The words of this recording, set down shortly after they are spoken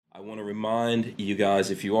want to remind you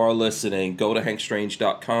guys, if you are listening, go to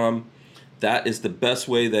hankstrange.com. That is the best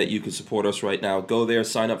way that you can support us right now. Go there,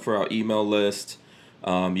 sign up for our email list.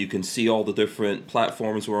 You can see all the different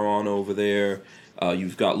platforms we're on over there.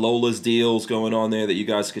 You've got Lola's deals going on there that you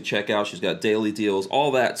guys could check out. She's got daily deals.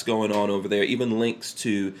 All that's going on over there. Even links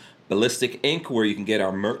to Ballistic Ink, where you can get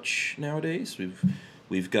our merch nowadays.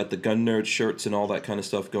 We've got the Gun Nerd shirts and all that kind of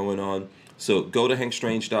stuff going on. So go to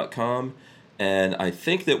hankstrange.com. And I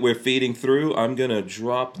think that we're feeding through. I'm going to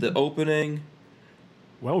drop the opening.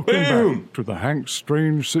 Welcome back to the Hank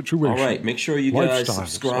Strange Situation. All right, make sure you guys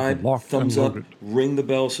subscribe, thumbs up, ring the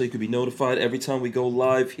bell so you can be notified every time we go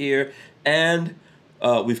live here. And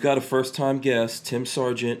we've got a first-time guest, Tim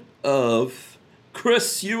Sargent of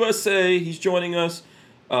Chris USA. He's joining us.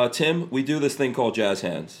 Tim, we do this thing called Jazz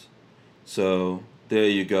Hands. So there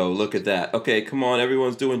you go. Look at that. Okay, come on.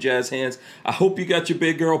 Everyone's doing jazz hands. I hope you got your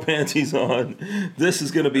big girl panties on. This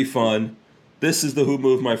is going to be fun. This is the Who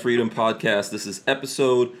Moved My Freedom podcast. This is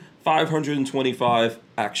episode 525,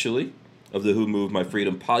 actually, of the Who Moved My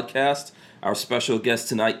Freedom podcast. Our special guest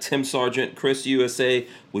tonight, Tim Sargent, Chris USA.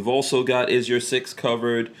 We've also got Is Your Six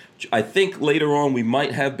covered. I think later on we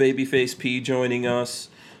might have Babyface P joining us.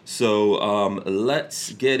 So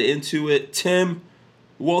let's get into it. Tim,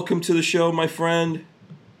 welcome to the show, my friend.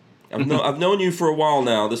 I've known you for a while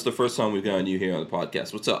now. This is the first time we've gotten you here on the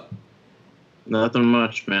podcast. What's up? Nothing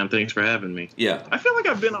much, man. Thanks for having me. Yeah. I feel like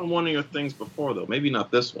I've been on one of your things before, though. Maybe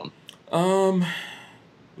not this one.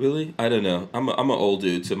 Really? I don't know. I'm an old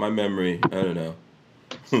dude, so my memory, I don't know.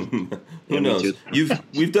 Who knows?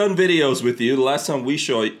 We've done videos with you. The last time we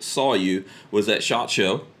saw you was at SHOT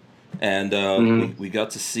Show, and we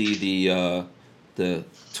got to see the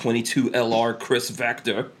 22 LR Chris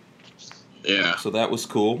Vector. Yeah. So that was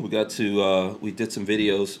cool. We got to we did some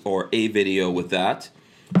videos, or a video with that.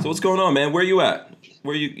 So what's going on, man? Where you at?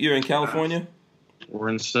 You're in California? We're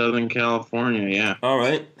in Southern California, yeah. All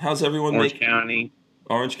right. How's everyone? Orange County.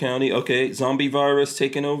 Orange County. Okay. Zombie virus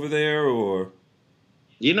taking over there, or?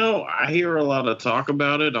 You know, I hear a lot of talk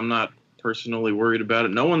about it. I'm not personally worried about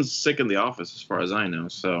it. No one's sick in the office, as far as I know.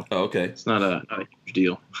 So. Oh, okay. It's not a huge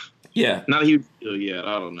deal. Yeah. Not a huge deal yet.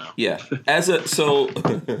 I don't know. Yeah.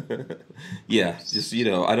 Yeah. Just,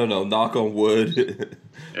 I don't know. Knock on wood.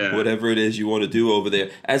 Yeah. Whatever it is you want to do over there.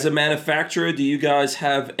 As a manufacturer, do you guys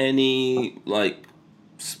have any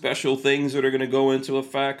special things that are going to go into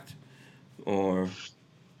effect, or?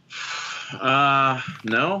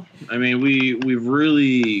 No. I mean, we've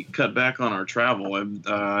really cut back on our travel.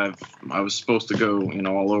 I was supposed to go,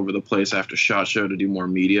 all over the place after SHOT Show to do more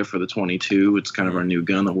media for the 22. It's kind of our new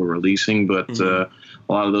gun that we're releasing, but a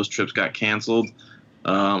lot of those trips got canceled.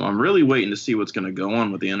 I'm really waiting to see what's going to go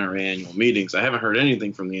on with the NRA annual meetings. I haven't heard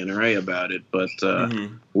anything from the NRA about it, but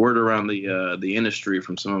word around the industry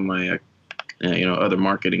from some of my other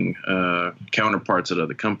marketing counterparts at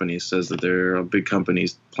other companies says that there are big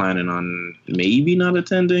companies planning on maybe not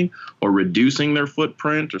attending or reducing their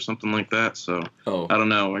footprint or something like that. So I don't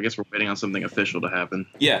know. I guess we're waiting on something official to happen.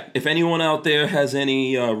 Yeah. If anyone out there has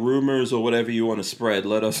any rumors or whatever you want to spread,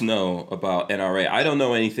 let us know about NRA. I don't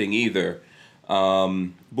know anything either.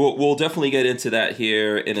 We'll definitely get into that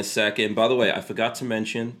here in a second. By the way, I forgot to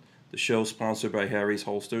mention the show sponsored by Harry's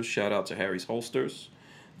Holsters. Shout out to Harry's Holsters.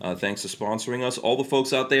 Thanks for sponsoring us. All the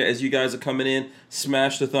folks out there, as you guys are coming in,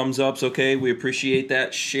 smash the thumbs ups, okay? We appreciate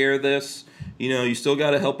that. Share this. You still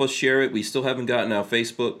got to help us share it. We still haven't gotten our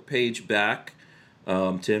Facebook page back.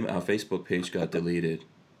 Tim, our Facebook page got deleted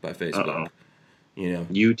by Facebook.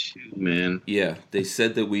 You too, man. Yeah, they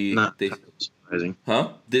said that we... Surprising.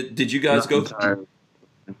 Huh? Did you guys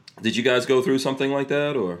Did you guys go through something like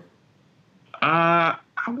that, or? I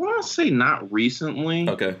want to say not recently.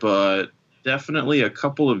 Okay. But definitely a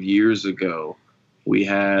couple of years ago, we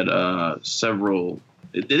had several.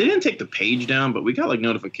 They didn't take the page down, but we got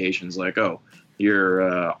notifications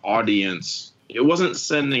your audience. It wasn't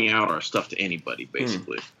sending out our stuff to anybody,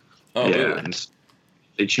 basically. Oh, yeah. Really? And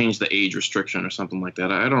they changed the age restriction or something like that.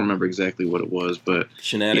 I don't remember exactly what it was, but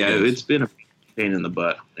shenanigans. Yeah, it's been a pain in the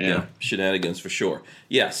butt. Yeah, shenanigans for sure.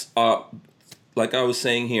 Yes. Like I was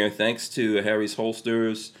saying here, thanks to Harry's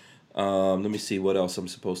Holsters. Let me see what else I'm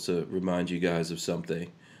supposed to remind you guys of something.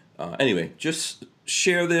 Anyway, just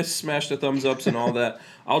share this, smash the thumbs ups and all that.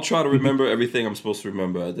 I'll try to remember everything I'm supposed to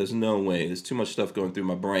remember. There's no way. There's too much stuff going through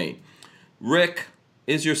my brain. Rick,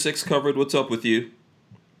 Is Your Six covered? What's up with you?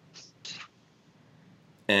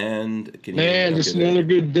 And just another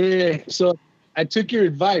good day. So I took your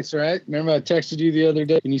advice, right? Remember I texted you the other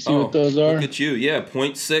day. Can you see what those are? Look at you. Yeah,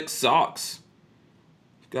 0.6 socks.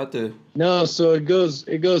 Got the... No, so it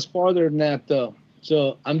goes farther than that, though.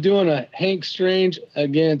 So I'm doing a Hank Strange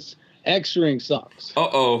against X-Ring socks.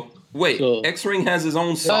 Uh-oh. Wait, so X-Ring has his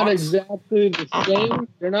own socks? Not exactly the same.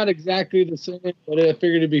 They're not exactly the same, but I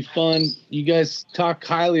figured it'd be fun. You guys talk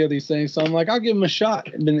highly of these things, so I'm like, I'll give them a shot.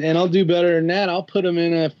 And I'll do better than that. I'll put them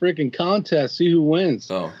in a freaking contest, see who wins.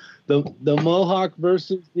 Oh. The Mohawk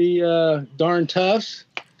versus the Darn Toughs.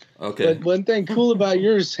 Okay. But one thing cool about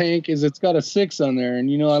yours, Hank, is it's got a 6 on there, and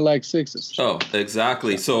you know I like 6s. Oh,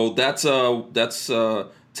 exactly. So that's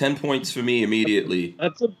 10 points for me immediately.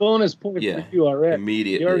 That's a bonus point for you already.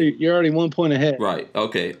 Immediately. You're already 1 point ahead. Right.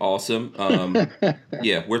 Okay. Awesome.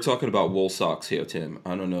 Yeah, we're talking about wool socks here, Tim.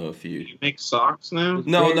 I don't know if you make socks now.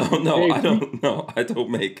 No. I don't. No, I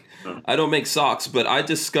don't make. I don't make socks, but I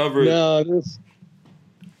discovered.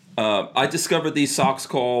 I discovered these socks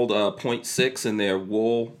called 0.6, and they're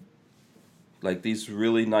wool. Like these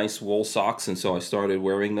really nice wool socks, and so I started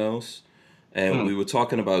wearing those. And we were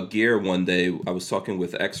talking about gear one day. I was talking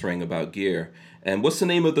with X-Ring about gear. And what's the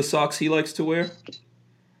name of the socks he likes to wear?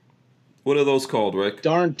 What are those called, Rick?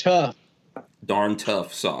 Darn Tough. Darn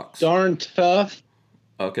Tough socks. Darn Tough.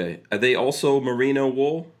 Okay. Are they also merino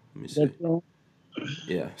wool? Let me see.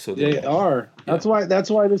 Yeah. So they are. Yeah.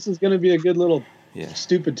 That's why this is going to be a good little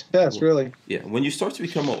stupid test, really. Yeah. When you start to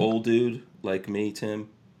become an old dude like me, Tim,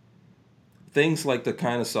 things like the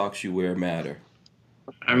kind of socks you wear matter.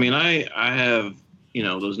 I mean, I have,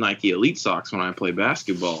 those Nike Elite socks when I play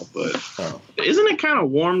basketball, but isn't it kind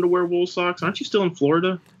of warm to wear wool socks? Aren't you still in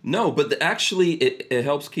Florida? No, but actually it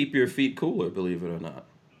helps keep your feet cooler, believe it or not.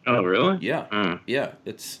 Oh, really? Yeah. Yeah.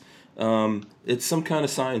 It's some kind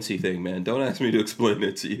of sciencey thing, man. Don't ask me to explain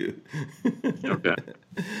it to you. Okay.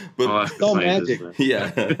 But it's all magic.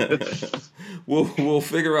 Yeah. We'll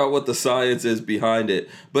figure out what the science is behind it.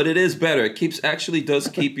 But it is better. It does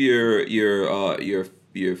keep your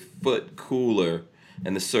foot cooler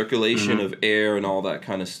and the circulation of air and all that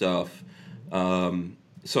kind of stuff.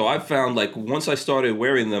 So I found like once I started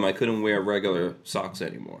wearing them, I couldn't wear regular socks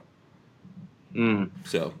anymore.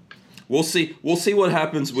 So we'll see what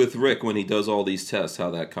happens with Rick when he does all these tests,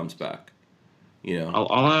 how that comes back.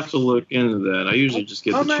 I'll have to look into that. I usually just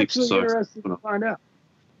get the cheap socks. I'm actually interested to find out.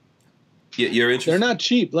 Yeah, you're interested? They're not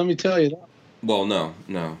cheap, let me tell you that. Well, no,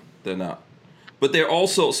 they're not. But they're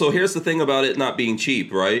also, so here's the thing about it not being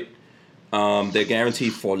cheap, right? They're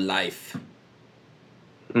guaranteed for life.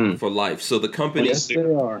 For life. So the company... Yes, they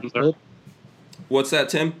are. What's that,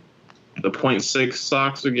 Tim? The 0.6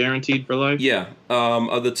 socks are guaranteed for life? Yeah.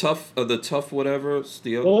 Are the tough whatever?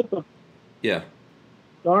 Yeah.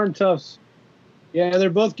 Darn Toughs. Yeah, they're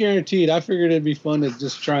both guaranteed. I figured it'd be fun to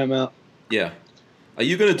just try them out. Yeah. Are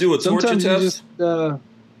you going to do a torture test?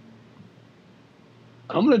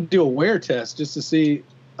 I'm going to do a wear test just to see.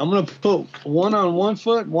 I'm going to put one on one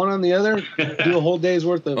foot, one on the other, do a whole day's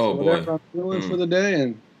worth of whatever I'm doing for the day,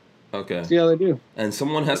 and see how they do. And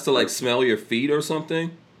someone has to, like, smell your feet or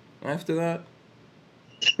something after that?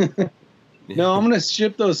 No, I'm going to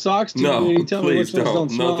ship those socks to you and you tell me which ones don't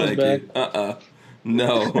smell as bad.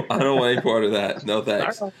 No, I don't want any part of that. No,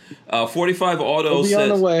 thanks. 45 Auto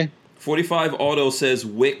says... on the way. 45 Auto says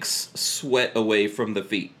wicks sweat away from the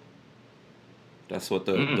feet. That's what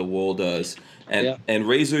the wool does. And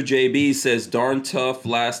Razor JB says Darn Tough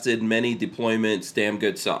lasted many deployments, damn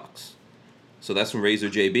good socks. So that's from Razor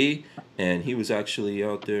JB, and he was actually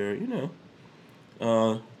out there,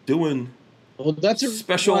 doing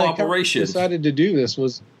special operations. Decided to do this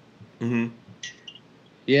was.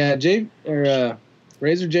 Yeah,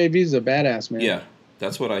 Razor JB's a badass, man. Yeah,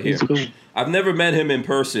 that's what I hear. He's cool. I've never met him in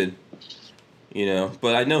person,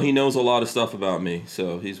 but I know he knows a lot of stuff about me.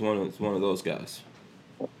 So he's one of those guys.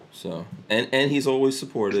 So and he's always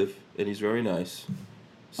supportive and he's very nice.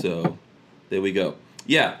 So there we go.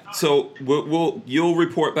 Yeah. So you'll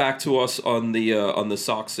report back to us on the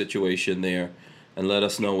sock situation there, and let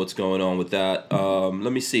us know what's going on with that.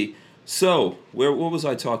 Let me see. So what was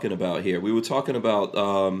I talking about here? We were talking about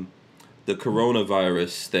the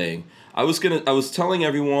coronavirus thing. I was telling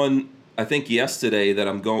everyone, I think yesterday, that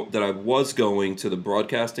I was going to the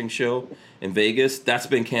broadcasting show in Vegas. That's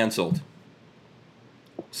been canceled.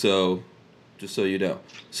 So, just so you know.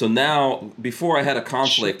 So now, before I had a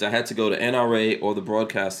conflict, I had to go to NRA or the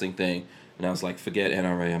broadcasting thing, and I was like, forget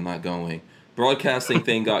NRA, I'm not going. Broadcasting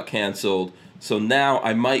thing got canceled, so now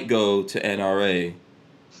I might go to NRA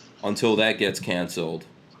until that gets canceled.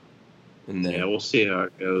 And then, we'll see how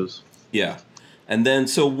it goes. Yeah. And then,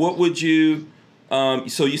 so what would you...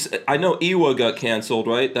 I know Iwa got canceled,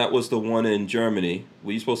 right? That was the one in Germany.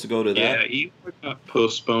 Were you supposed to go to that? Yeah, Iwa got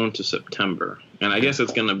postponed to September. And I guess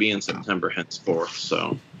it's going to be in September henceforth,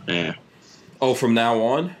 so, yeah. Oh, from now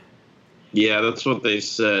on? Yeah, that's what they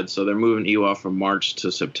said. So they're moving EWA from March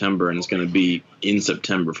to September, and it's going to be in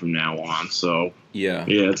September from now on. So yeah,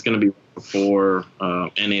 it's going to be before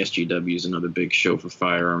NASGW is another big show for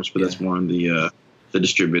firearms, but that's more on the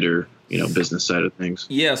distributor, business side of things.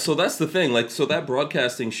 Yeah, so that's the thing. Like, so that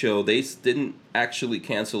broadcasting show, they didn't actually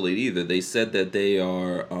cancel it either. They said that they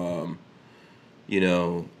are,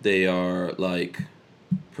 they are like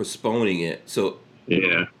postponing it. So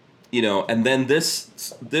yeah. And then this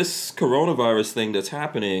coronavirus thing that's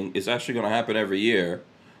happening is actually going to happen every year.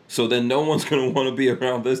 So then no one's going to want to be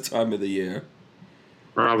around this time of the year.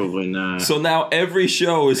 Probably not. So now every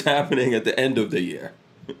show is happening at the end of the year.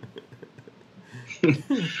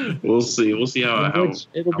 We'll see. We'll see how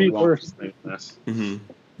it'll be worse. Mm-hmm.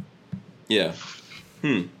 Yeah.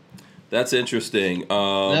 That's interesting.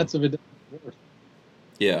 That's a bit worse.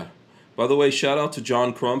 Yeah. By the way, shout out to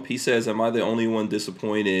John Crump. He says, "Am I the only one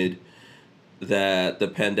disappointed that the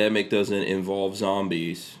pandemic doesn't involve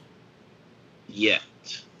zombies yet?"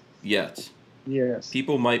 Yes.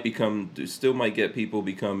 People might get people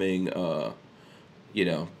becoming,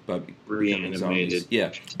 reanimated.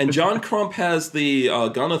 Yeah. And John Crump has the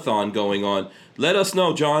Gunathon going on. Let us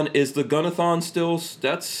know, John. Is the Gunathon still?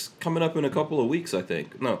 That's coming up in a couple of weeks, I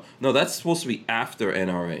think. No, that's supposed to be after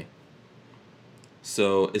NRA.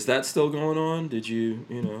 So, is that still going on? Did you?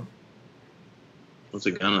 What's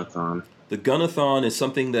a Gunathon? The Gunathon is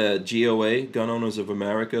something that GOA, Gun Owners of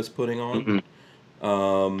America, is putting on.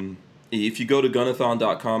 Mm-hmm. If you go to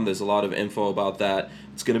gunathon.com, there's a lot of info about that.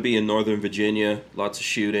 It's going to be in Northern Virginia. Lots of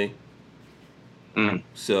shooting.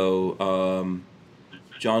 So,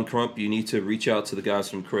 John Crump, you need to reach out to the guys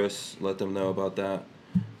from Chris. Let them know about that.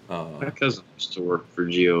 My cousin used to work for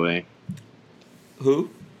GOA. Who?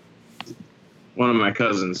 One of my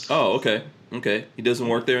cousins. Oh, okay. He doesn't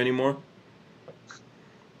work there anymore?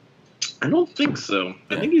 I don't think so. Yeah.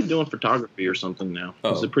 I think he's doing photography or something now.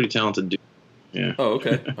 Oh. He's a pretty talented dude. Yeah. Oh,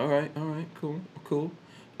 okay. All right. Cool.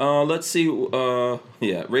 Let's see. Razor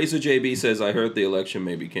JB says, I heard the election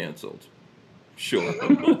may be canceled. Sure.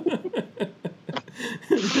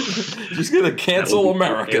 Just gonna cancel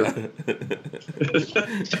America.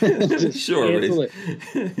 Sure, Razor.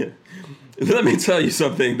 Let me tell you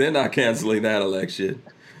something. They're not canceling that election.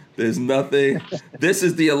 There's nothing. This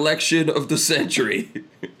is the election of the century.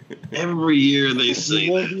 Every year they say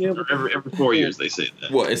that. Every 4 years they say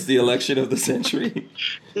that. What? It's the election of the century?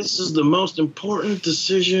 This is the most important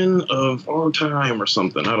decision of our time or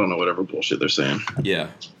something. I don't know, whatever bullshit they're saying. Yeah.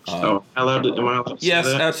 Am I allowed to yes,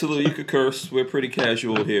 say that? Absolutely. You could curse. We're pretty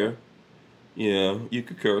casual here. You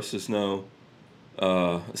could curse. It's no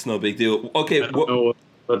big deal. Okay. I don't know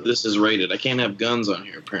what this is rated. I can't have guns on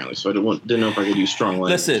here apparently, so I didn't know if I could use strong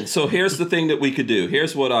language. Listen, so here's the thing that we could do.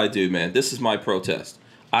 Here's what I do, man. This is my protest.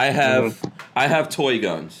 I have toy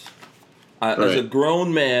guns. As a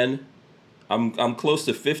grown man, I'm close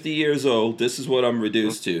to 50 years old. This is what I'm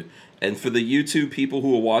reduced to. And for the YouTube people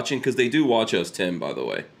who are watching, because they do watch us, Tim, by the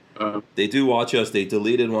way. They do watch us. They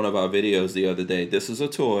deleted one of our videos the other day. This is a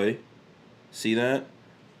toy. See that?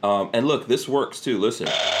 And look, this works too. Listen.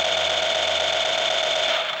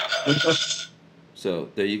 So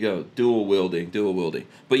there you go. Dual wielding.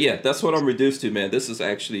 But yeah, that's what I'm reduced to, man. This is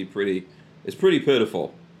actually it's pretty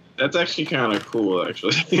pitiful. That's actually kind of cool,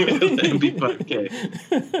 actually.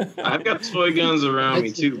 MP5K. I've got toy guns around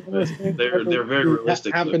me too. They're very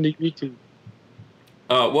realistic. What happened to YouTube?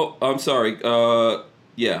 Well, I'm sorry.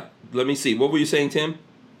 Yeah. Let me see. What were you saying, Tim?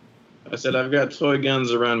 I said I've got toy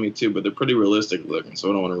guns around me too, but they're pretty realistic looking, so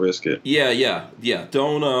I don't want to risk it. Yeah.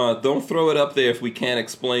 Don't throw it up there if we can't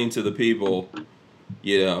explain to the people.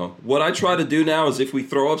 What I try to do now is if we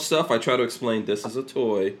throw up stuff, I try to explain this is a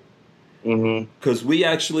toy. Because we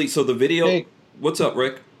actually, so the video. Hey, what's up,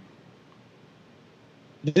 Rick?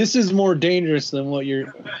 This is more dangerous than what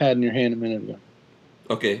you had in your hand a minute ago.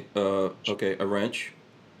 Okay. A wrench.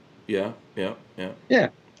 Yeah. I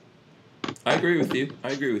agree with you.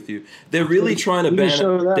 They're really trying to ban.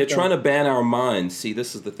 They're trying to ban our minds. See,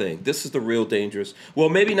 this is the thing. This is the real dangerous. Well,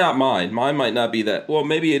 maybe not mine. Mine might not be that. Well,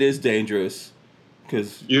 maybe it is dangerous.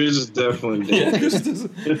 Because yours is definitely dangerous.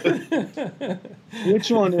 Which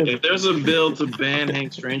one is? If there's a bill to ban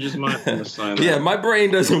Hank Strange's mind, I'm gonna sign that. Yeah, my brain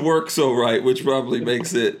doesn't work so right, which probably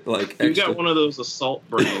makes it like extra. You got one of those assault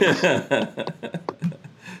brains.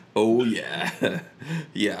 Oh yeah.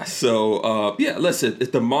 So listen,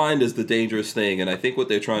 the mind is the dangerous thing, and I think what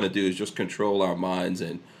they're trying to do is just control our minds,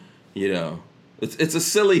 and it's a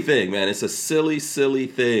silly thing, man. It's a silly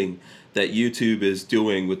thing that YouTube is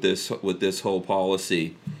doing with this whole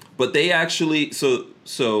policy. But they actually so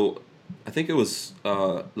I think it was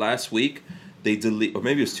last week or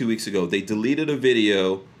maybe it was 2 weeks ago, they deleted a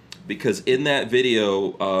video because in that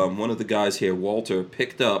video, one of the guys here, Walter,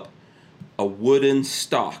 picked up a wooden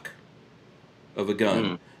stock of a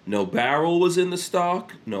gun. No barrel was in the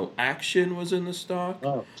stock. No action was in the stock.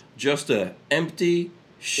 Just a empty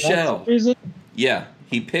shell. Yeah,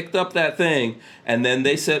 he picked up that thing, and then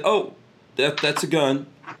they said, "Oh, that's a gun."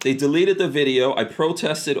 They deleted the video. I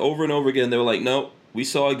protested over and over again. They were like, "No, we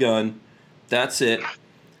saw a gun. That's it."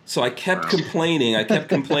 So I kept complaining.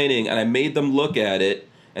 And I made them look at it,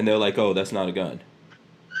 and they're like, "Oh, that's not a gun."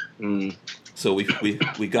 So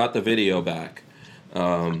we got the video back.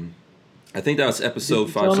 I think that was episode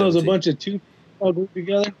 5. Tell them it was a bunch of toothpicks all glued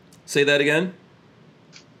together. Say that again.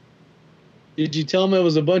 Did you tell them it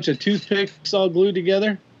was a bunch of toothpicks all glued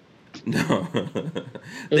together? No.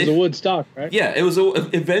 It was a wood stock, right? Yeah, it was.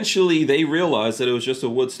 Eventually, they realized that it was just a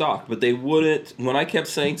wood stock, but they wouldn't. When I kept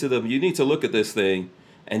saying to them, "You need to look at this thing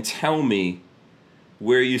and tell me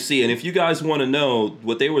where you see." And if you guys want to know,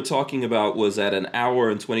 what they were talking about was at an hour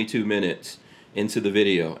and 22 minutes into the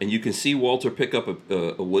video, and you can see Walter pick up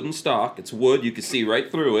a wooden stock. It's wood. You can see right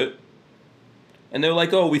through it. And they're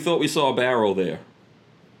like, "Oh, we thought we saw a barrel there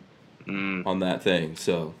on that thing."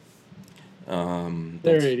 So.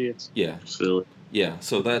 They're idiots. Yeah. Silly. Yeah.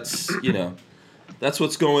 So that's, that's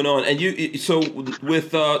what's going on. And so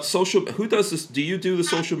with social, who does this? Do you do the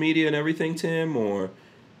social media and everything, Tim, or?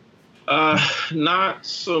 Not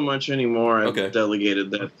so much anymore. I've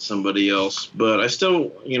delegated that to somebody else, but I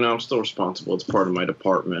still, I'm still responsible. It's part of my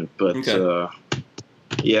department, but,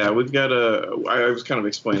 yeah, we've got I was kind of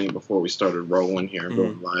explaining before we started rolling here and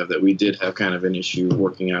going live that we did have kind of an issue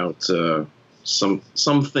working out,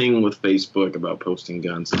 something with Facebook about posting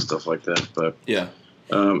guns and stuff like that, but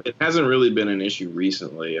it hasn't really been an issue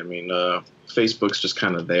recently. I mean, Facebook's just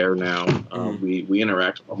kind of there now. We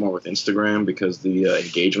interact a lot more with Instagram because the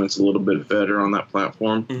engagement's a little bit better on that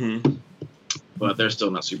platform. But they're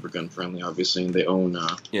still not super gun friendly, obviously, and they own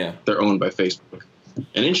they're owned by Facebook.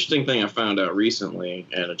 An interesting thing I found out recently,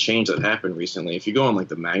 and a change that happened recently, if you go on like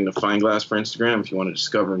the magnifying glass for Instagram, if you want to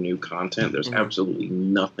discover new content, there's absolutely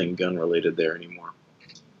nothing gun related there anymore.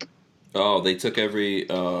 Oh, they took every.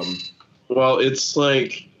 Well, it's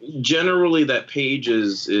like generally that page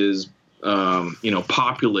is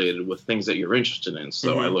populated with things that you're interested in.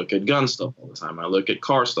 So I look at gun stuff all the time. I look at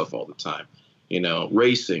car stuff all the time.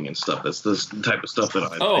 Racing and stuff. That's the type of stuff that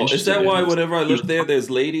I'm interested in. Is that why whenever I look there's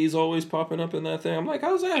ladies always popping up in that thing? I'm like,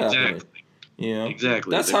 how's that happening?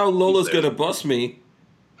 Exactly. That's how Lola's going to bust me.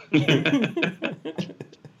 But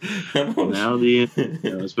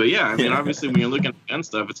yeah, I mean, obviously when you're looking at gun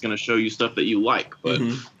stuff, it's going to show you stuff that you like, but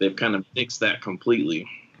they've kind of fixed that completely.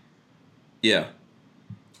 Yeah.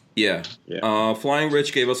 Flying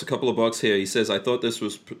Rich gave us a couple of bucks here. He says, "I thought this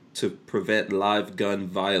was to prevent live gun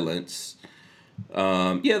violence."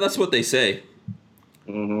 That's what they say.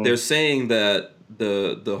 They're saying that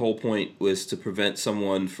the whole point was to prevent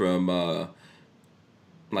someone from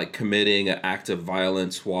committing an act of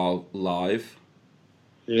violence while live.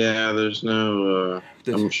 Yeah, there's no.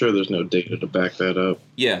 I'm sure there's no data to back that up.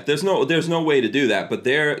 Yeah, there's no way to do that. But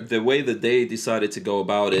the way that they decided to go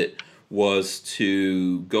about it was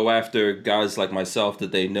to go after guys like myself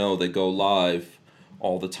that they know that go live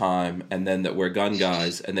all the time, and then that we're gun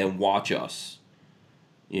guys, and then watch us.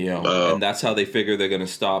 And that's how they figure they're going to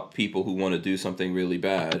stop people who want to do something really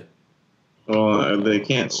bad. Well, they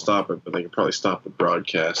can't stop it, but they can probably stop the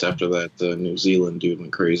broadcast after that New Zealand dude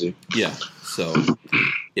went crazy. Yeah. So,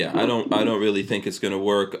 I don't really think it's going to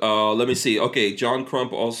work. Let me see. Okay, John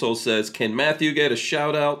Crump also says, "Can Matthew get a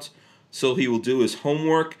shout out so he will do his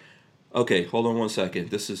homework?" Okay, hold on one second.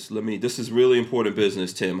 This is really important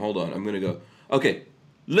business, Tim. Hold on. I'm going to go. Okay.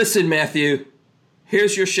 Listen, Matthew.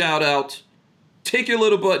 Here's your shout out. Take your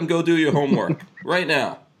little butt and go do your homework right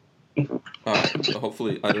now. All right. So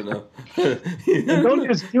hopefully, I don't know. Don't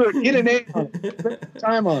just do it. Get an A on it. Spend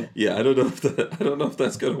time on it. Yeah, I don't know if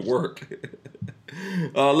that's gonna work.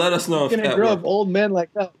 Let us know if that grow up old men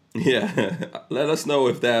like that. Yeah, let us know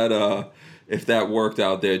if that worked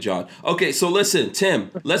out there, John. Okay, so listen, Tim.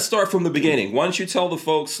 Let's start from the beginning. Why don't you tell the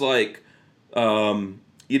folks how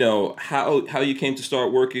you came to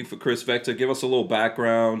start working for Chris Vector? Give us a little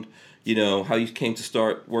background. How you came to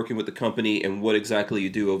start working with the company and what exactly you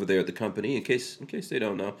do over there at the company, in case they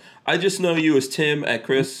don't know. I just know you as Tim at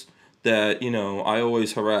Chris that, I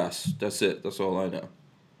always harass. That's it. That's all I know.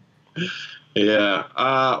 Yeah.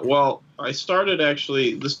 Well, I started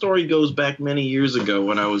actually, the story goes back many years ago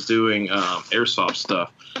when I was doing airsoft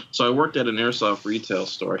stuff. So I worked at an airsoft retail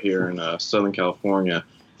store here in Southern California.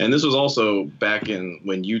 And this was also back in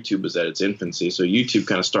when YouTube was at its infancy. So YouTube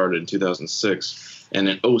kind of started in 2006. And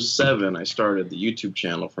in 2007, I started the YouTube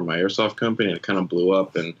channel for my airsoft company, and it kind of blew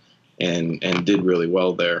up. And and did really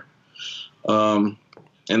well there. And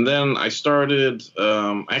then I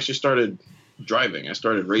actually started driving. I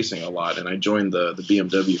started racing a lot, and I joined the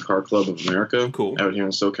BMW Car Club of America out here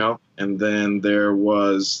in SoCal. And then there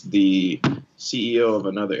was the CEO of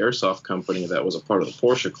another airsoft company that was a part of the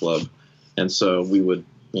Porsche Club. And so we would,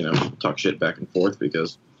 talk shit back and forth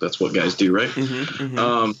because that's what guys do, right?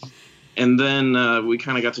 And then we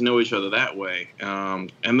kind of got to know each other that way.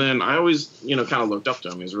 And then I always, kind of looked up to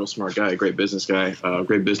him. He's a real smart guy, a great business guy,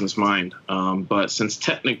 great business mind. But since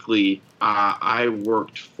technically I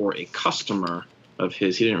worked for a customer of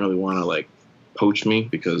his, he didn't really want to poach me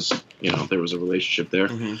because, there was a relationship there.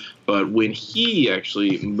 But when he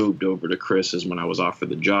actually moved over to Chris is when I was offered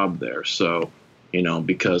the job there. So,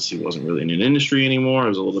 because he wasn't really in an industry anymore, it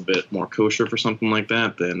was a little bit more kosher for something like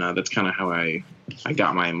that. Then that's kind of how I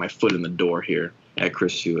got my foot in the door here at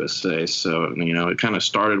Chris USA. So, it kind of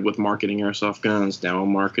started with marketing airsoft guns, demo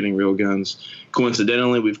marketing real guns.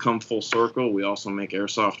 Coincidentally, we've come full circle. We also make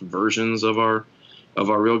airsoft versions of our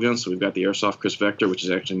real guns. So we've got the Airsoft Chris Vector, which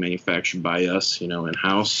is actually manufactured by us,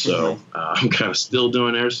 in-house. So I'm kind of still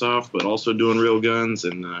doing airsoft, but also doing real guns.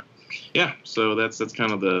 And so that's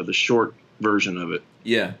kind of the short version of it.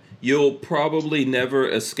 Yeah, you'll probably never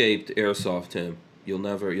escape airsoft, Tim. You'll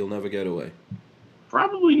never get away.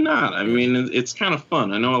 Probably not. I mean, it's kind of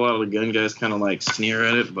fun. I know a lot of the gun guys kind of sneer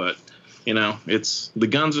at it, but the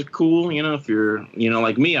guns are cool. If you're,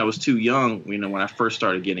 like me, I was too young. When I first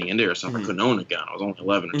started getting into airsoft, I couldn't own a gun. I was only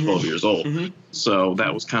 11 or 12 years old. So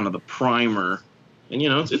that was kind of the primer. And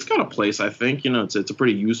it's got a place. I think it's a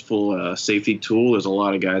pretty useful safety tool. There's a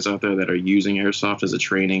lot of guys out there that are using airsoft as a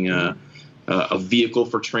training. A vehicle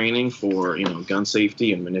for training for gun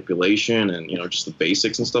safety and manipulation and just the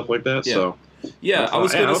basics and stuff like that. So I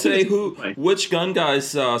was gonna say which gun guys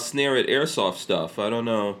snare at airsoft stuff. I don't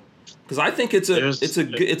know, because I think it's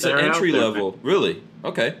an entry level. Really?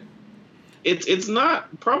 Okay. It's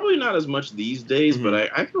probably not as much these days, but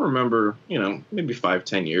I can remember, maybe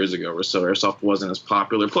 5-10 years ago or so, airsoft wasn't as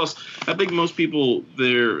popular. Plus, I think most people,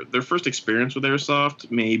 their first experience with airsoft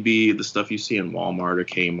may be the stuff you see in Walmart or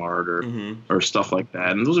Kmart or stuff like that.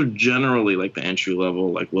 And those are generally the entry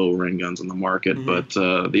level, low ring guns on the market. But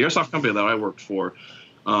the airsoft company that I worked for,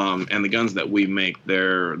 and the guns that we make,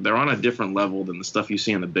 they're on a different level than the stuff you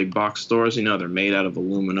see in the big box stores. They're made out of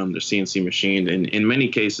aluminum, they're CNC machined, and in many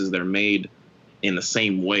cases they're made in the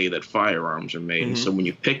same way that firearms are made. And so when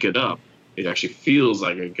you pick it up, it actually feels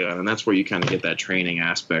like a gun, and that's where you kind of get that training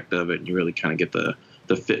aspect of it, and you really kind of get the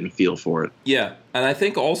fit and feel for it. Yeah, and I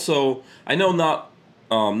think also, I know not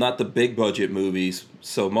the big budget movies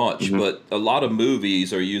so much, but a lot of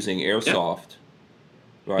movies are using airsoft,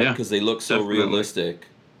 right? Because they look so realistic.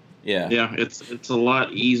 Yeah, it's a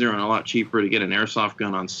lot easier and a lot cheaper to get an airsoft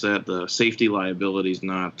gun on set. The safety liability is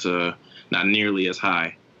not nearly as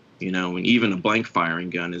high. And even a blank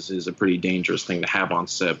firing gun is a pretty dangerous thing to have on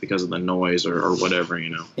set because of the noise or whatever.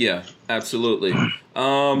 Yeah, absolutely.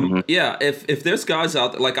 Yeah, if there's guys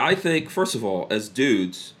out there, I think, first of all, as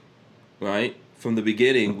dudes, right, from the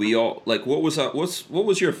beginning, we all what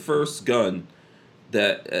was your first gun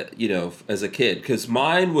that as a kid? Because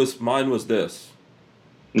mine was this.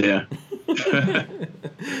 Yeah.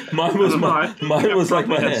 mine was like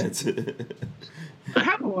my hands. I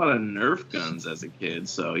had a lot of Nerf guns as a kid,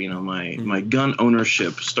 so my gun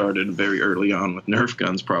ownership started very early on with Nerf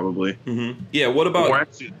guns, probably. Yeah. What about? Or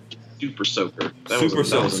actually, Super Soaker. Super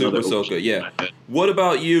Soaker. Yeah. What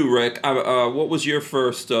about you, Rick? What was your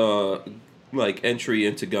first entry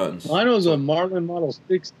into guns? Mine was a Marlin Model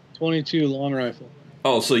 622 long rifle.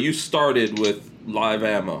 Oh, so you started with live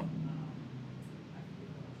ammo.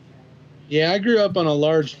 Yeah, I grew up on a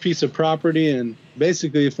large piece of property, and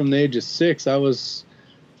basically from the age of 6, I was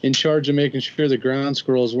in charge of making sure the ground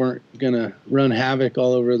squirrels weren't going to run havoc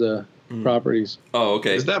all over the properties. Oh,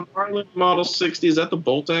 okay. Is that Marlin Model 60? Is that the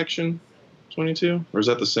bolt action 22? Or is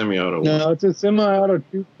that the semi-auto one? No, it's a semi-auto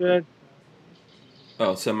two-fed.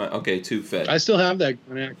 Oh, two-fed. I still have that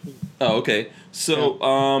gun, actually. Oh, okay.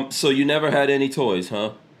 So, so you never had any toys,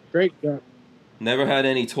 huh? Great gun. Never had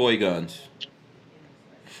any toy guns.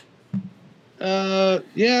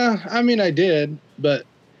 Yeah, I mean, I did, but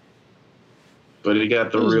you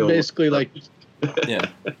got the real. Basically,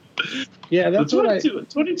 yeah, that's what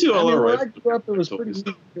 22 all right. When I grew up, it was pretty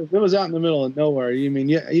easy because it was out in the middle of nowhere. You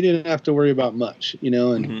didn't have to worry about much,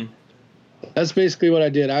 and that's basically what I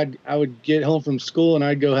did. I would get home from school and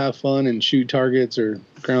I'd go have fun and shoot targets or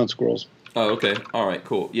ground squirrels. Oh, okay. All right,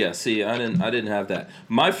 cool. Yeah, see, I didn't have that.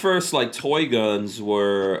 My first toy guns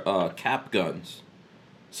were cap guns.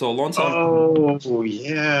 So a long time. Oh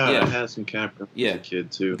yeah, Yeah. I had some cap guns as a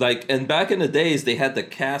kid too. Like, and back in the days, they had the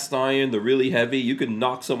cast iron, the really heavy. You could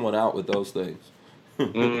knock someone out with those things.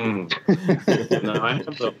 No, I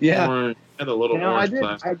have the orange. I had the little Now, orange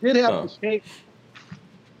plastic. I did have the tape.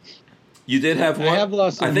 You did have what? I have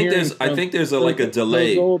lost some hearing I think there's a from like a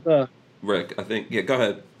delay. those old, Rick, I think. Yeah, go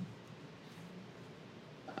ahead.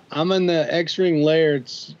 I'm in the X-Ring layer.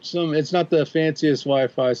 It's not the fanciest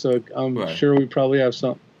Wi-Fi, so I'm sure we probably have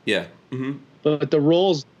something. Yeah. Mm-hmm. But the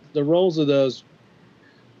rolls of those,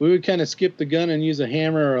 we would kind of skip the gun and use a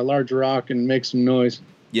hammer or a large rock and make some noise.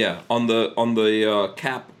 Yeah, on the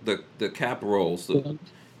cap, the cap rolls.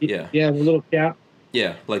 Yeah. Yeah, the little cap.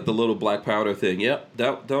 Yeah, like the little black powder thing. Yep,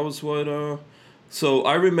 that was what. So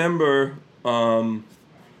I remember.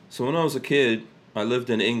 So when I was a kid, I lived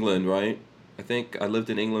in England, right? I think I lived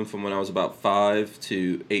in England from when I was about 5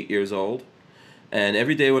 to 8 years old. And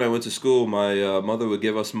every day when I went to school, my mother would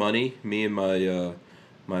give us money, me and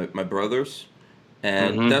my brothers.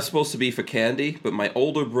 And that's supposed to be for candy, but my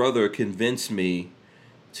older brother convinced me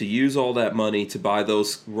to use all that money to buy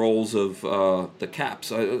those rolls of the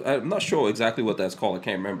caps. I'm not sure exactly what that's called. I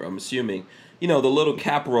can't remember. I'm assuming, the little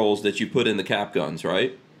cap rolls that you put in the cap guns,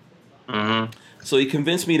 right? So he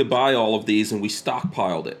convinced me to buy all of these, and we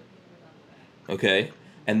stockpiled it. Okay,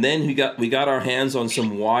 and then we got our hands on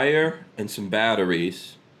some wire and some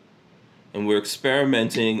batteries, and we're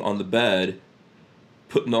experimenting on the bed,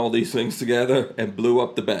 putting all these things together, and blew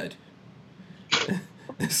up the bed.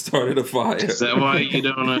 It started a fire. Is that why you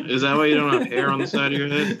don't have hair on the side of your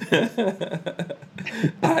head?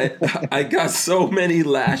 I got so many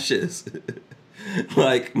lashes.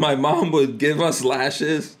 Like, my mom would give us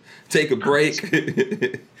lashes, take a break,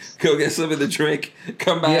 go get something to drink,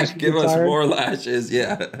 come back, give us more lashes.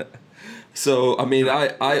 Yeah. So, I mean,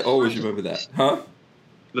 I always remember that. Huh?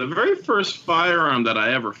 The very first firearm that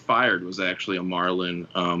I ever fired was actually a Marlin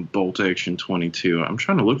bolt action 22. I'm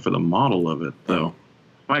trying to look for the model of it, though.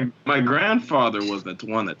 My grandfather was the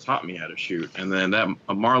one that taught me how to shoot, and then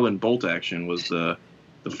a Marlin bolt action was the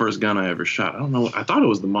first gun I ever shot. I don't know. I thought it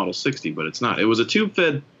was the Model 60, but it's not. It was a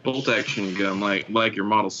tube-fed bolt action gun, like your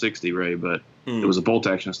Model 60, Ray, but it was a bolt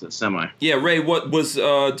action instead of semi. Yeah, Ray. What was?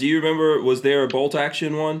 Do you remember? Was there a bolt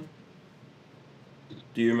action one?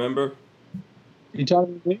 Do you remember? You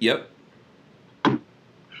talking to me? Yep.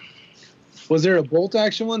 Was there a bolt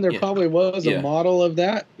action one? There probably was a model of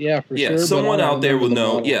that. Yeah, for sure. Yeah, someone out there will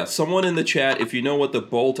know. Yeah, someone in the chat, if you know what the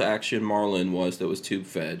bolt action Marlin was that was tube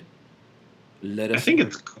fed, let us. I think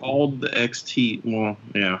it's called the XT. Well,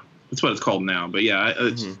 yeah, that's what it's called now. But yeah,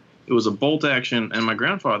 it was a bolt action, and my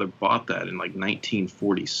grandfather bought that in like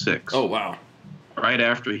 1946. Oh wow! Right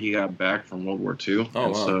after he got back from World War II.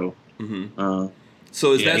 Oh and wow!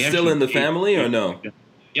 So is that still in the family or no?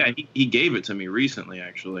 Yeah, he gave it to me recently,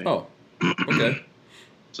 actually. Oh. Okay.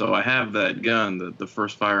 So I have that gun, the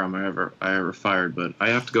first firearm I ever fired, but I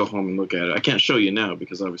have to go home and look at it. I can't show you now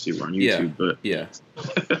because obviously we're on YouTube. Yeah.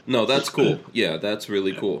 No, that's cool. Yeah, that's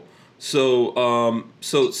really cool. So,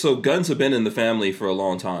 so guns have been in the family for a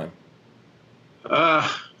long time.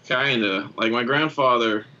 Kinda. Like my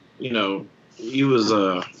grandfather, he was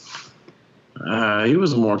a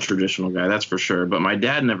more traditional guy, that's for sure. But my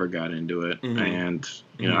dad never got into it, and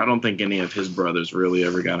I don't think any of his brothers really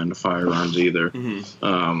ever got into firearms either.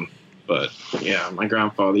 But yeah, my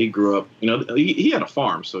grandfather, he grew up. He had a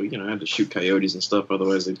farm, so had to shoot coyotes and stuff.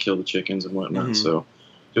 Otherwise, they'd kill the chickens and whatnot. So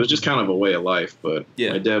it was just kind of a way of life. But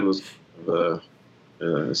my dad was a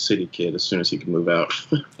city kid as soon as he could move out.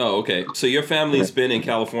 Oh, okay. So your family's been in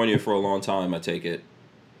California for a long time, I take it.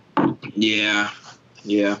 Yeah.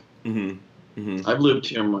 I've lived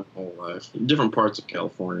here my whole life, in different parts of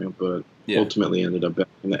California, but ultimately ended up back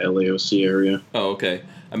in the LAOC area. Oh, okay.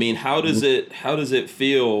 I mean, how does it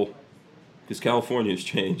feel? Because California's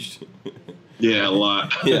changed. Yeah, a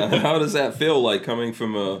lot. Yeah, how does that feel like coming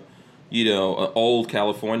from an old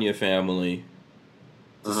California family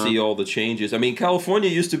to see all the changes? I mean, California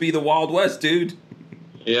used to be the Wild West, dude.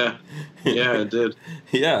 Yeah, it did.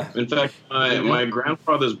 Yeah. In fact, my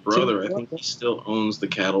grandfather's brother, I think he still owns the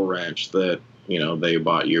cattle ranch that they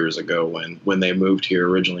bought years ago when they moved here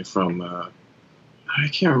originally from. I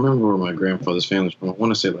can't remember where my grandfather's family's from. I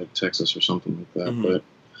want to say like Texas or something like that, but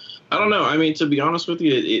I don't know. I mean, to be honest with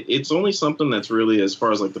you, it's only something that's really, as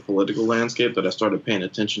far as like the political landscape, that I started paying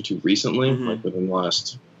attention to recently, like within the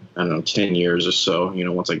last 10 years or so.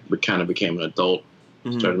 Once I kind of became an adult.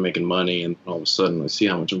 Started making money, and all of a sudden I see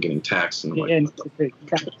how much I'm getting taxed, and I'm like,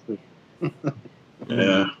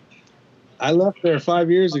 yeah. I left there 5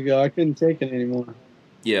 years ago. I couldn't take it anymore.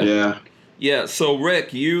 Yeah. So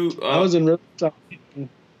Rick, you I was in real estate.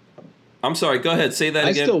 I'm sorry. Go ahead. Say that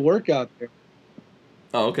again. I still work out there.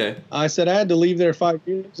 Oh, okay. I said I had to leave there 5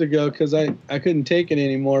 years ago because I couldn't take it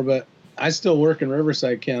anymore, but I still work in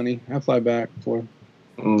Riverside County. I fly back and forth.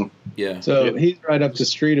 Yeah. So he's right up the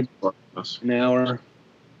street about an hour.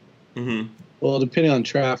 Mm-hmm. Well, depending on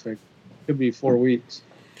traffic, it could be 4 weeks.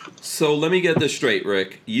 So let me get this straight,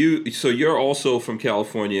 Rick. You're also from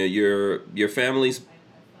California. Your family's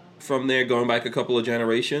from there, going back a couple of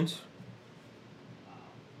generations.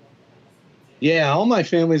 Yeah, all my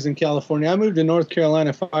family's in California. I moved to North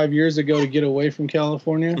Carolina 5 years ago to get away from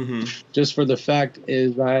California. Mm-hmm. Just for the fact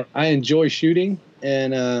is I enjoy shooting,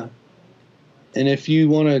 and if you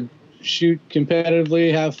want to shoot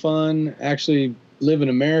competitively, have fun, actually live in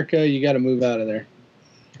America, you got to move out of there.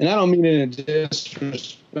 And I don't mean it in a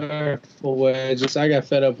disrespectful way. Just I got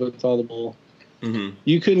fed up with all the bull. Mm-hmm.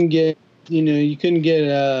 You couldn't get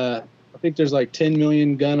I think there's like 10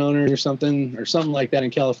 million gun owners or something like that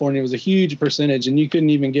in California. It was a huge percentage, and you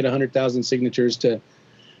couldn't even get 100,000 signatures to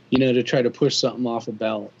try to push something off a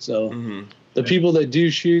ballot. So the people that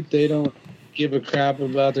do shoot, they don't give a crap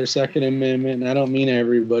about their Second Amendment. And I don't mean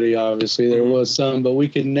everybody, obviously. There was some, but we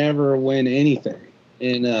could never win anything.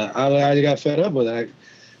 And I got fed up with that.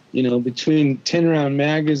 Between 10-round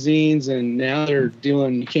magazines and now they're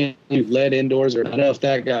you can't do lead indoors, or I don't know if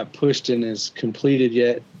that got pushed and is completed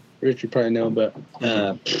yet. Rich, you probably know, but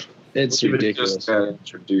it's ridiculous. It just got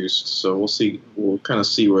introduced, so we'll see. We'll kind of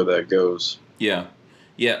see where that goes. Yeah.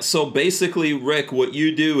 So basically, Rick, what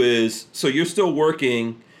you do is, so you're still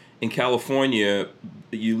working in California.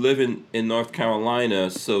 You live in North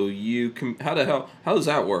Carolina, so you how does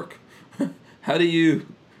that work? How do you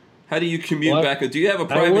commute back? Do you have a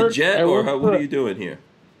private jet, or what are you doing here?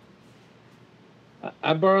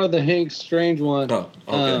 I borrowed the Hank Strange one. Oh,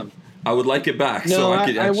 okay. I would like it back so I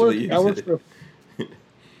could actually use it.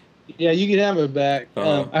 Yeah, you can have it back.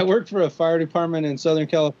 I worked for a fire department in Southern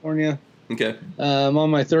California. Okay. I'm on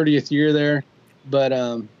my 30th year there,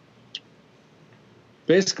 but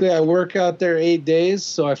basically I work out there 8 days,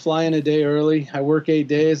 so I fly in a day early. I work 8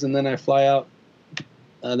 days, and then I fly out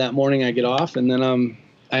that morning. I get off, and then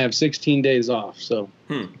I have 16 days off. So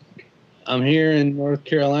I'm here in North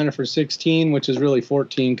Carolina for 16, which is really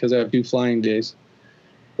 14 because I have 2 flying days.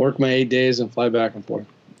 Work my 8 days and fly back and forth.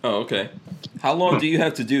 Oh, okay. How long do you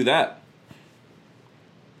have to do that?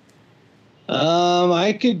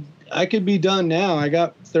 I could be done now. I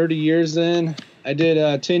got 30 years in. I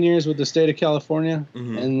did 10 years with the state of California,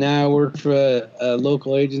 and now I work for a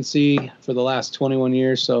local agency for the last 21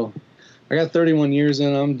 years. So I got 31 years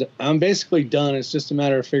in. I'm basically done. It's just a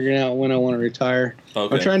matter of figuring out when I want to retire.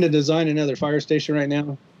 Okay. I'm trying to design another fire station right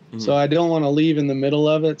now, so I don't want to leave in the middle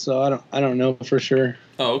of it. So I don't know for sure.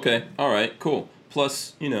 Oh, okay. All right. Cool.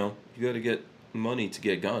 Plus, you got to get money to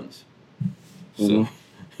get guns. So,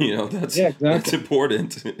 that's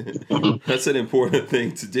important. That's an important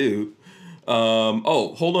thing to do.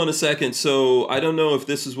 Hold on a second. So I don't know if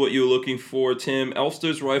this is what you were looking for, Tim.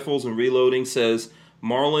 Elster's Rifles and Reloading says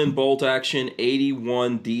Marlin bolt action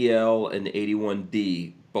 81DL and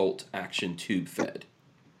 81D bolt action tube fed.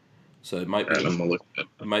 So it might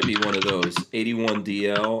be one of those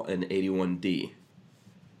 81DL and 81D.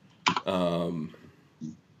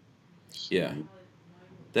 Yeah,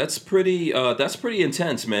 that's pretty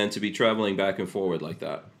intense, man, to be traveling back and forward like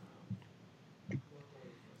that.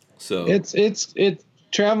 So it's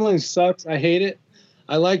traveling sucks. I hate it.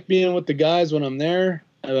 I like being with the guys when I'm there,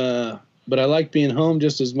 but I like being home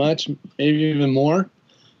just as much, maybe even more.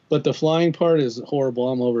 But the flying part is horrible.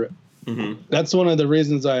 I'm over it. That's one of the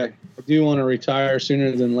reasons I do want to retire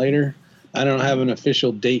sooner than later. I don't have an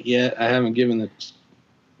official date yet. I haven't given the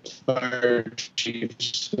fire chief.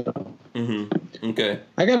 So. Okay.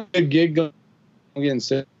 I got a good gig going. I'm getting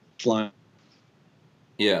sick flying.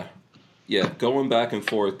 Yeah. Going back and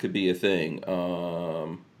forth could be a thing.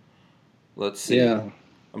 Let's see. Yeah.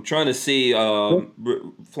 I'm trying to see.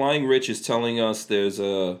 Flying Rich is telling us there's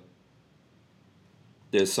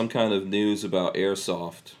some kind of news about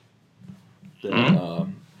airsoft.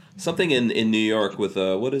 Something in New York with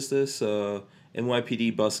what is this?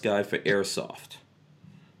 NYPD bus guide for airsoft.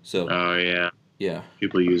 So. Oh yeah.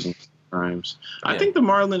 People using crimes. I think the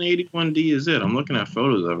Marlin 81D is it. I'm looking at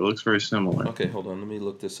photos of it. It looks very similar. Okay, hold on. Let me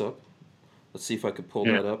look this up. Let's see if I could pull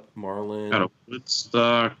that up. Marlin. Got a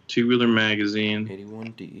Woodstock 2-wheeler magazine.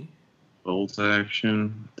 81D. Bolt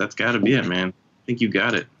action. That's got to be it, man. I think you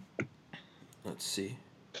got it. Let's see.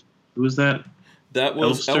 Who was that? That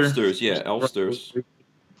was Elster's. Yeah, Elster's.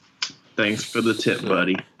 Thanks for the tip,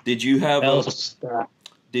 buddy. Did you have a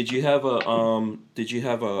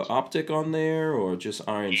optic on there or just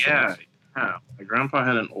iron sights? Yeah. My grandpa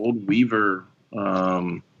had an old Weaver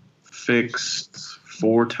fixed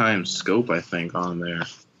 4x scope, I think, on there.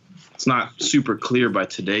 It's not super clear by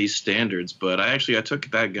today's standards, but I took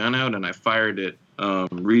that gun out and I fired it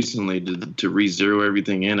recently to re-zero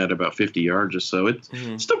everything in at about 50 yards or so. It's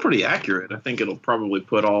still pretty accurate. I think it'll probably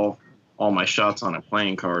put all my shots on a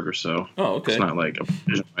playing card or so. Oh, okay. It's not like a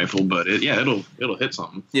precision rifle, but it'll hit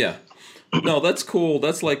something. Yeah. No, that's cool.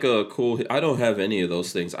 That's like a cool. I don't have any of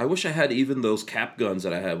those things. I wish I had even those cap guns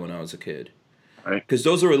that I had when I was a kid. Right. Because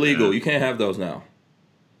those are illegal. Yeah. You can't have those now.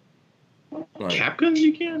 Like, cap guns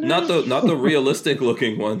you can't have? Not the realistic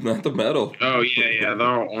looking one, not the metal. Oh yeah, they're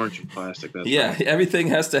all orange and plastic. That's right. Everything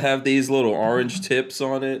has to have these little orange tips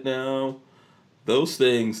on it now. Those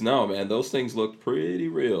things, no man, those things looked pretty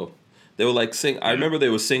real. They were like I remember they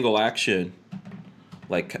were single action,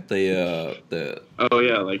 like the. Oh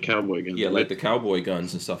yeah, like cowboy guns. Yeah, like the cowboy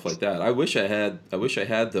guns and stuff like that. I wish I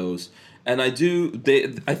had those, and I do.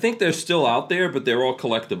 I think they're still out there, but they're all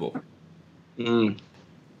collectible.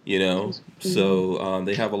 You know, so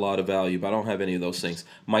they have a lot of value, but I don't have any of those things.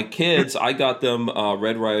 My kids, I got them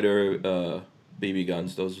Red Ryder BB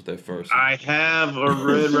guns. Those were their first. I have a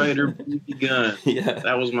Red Ryder BB gun. Yeah.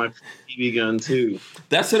 That was my BB gun, too.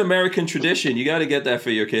 That's an American tradition. You got to get that for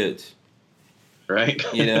your kids. Right?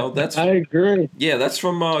 You know, that's. I agree. Yeah, that's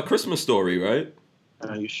from Christmas Story, right?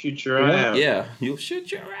 You shoot your eye out. Yeah, you'll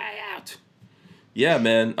shoot your eye out. Yeah,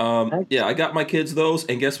 man. Yeah, I got my kids those,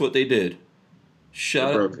 and guess what they did?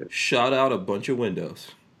 Shot out a bunch of windows.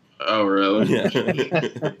 Oh, really?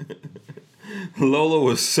 Yeah. Lola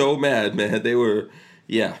was so mad, man. They were,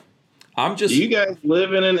 yeah. Do you guys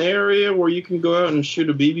live in an area where you can go out and shoot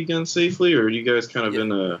a BB gun safely, or are you guys kind of in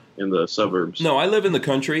the suburbs? No, I live in the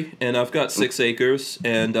country, and I've got 6 acres,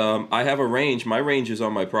 and I have a range. My range is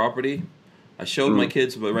on my property. I showed my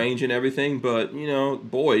kids the range and everything, but, you know,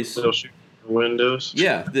 boys. They'll shoot windows.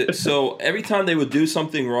 Yeah, so every time they would do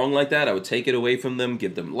something wrong like that, I would take it away from them,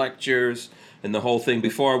 give them lectures, and the whole thing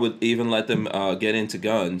before I would even let them get into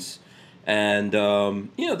guns. And,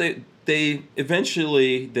 you know, they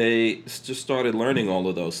eventually just started learning all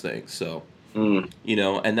of those things. So, you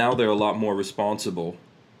know, and now they're a lot more responsible.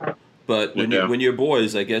 But when you're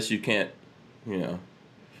boys, I guess you can't, you know,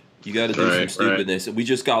 you got to do some stupidness. Right. We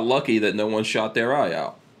just got lucky that no one shot their eye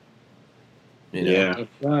out. You know? Yeah. That's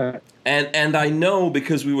right. And I know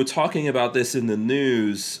because we were talking about this in the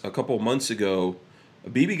news a couple months ago, a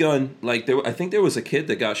BB gun, like I think there was a kid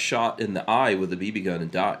that got shot in the eye with a BB gun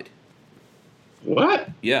and died. What?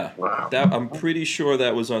 Yeah. Wow. I'm pretty sure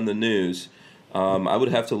that was on the news. I would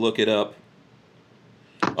have to look it up.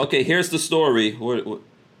 Okay, here's the story.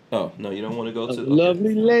 Oh, no, you don't want to go to the...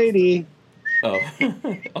 Lovely lady. Oh.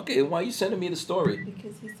 Okay, why are you sending me the story?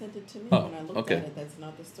 Because he sent it to me when I looked at it. That's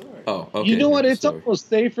not the story. Oh, okay. You know what? It's almost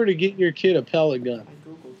safer to get your kid a pellet gun. I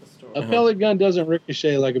Googled the story. A pellet gun doesn't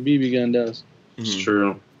ricochet like a BB gun does. It's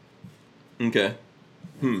true. Okay.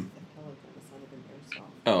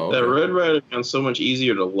 Oh, okay. That Red Ryder gun's so much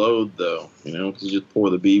easier to load, though. You know, because you just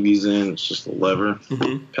pour the BBs in. It's just a lever.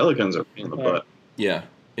 Pellet guns are a pain in the butt. Yeah,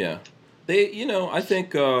 yeah. They, you know, I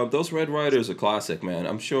think those Red Ryders are classic, man.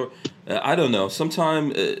 I'm sure. I don't know. Sometime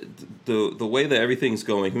the way that everything's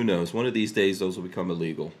going, who knows? One of these days, those will become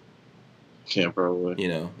illegal. Yeah, probably. You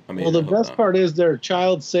know, I mean. Well, the best part is they're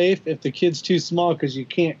child safe if the kid's too small because you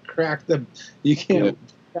can't crack them. You can't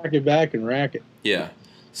crack it back and rack it. Yeah.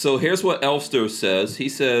 So here's what Elster says. He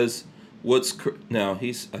says, I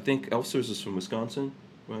think Elster's is from Wisconsin,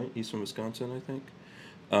 right? He's from Wisconsin, I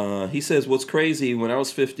think. He says, what's crazy, when I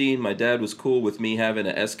was 15, my dad was cool with me having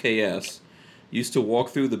a SKS. Used to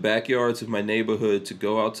walk through the backyards of my neighborhood to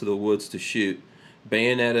go out to the woods to shoot.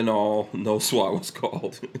 Bayonet and all, no SWAT was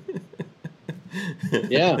called.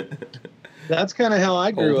 Yeah. That's kind of how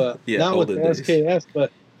I grew up. Yeah, not with the SKS, but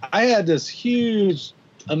I had this huge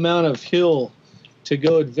amount of hill to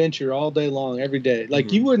go adventure all day long, every day.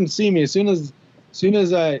 Like you wouldn't see me as soon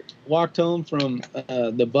as I walked home from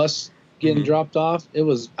the bus getting dropped off. I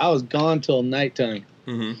was gone till nighttime.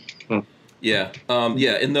 Yeah,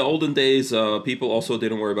 yeah. In the olden days, people also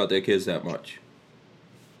didn't worry about their kids that much.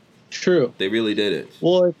 True. They really didn't.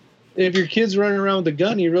 Well, if your kid's running around with a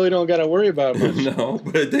gun, you really don't got to worry about it much. No,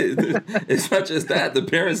 but it's not just that. The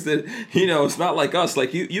parents did. You know, it's not like us.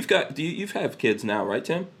 Like you've have kids now, right,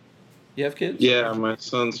 Tim? You have kids? Yeah, my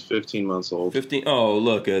son's 15 months old. 15. Oh,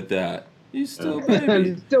 look at that. He's still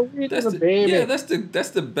baby. That's a baby. Yeah, that's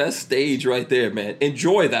the best stage right there, man.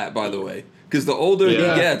 Enjoy that, by the way, because the older he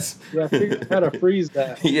gets. Yeah, figure out how to freeze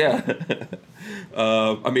that. Yeah.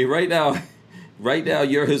 I mean, right now,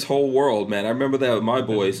 you're his whole world, man. I remember that with my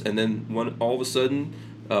boys, and then all of a sudden,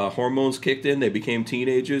 hormones kicked in. They became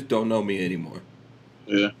teenagers. Don't know me anymore.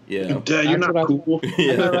 Yeah. Yeah. Dad, you're That's not what cool.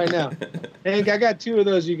 I got right now. Hank, I got 2 of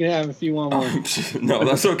those you can have if you want one. No,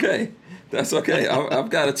 that's okay. That's okay. I've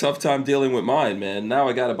got a tough time dealing with mine, man. Now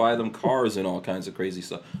I got to buy them cars and all kinds of crazy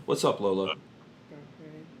stuff. What's up, Lola?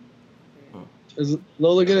 Is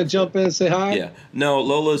Lola gonna jump in and say hi? Yeah. No,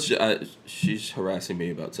 Lola's she's harassing me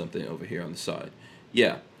about something over here on the side.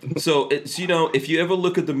 Yeah. So it's if you ever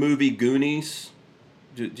look at the movie Goonies,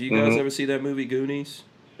 do you guys ever see that movie Goonies?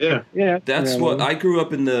 Yeah. Yeah. That's what I grew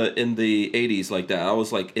up in the 80s like that. I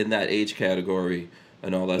was like in that age category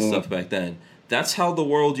and all that stuff back then. That's how the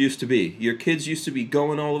world used to be. Your kids used to be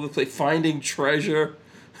going all over the place, finding treasure,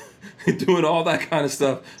 doing all that kind of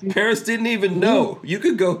stuff. Parents didn't even know. You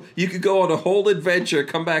could go on a whole adventure,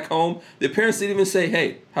 come back home. The parents didn't even say,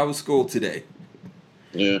 "Hey, how was school today?"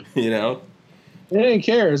 Yeah. You know? They didn't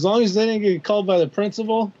care as long as they didn't get called by the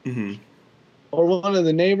principal or one of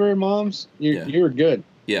the neighbor moms. You were good.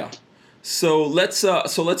 Yeah. So let's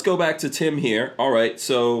go back to Tim here. All right.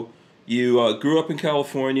 So you grew up in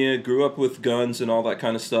California, grew up with guns and all that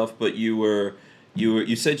kind of stuff, but you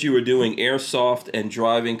said you were doing airsoft and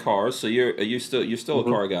driving cars. So you're still a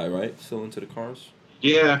car guy, right? Still into the cars?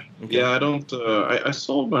 Yeah. Okay. Yeah. I don't. I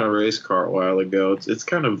sold my race car a while ago.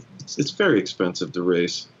 It's very expensive to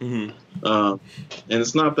race. Mm-hmm. And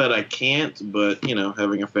it's not that I can't, but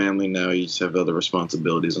having a family now, you just have other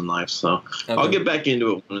responsibilities in life. So I'll get back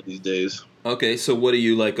into it one of these days. Okay, so what are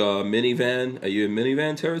you, like a minivan? Are you in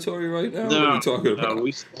minivan territory right now? What are you talking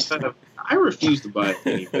about? I refuse to buy a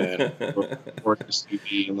minivan or an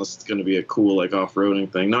SUV unless it's going to be a cool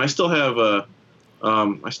off-roading thing. Now I still have a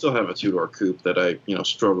 2-door coupe that I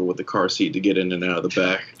struggle with the car seat to get in and out of the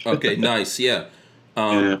back. Okay, nice, yeah.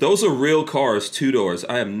 Those are real cars, 2 doors.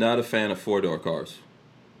 I am not a fan of 4-door cars.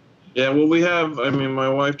 Yeah, well, my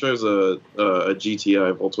wife drives a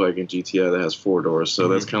GTI, Volkswagen GTI that has 4 doors, so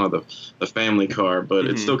that's kind of the family car, but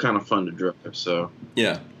it's still kind of fun to drive, so.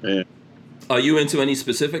 Yeah. Are you into any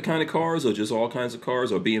specific kind of cars, or just all kinds of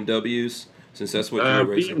cars, or BMWs, since that's what you're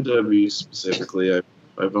racing? BMWs specifically,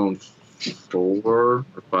 I've owned 4 or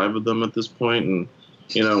 5 of them at this point, and,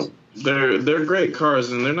 they're great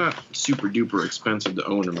cars, and they're not super duper expensive to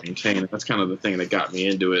own or maintain. That's kind of the thing that got me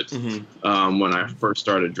into it when I first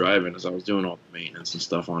started driving, as I was doing all the maintenance and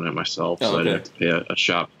stuff on it myself. So I'd have to pay a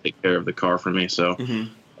shop to take care of the car for me. So,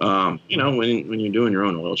 when you're doing your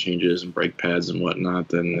own oil changes and brake pads and whatnot,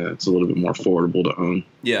 then it's a little bit more affordable to own.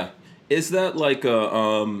 Yeah, is that like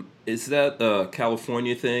a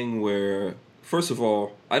California thing where? First of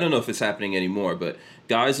all, I don't know if it's happening anymore, but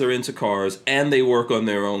guys are into cars and they work on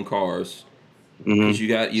their own cars because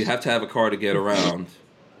you have to have a car to get around,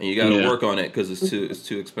 and you got to work on it because it's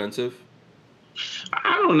too expensive.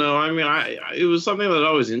 I don't know. I mean, it was something that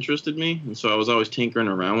always interested me, and so I was always tinkering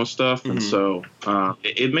around with stuff, and so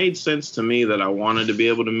it made sense to me that I wanted to be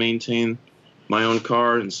able to maintain my own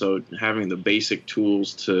car, and so having the basic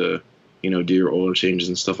tools to do your oil changes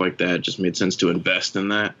and stuff like that just made sense to invest in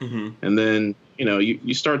that. And then,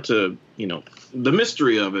 you start to, the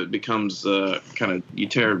mystery of it becomes kind of, you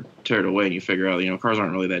tear it away and you figure out, cars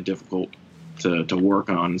aren't really that difficult to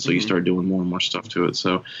work on. And so you start doing more and more stuff to it.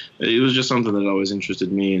 So it was just something that always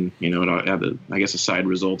interested me. And, I guess a side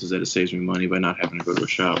result is that it saves me money by not having to go to a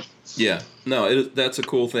shop. Yeah, no, that's a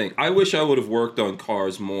cool thing. I wish I would have worked on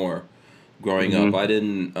cars more growing up. I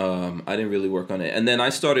didn't really work on it. And then I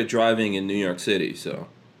started driving in New York City, so.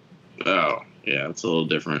 Oh, yeah, it's a little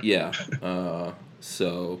different. Yeah.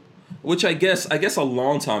 So, which I guess a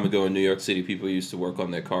long time ago in New York City, people used to work on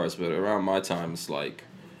their cars, but around my time, it's like,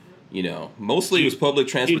 mostly it was public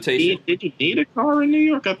transportation. Did you need a car in New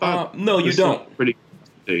York? I thought. No, you don't. Pretty.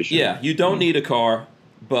 Yeah, you don't need a car,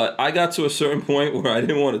 but I got to a certain point where I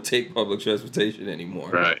didn't want to take public transportation anymore.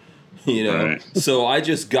 Right. Right. So I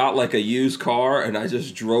just got like a used car and I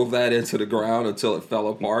just drove that into the ground until it fell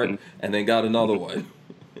apart and then got another one.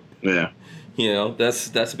 Yeah.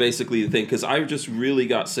 That's basically the thing, because I just really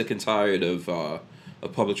got sick and tired of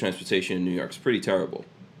public transportation in New York. It's pretty terrible.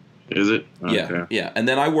 Is it? Okay. Yeah. And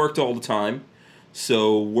then I worked all the time.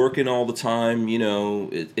 So working all the time,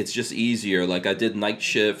 it's just easier. Like I did night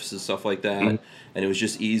shifts and stuff like that. And it was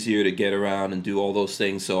just easier to get around and do all those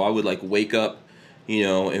things. So I would like wake up,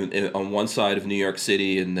 on one side of New York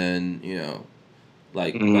City, and then,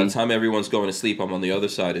 by the time everyone's going to sleep, I'm on the other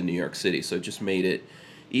side of New York City. So it just made it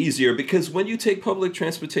easier, because when you take public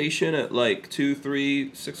transportation at like 2,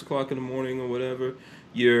 3, 6 o'clock in the morning or whatever,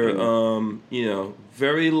 you're,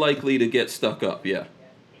 very likely to get stuck up. Yeah.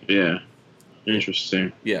 Yeah.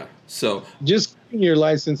 Interesting. Yeah. So just getting your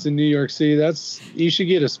license in New York City, you should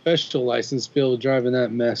get a special license to be able to drive in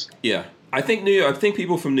that mess. Yeah. I think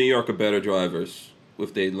people from New York are better drivers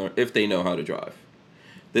if they know how to drive.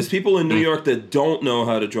 There's people in New York that don't know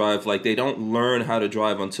how to drive. Like, they don't learn how to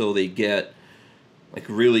drive until they get, like,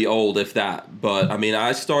 really old, if that. But, I mean,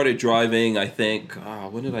 I started driving, I think,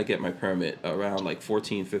 when did I get my permit? Around, like,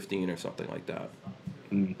 14, 15 or something like that.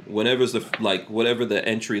 Whenever's whatever the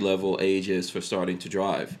entry-level age is for starting to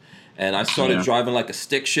drive. And I started driving, like, a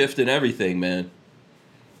stick shift and everything, man.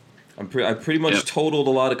 I pretty much totaled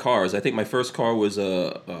a lot of cars. I think my first car was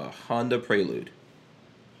a Honda Prelude.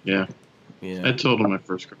 Yeah. I totaled my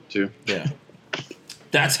first car too. Yeah.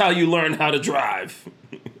 That's how you learn how to drive.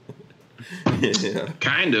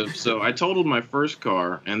 Kind of. So I totaled my first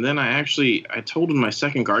car, and then I totaled my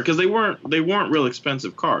second car because they weren't real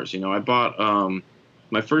expensive cars. You know, I bought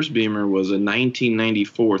my first Beamer was a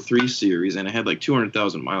 1994 3 Series, and it had like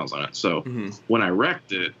 200,000 miles on it. So when I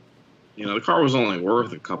wrecked it, you know, the car was only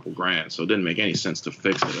worth a couple grand, so it didn't make any sense to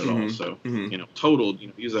fix it at all. So, you know, totaled,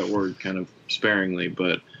 use that word kind of sparingly,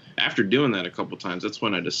 but after doing that a couple times, that's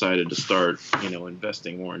when I decided to start,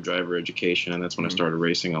 investing more in driver education, and that's when I started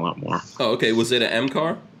racing a lot more. Oh, okay. Was it an M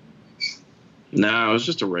car? No, it was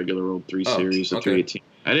just a regular old 3 Series, a 318.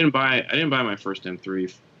 I didn't buy my first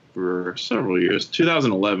M3 for several years.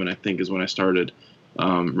 2011, I think, is when I started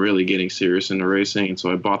really getting serious into racing, and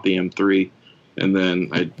so I bought the M3. And then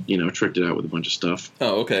I, tricked it out with a bunch of stuff.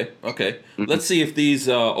 Oh, okay. Let's see if these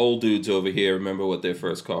old dudes over here remember what their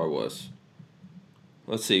first car was.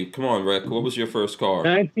 Let's see. Come on, Rick. What was your first car?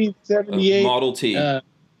 1978 Model T.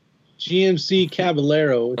 GMC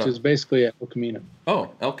Caballero, which is basically a El Camino.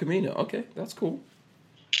 Oh, El Camino. Okay, that's cool.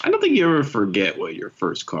 I don't think you ever forget what your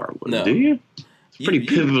first car was, do you? It's a pretty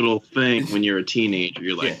pivotal thing when you're a teenager.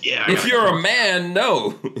 You're like, if you're a man,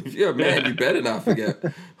 no. If you're a man, you better not forget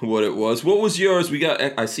what it was. What was yours?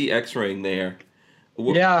 I see X-Ring there.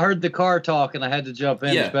 Yeah, I heard the car talk, and I had to jump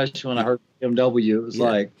in, especially when I heard BMW. It was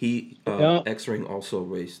like... X-Ring also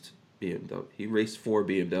raced BMW. He raced for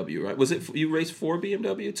BMW, right? Was it you raced for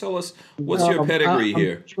BMW? Tell us, what's your pedigree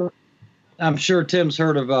here? I'm sure Tim's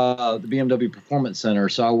heard of the BMW Performance Center.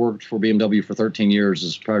 So I worked for BMW for 13 years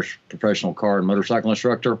as a professional car and motorcycle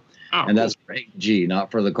instructor. Oh, and that's for AG, not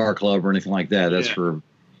for the car club or anything like that. That's for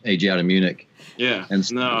AG out of Munich. Yeah. And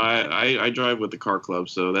so, I drive with the car club,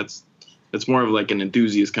 so that's more of like an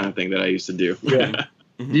enthusiast kind of thing that I used to do. Yeah.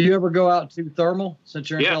 Do you ever go out to Thermal since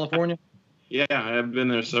you're in California? Yeah, I've been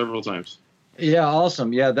there several times. Yeah,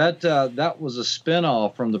 awesome. Yeah, that was a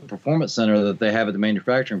spinoff from the Performance Center that they have at the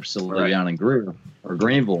manufacturing facility down in Greer or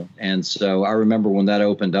Greenville. And so I remember when that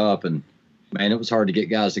opened up, and man, it was hard to get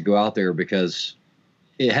guys to go out there because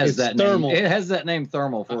it has that Thermal. Name. It has that name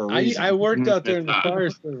Thermal for a reason. I worked out there in the fire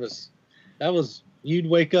service. You'd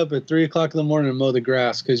wake up at 3:00 in the morning and mow the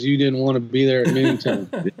grass because you didn't want to be there at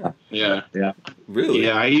noontime. Yeah. Really?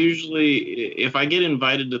 Yeah, I usually, if I get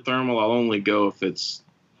invited to Thermal, I'll only go if it's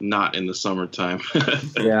not in the summertime.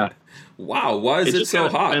 Yeah. Wow. Why is it so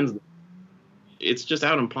hot? It's just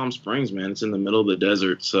out in Palm Springs, man. It's in the middle of the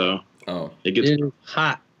desert, so it gets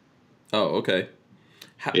hot. Oh, okay.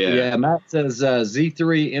 Yeah. Matt says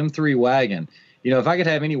Z3 M3 wagon. If I could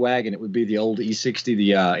have any wagon, it would be the old E60,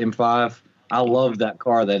 the M5. I love that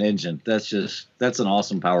car, that engine. That's an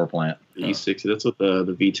awesome power plant. The E60, that's with the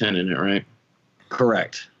V10 in it, right?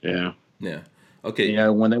 Correct. Yeah. Yeah. Okay.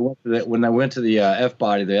 When they went to the F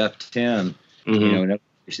body, the F10,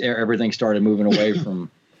 everything started moving away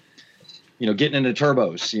from, getting into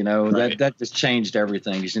turbos. That just changed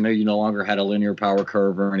everything. Because you no longer had a linear power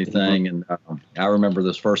curve or anything. And I remember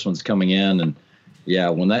those first ones coming in, and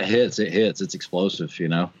when that hits, it hits. It's explosive. You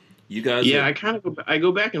guys. Yeah, I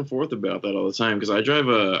go back and forth about that all the time because I drive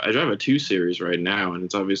a 2 Series right now, and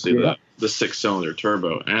it's obviously the 6-cylinder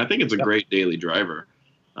turbo, and I think it's a great daily driver.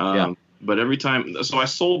 But every time, so I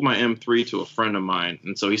sold my M3 to a friend of mine,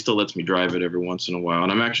 and so he still lets me drive it every once in a while.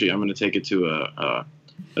 And I'm going to take it to a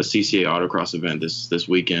CCA autocross event this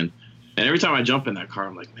weekend. And every time I jump in that car,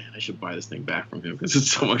 I'm like, man, I should buy this thing back from him because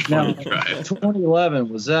it's so much fun to drive. 2011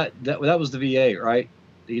 was that was the V8, right?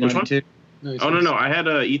 The E92. No. I had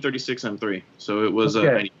a E36 M3, so it was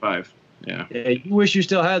 95. Yeah. You wish you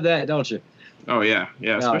still had that, don't you? Oh yeah.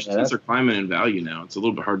 Especially since they're climbing in value now, it's a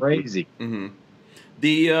little bit hard. Crazy. Mm-hmm.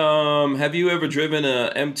 The have you ever driven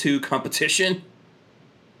a M2 competition?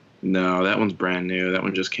 No, that one's brand new. That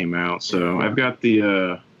one just came out. So I've got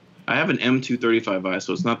I have an M235i,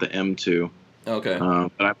 so it's not the M2. Okay.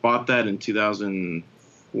 But I bought that in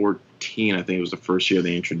 2014. I think it was the first year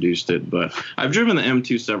they introduced it. But I've driven the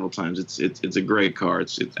M2 several times. It's a great car.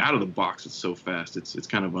 It's out of the box. It's so fast. It's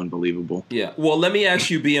kind of unbelievable. Yeah. Well, let me ask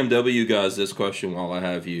you BMW guys this question while I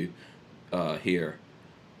have you here.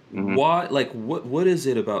 Mm-hmm. What is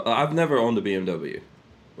it about? I've never owned a BMW,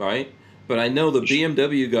 right? But I know the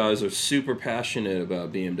BMW guys are super passionate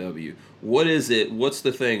about BMW. What is it? What's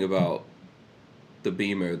the thing about the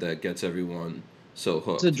Beamer that gets everyone so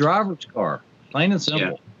hooked? It's a driver's car, plain and simple.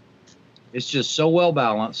 Yeah. It's just so well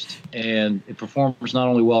balanced, and it performs not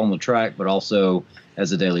only well on the track, but also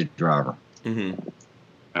as a daily driver. Mm-hmm.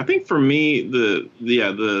 I think for me,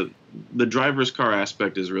 the driver's car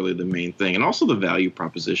aspect is really the main thing, and also the value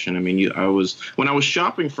proposition. I mean, when I was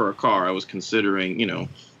shopping for a car, I was considering,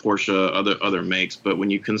 Porsche, other makes, but when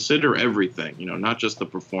you consider everything, not just the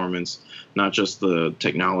performance, not just the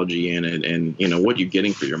technology in it, and what you're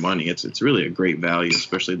getting for your money, it's really a great value,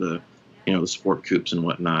 especially the sport coupes and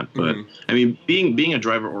whatnot. But I mean, being a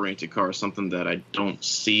driver-oriented car is something that I don't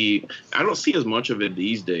see as much of it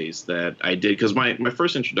these days that I did, because my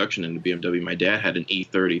first introduction into BMW, my dad had an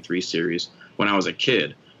E30 3 Series when I was a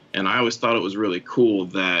kid, and I always thought it was really cool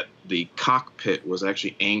that the cockpit was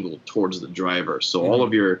actually angled towards the driver, so all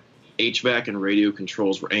of your HVAC and radio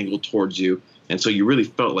controls were angled towards you. And so you really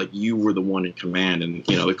felt like you were the one in command, and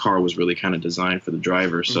the car was really kind of designed for the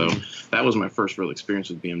driver. So that was my first real experience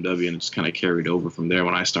with BMW, and it's kind of carried over from there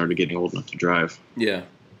when I started getting old enough to drive. Yeah,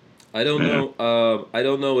 I don't know. I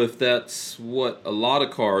don't know if that's what a lot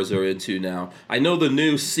of cars are into now. I know the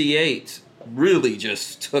new C8 really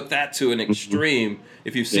just took that to an extreme.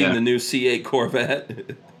 If you've seen the new C8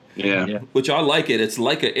 Corvette, which I like it. It's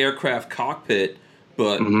like an aircraft cockpit,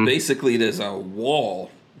 but basically there's a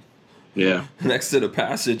wall. Yeah, next to the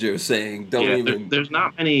passenger saying, There's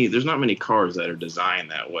not many cars that are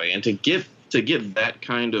designed that way, and to get that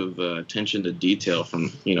kind of attention to detail from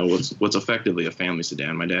what's effectively a family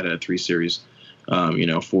sedan. My dad had a 3 Series,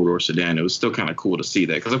 4-door sedan. It was still kind of cool to see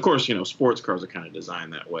that, because of course sports cars are kind of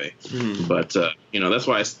designed that way. But that's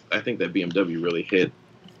why I think that BMW really hit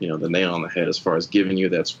the nail on the head as far as giving you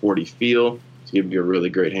that sporty feel, to give you a really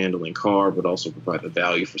great handling car, but also provide the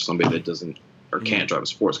value for somebody that doesn't or can't drive a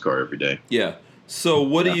sports car every day. Yeah. So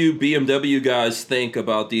what do you BMW guys think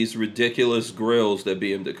about these ridiculous grills that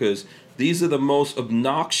BMW, because these are the most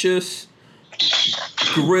obnoxious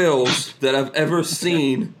grills that I've ever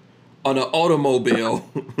seen on an automobile.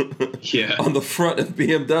 On the front of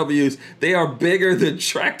BMWs. They are bigger than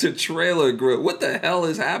tractor trailer grill. What the hell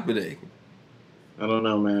is happening? I don't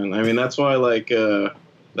know, man. I mean, that's why I like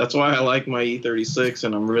my E36,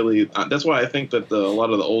 and that's why I think that a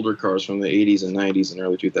lot of the older cars from the 80s and 90s and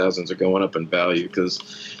early 2000s are going up in value, because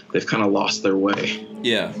they've kind of lost their way.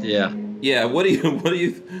 Yeah. What do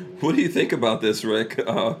you think about this, Rick?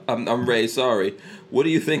 I'm Ray. Sorry. What do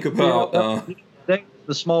you think about?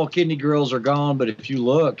 The small kidney grills are gone, but if you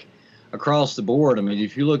look across the board, I mean,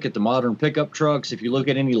 if you look at the modern pickup trucks, if you look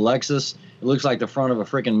at any Lexus, it looks like the front of a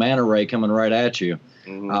freaking manta ray coming right at you.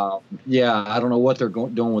 I don't know what they're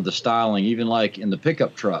doing with the styling. Even like in the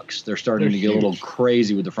pickup trucks, they're starting to get a little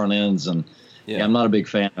crazy with the front ends, and I'm not a big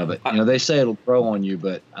fan of it. They say it'll grow on you,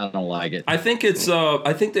 but I don't like it. I think it's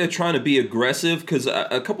I think they're trying to be aggressive, because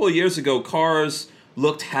a couple of years ago, cars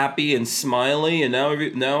looked happy and smiley, and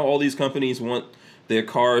now all these companies want their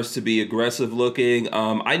cars to be aggressive looking.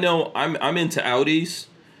 I know I'm into Audis,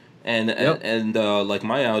 and like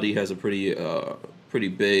my Audi has a pretty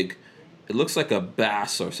big. It looks like a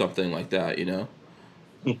bass or something like that,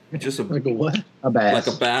 Just like a what? A bass.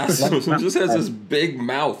 Like a bass. It just has this big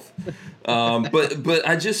mouth. But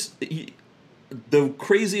I just the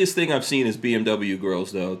craziest thing I've seen is BMW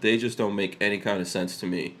grills, though. They just don't make any kind of sense to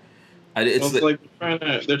me. It's like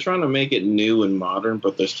they're trying to make it new and modern,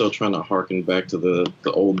 but they're still trying to harken back to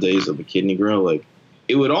the old days of the kidney grill. Like,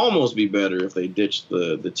 it would almost be better if they ditched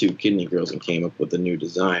the 2 kidney grills and came up with a new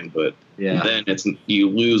design, but then you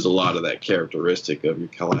lose a lot of that characteristic of your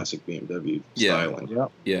classic BMW styling.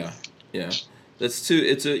 Yeah. That's too.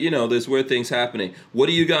 It's there's weird things happening. What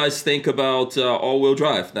do you guys think about all-wheel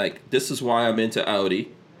drive? Like, this is why I'm into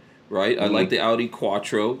Audi, right? I like the Audi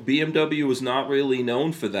Quattro. BMW was not really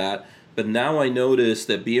known for that. But now I notice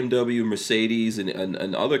that BMW, Mercedes,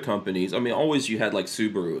 and other companies, I mean, always you had like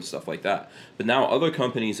Subaru and stuff like that. But now other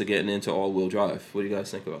companies are getting into all-wheel drive. What do you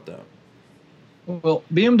guys think about that? Well,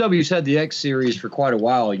 BMW's had the X Series for quite a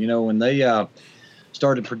while. When they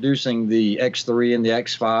started producing the X3 and the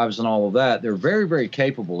X5s and all of that, they're very, very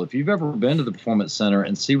capable. If you've ever been to the Performance Center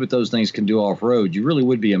and see what those things can do off-road, you really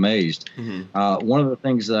would be amazed. One of the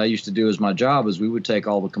things that I used to do as my job is we would take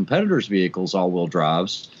all the competitors' vehicles, all-wheel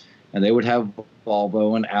drives, and they would have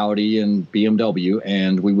Volvo and Audi and BMW,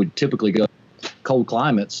 and we would typically go cold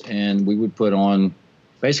climates, and we would put on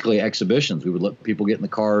basically exhibitions. We would let people get in the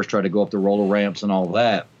cars, try to go up the roller ramps and all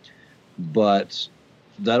that. But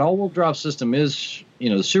that all-wheel drive system is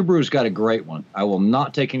the Subaru's got a great one. I will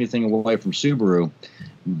not take anything away from Subaru,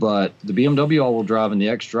 but the BMW all-wheel drive and the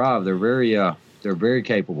X-Drive, they're very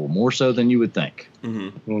capable, more so than you would think.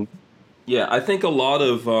 Mm-hmm. Yeah, I think a lot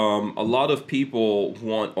of people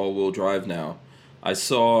want all-wheel drive now. I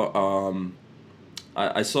saw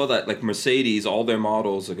that like Mercedes, all their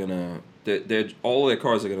models are all their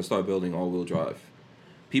cars are gonna start building all-wheel drive.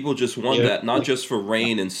 People just want that, not just for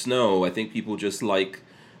rain and snow. I think people just like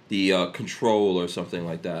the control or something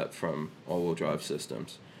like that from all-wheel drive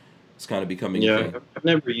systems. It's kind of becoming a thing. I've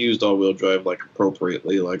never used all-wheel drive like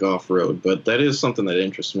appropriately, like off-road, but that is something that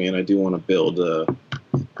interests me, and I do want to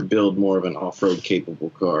build more of an off-road capable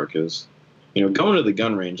car because, going to the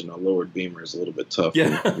gun range in a lowered Beamer is a little bit tough.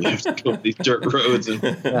 Yeah. You have to go these dirt roads and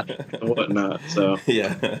whatnot. So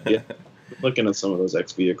yeah. Looking at some of those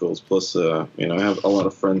X vehicles. Plus, I have a lot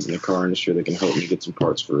of friends in the car industry that can help me get some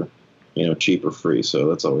parts for, cheap or free. So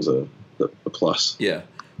that's always a plus. Yeah.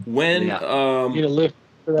 When get a lift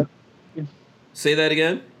for that. Say that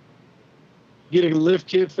again. Get a lift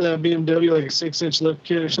kit for that BMW, like a 6-inch lift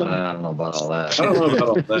kit or something. I don't know about all that. I don't know about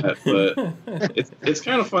all that, but it's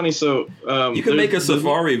kind of funny. So you can make a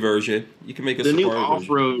Safari version. You can make a Safari new version.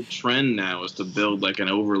 off-road trend now is to build like an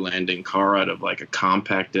overlanding car out of like a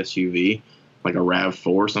compact SUV, like a RAV4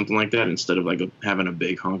 or something like that, instead of like having a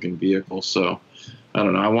big honking vehicle. So I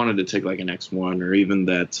don't know. I wanted to take like an X1 or even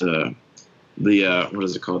that. What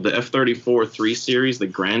is it called? The F-34 3 Series, the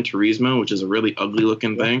Gran Turismo, which is a really ugly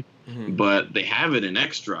looking thing, but they have it in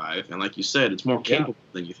X-Drive, and like you said, it's more capable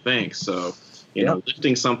than you think. So,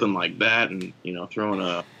 lifting something like that and throwing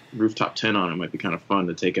a rooftop tent on it might be kind of fun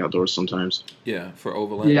to take outdoors sometimes. Yeah, for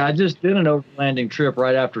overlanding. Yeah, I just did an overlanding trip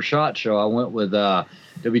right after SHOT Show. I went with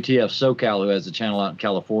WTF SoCal, who has a channel out in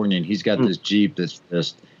California, and he's got this Jeep that's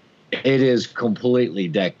just. It is completely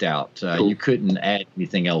decked out. Cool. You couldn't add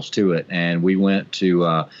anything else to it. And we went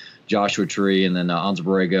to Joshua Tree and then Anza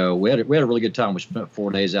Borrego. We had a really good time. We spent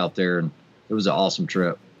 4 days out there, and it was an awesome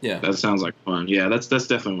trip. Yeah, that sounds like fun. Yeah, that's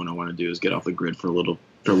definitely what I want to do is get off the grid for a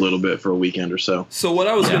little bit for a weekend or so. So what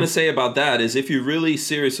I was going to say about that is, if you're really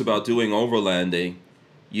serious about doing overlanding,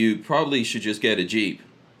 you probably should just get a Jeep,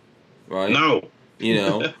 right? No.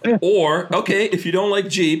 Or okay, if you don't like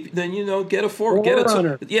Jeep, then get a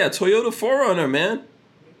Toyota 4Runner, man.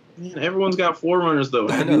 Man, everyone's got 4Runners though.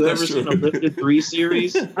 Have know, you ever true. seen a lifted 3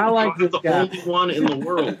 Series? I like this the guy. only one in the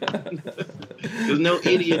world. Because no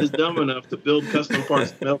idiot is dumb enough to build custom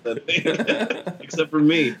parts to melt that thing, except for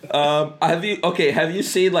me. Have you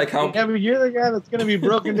seen like how? Yeah, but you're the guy that's going to be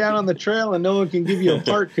broken down on the trail and no one can give you a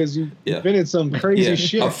part because you've been in some crazy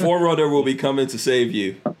shit. A 4Runner will be coming to save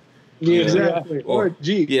you. Yeah, exactly. Or a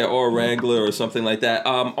Jeep. Yeah, or a Wrangler or something like that.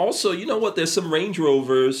 Also, you know what? There's some Range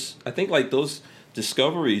Rovers. I think like those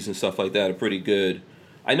Discoveries and stuff like that are pretty good.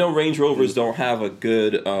 I know Range Rovers don't have a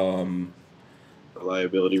good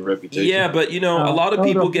reliability reputation. Yeah, but a lot of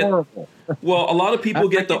people get horrible. Well, a lot of people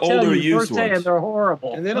get the older used ones. They're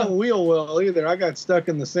horrible. And they don't wheel well either. I got stuck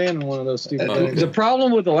in the sand in one of those stupid things. The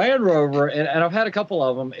problem with the Land Rover, and I've had a couple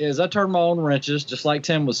of them, is I turn my own wrenches, just like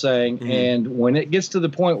Tim was saying, and when it gets to the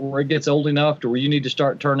point where it gets old enough to where you need to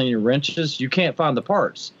start turning your wrenches, you can't find the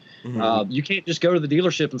parts. You can't just go to the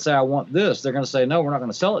dealership and say, I want this. They're going to say, no, we're not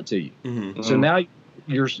going to sell it to you. So now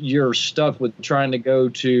you're stuck with trying to go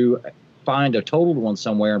to find a totaled one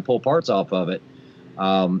somewhere and pull parts off of it.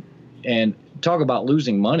 And talk about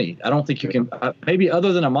losing money. I don't think you can, maybe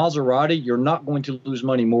other than a Maserati, you're not going to lose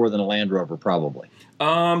money more than a Land Rover, probably.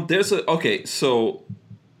 There's a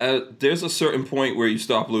certain point where you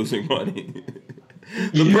stop losing money.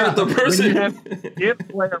 The person when you have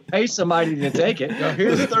to pay somebody to take it.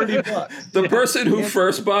 Here's $30. The person who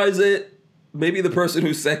first buys it, maybe the person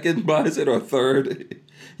who second buys it or third,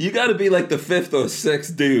 you got to be like the fifth or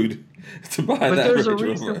sixth dude to buy but that there's Range a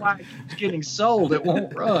reason Rover. why it's getting sold. It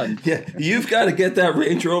won't run. Yeah, you've got to get that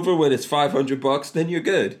Range Rover when it's $500. Then you're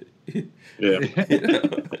good. Yeah.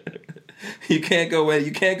 You can't go in.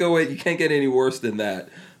 You can't get any worse than that.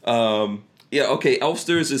 Okay.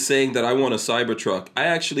 Elfsters is saying that I want a Cybertruck. I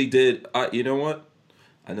actually did. You know what?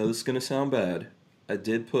 I know this is gonna sound bad. I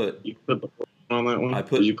did put. You put the on that one.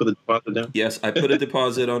 Did you put the deposit down? Yes, I put a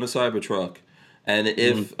deposit on a Cybertruck. And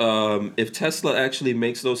if Tesla actually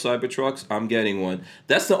makes those Cybertrucks, I'm getting one.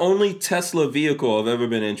 That's the only Tesla vehicle I've ever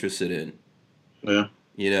been interested in. Yeah.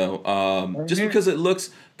 Just because it looks.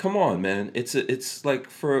 Come on, man. It's like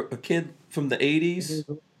for a kid from the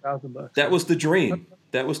 80s. That was the dream.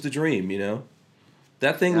 That was the dream.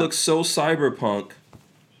 That thing looks so cyberpunk.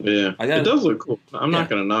 Yeah. It does look cool. I'm not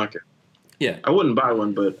gonna knock it. Yeah. I wouldn't buy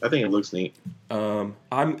one, but I think it looks neat. I'm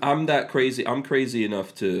that crazy. I'm crazy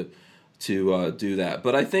enough to to do that.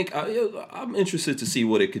 But I think I'm interested to see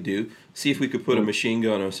what it could do. See if we could put a machine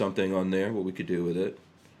gun or something on there. What we could do with it.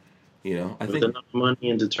 You know, I think enough money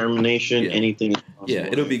and determination, anything is possible. Yeah,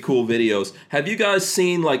 it'll be cool videos. Have you guys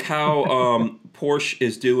seen like how Porsche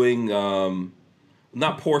is doing?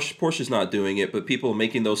 Not Porsche. Porsche's not doing it, but people are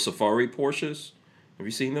making those Safari Porsches. Have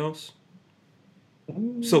you seen those?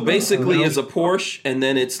 So basically, it's a Porsche, and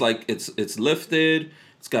then it's like it's lifted.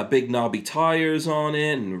 It's got big knobby tires on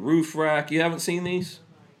it and a roof rack. You haven't seen these?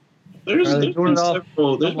 There's been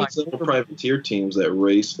several privateer teams that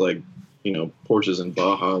race like, you know, Porsches and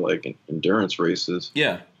Baja, like endurance races.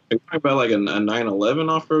 Yeah. Are you talking about like a 911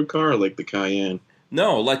 off-road car or like the Cayenne?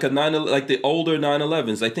 No, like like the older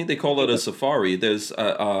 911s. I think they call it a Safari. There's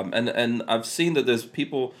and I've seen that there's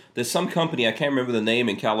some company, I can't remember the name,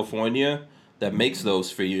 in California that makes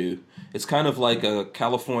those for you. It's kind of like a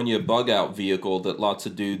California bug out vehicle that lots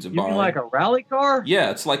of dudes are buying. You mean like a rally car?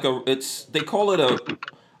 Yeah, it's like they call it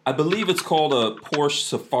I believe it's called a Porsche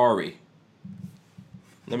Safari.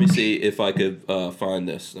 Let me see if I could find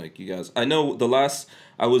this. Like, you guys, I know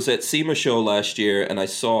I was at SEMA show last year and I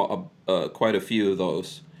saw quite a few of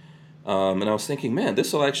those, and I was thinking, man,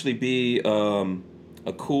 this will actually be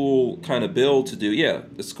a cool kind of build to do. Yeah,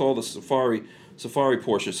 it's called the Safari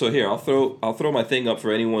Porsche. So here, I'll throw my thing up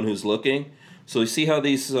for anyone who's looking. So you see how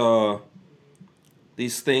these Porsches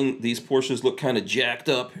look kind of jacked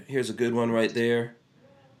up. Here's a good one right there.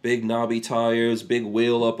 Big knobby tires, big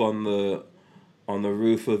wheel up on the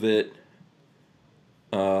roof of it.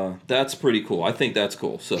 That's pretty cool. I think that's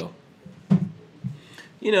cool. So,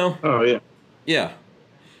 you know. Oh, yeah. Yeah.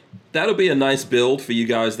 That'll be a nice build for you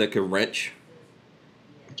guys that could wrench.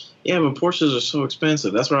 Yeah, but Porsches are so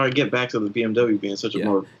expensive. That's where I get back to the BMW being such a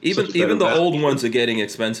more... Even the old ones are getting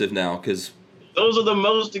expensive now because... Those are the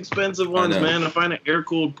most expensive ones, man. To find an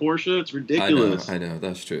air-cooled Porsche, it's ridiculous. I know.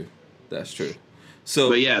 That's true. So,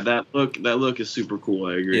 but yeah, that look is super cool.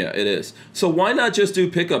 I agree. Yeah, it is. So why not just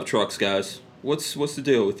do pickup trucks, guys? What's the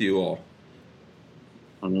deal with you all?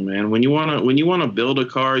 I don't know, man. When you wanna build a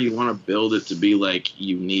car, you wanna build it to be like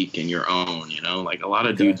unique and your own. You know, like a lot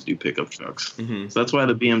of dudes do pickup trucks. Mm-hmm. So that's why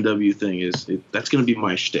the BMW thing that's gonna be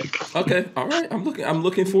my shtick. Okay, all right. I'm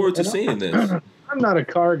looking forward to seeing this. I'm not a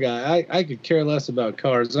car guy. I could care less about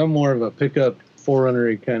cars. I'm more of a pickup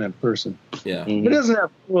 4runner-y kind of person. Yeah. If it doesn't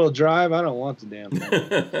have four-wheel drive, I don't want the damn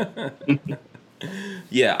thing.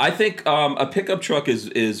 Yeah, I think a pickup truck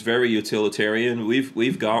is very utilitarian.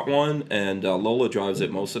 We've got one, and Lola drives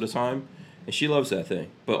it most of the time, and she loves that thing.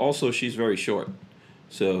 But also, she's very short,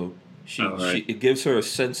 so it gives her a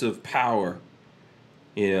sense of power.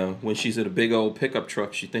 You know, when she's in a big old pickup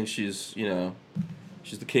truck, she thinks she's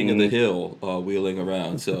the king of the hill wheeling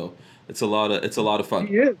around. So it's a lot of fun.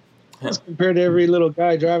 He is. Compared to every little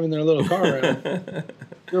guy driving their little car around.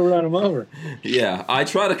 You'll run them over. Yeah, I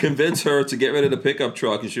try to convince her to get rid of the pickup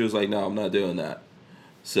truck, and she was like, "No, I'm not doing that."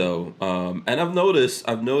 So, and I've noticed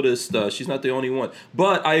she's not the only one.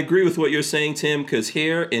 But I agree with what you're saying, Tim, because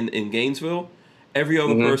here in Gainesville, every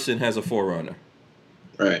other person has a 4Runner.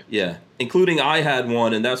 Right. Yeah, including I had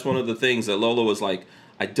one, and that's one of the things that Lola was like,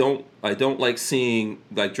 I don't like seeing,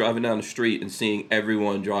 like, driving down the street and seeing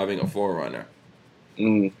everyone driving a 4Runner.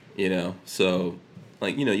 Mm. You know, so,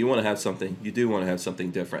 like, you know, you do want to have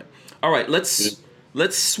something different. All right, let's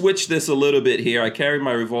switch this a little bit here. I carry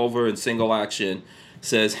my revolver in single action.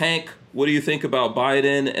 Says, Hank, what do you think about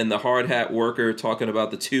Biden and the hard hat worker talking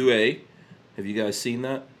about the 2A? Have you guys seen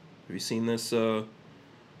that? Have you seen this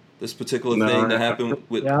this particular thing that happened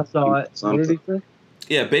with? Yeah, I saw it. What did he say?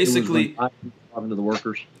 Yeah, basically. Talking to the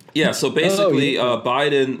workers. Yeah, so basically,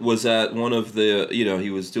 Biden was at one of the, he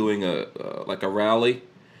was doing a rally.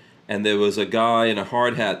 And there was a guy in a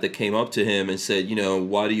hard hat that came up to him and said,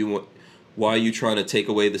 why are you trying to take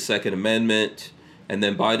away the Second Amendment? And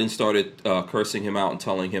then Biden started cursing him out and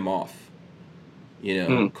telling him off.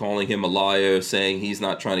 Calling him a liar, saying he's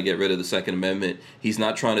not trying to get rid of the Second Amendment. He's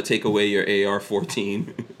not trying to take away your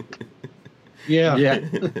AR-14. Yeah.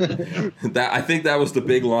 I think that was the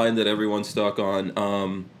big line that everyone stuck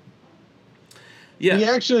on. He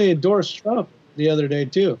actually endorsed Trump the other day,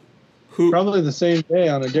 too. Who? Probably the same day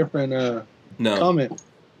on a different comment.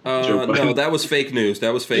 No, that was fake news.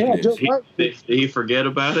 News. Did he forget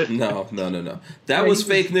about it? No. That was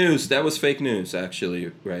fake news. That was fake news,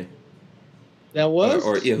 actually, Ray. That was?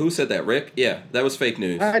 Who said that? Rick? Yeah, that was fake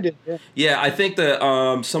news. I did. Yeah, I think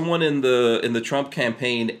that someone in the Trump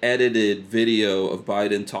campaign edited video of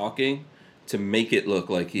Biden talking to make it look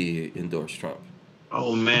like he endorsed Trump.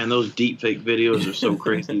 Oh man, those deepfake videos are so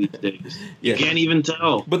crazy these days. You can't even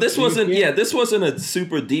tell. But this wasn't a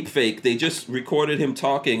super deep fake. They just recorded him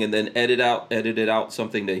talking and then edited out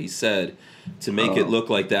something that he said to make it look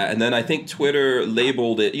like that. And then I think Twitter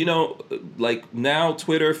labeled it. You know, like now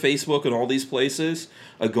Twitter, Facebook, and all these places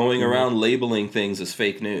are going around labeling things as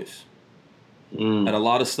fake news. And a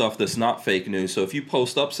lot of stuff that's not fake news. So if you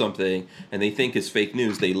post up something and they think it's fake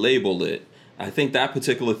news, they label it. I think that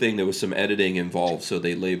particular thing, there was some editing involved, so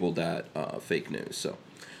they labeled that fake news. So,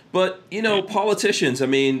 but, you know, politicians, I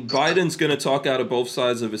mean, Biden's going to talk out of both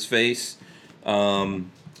sides of his face.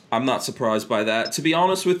 I'm not surprised by that. To be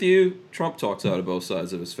honest with you, Trump talks out of both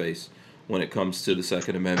sides of his face when it comes to the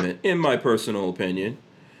Second Amendment, in my personal opinion.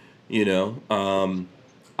 You know,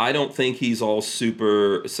 I don't think he's all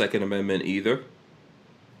super Second Amendment either.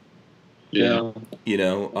 Yeah. You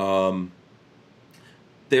know,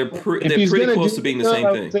 they're pretty close to being the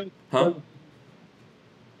same thing, huh?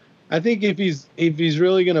 I think if he's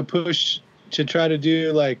really going to push to try to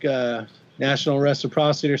do like national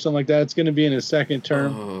reciprocity or something like that, it's going to be in his second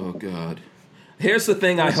term. Oh God! Here's the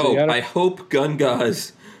thing. I hope gun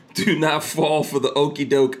guys do not fall for the okie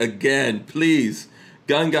doke again, please.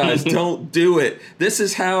 Gun guys, don't do it. This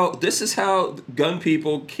is how gun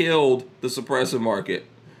people killed the suppressor market,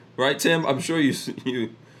 right, Tim? I'm sure you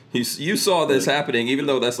saw this happening, even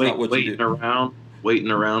though that's not what you do.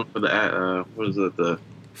 Waiting around for the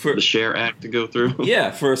the SHARE Act to go through.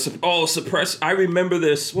 Yeah, suppress. I remember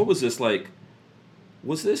this. What was this like?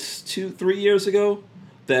 Was this 2-3 years ago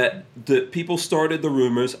that the people started the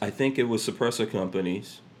rumors? I think it was suppressor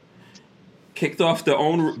companies kicked off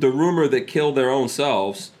the rumor that killed their own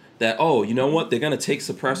selves. That you know what? They're gonna take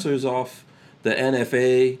suppressors off the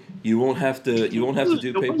NFA. You won't have to do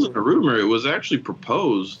paperwork. It wasn't a rumor. It was actually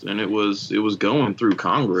proposed, and it was going through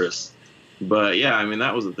Congress. But yeah, I mean,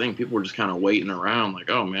 that was the thing. People were just kind of waiting around, like,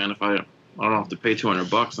 oh man, if I don't have to pay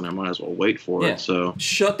 $200, then I might as well wait for it. So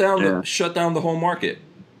shut down the whole market.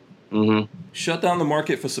 Mm-hmm. Shut down the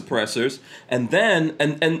market for suppressors, and then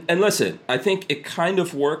and listen. I think it kind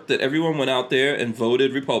of worked that everyone went out there and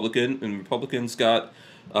voted Republican, and Republicans got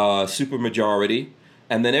super majority.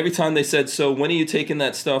 And then every time they said, so when are you taking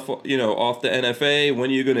that stuff, off the NFA? When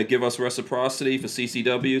are you going to give us reciprocity for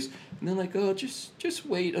CCWs? And they're like, oh, just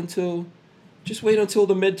wait until the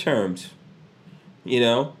midterms.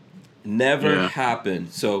 Never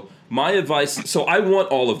happened. So my advice, so I want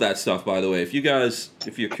all of that stuff, by the way. If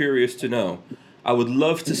you're curious to know, I would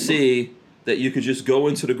love to see that you could just go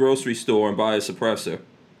into the grocery store and buy a suppressor.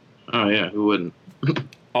 Oh yeah, who wouldn't?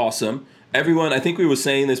 Awesome. Everyone, I think we were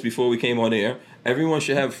saying this before we came on air. Everyone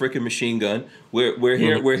should have a freaking machine gun. We're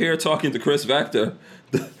here talking to Chris Vactor.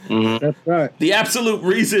 That's right. The absolute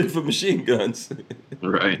reason for machine guns.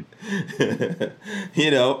 Right.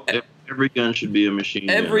 Every gun should be a machine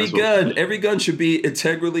gun. Every gun should be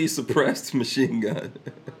integrally suppressed machine gun.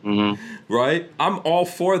 Mm-hmm. Right? I'm all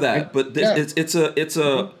for that, but it's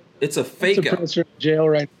a fake out. Suppressor in jail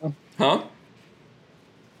right now. Huh?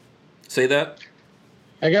 Say that?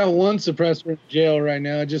 I got one suppressor in jail right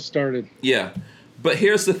now. I just started. Yeah. But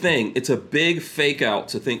here's the thing. It's a big fake out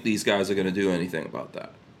to think these guys are going to do anything about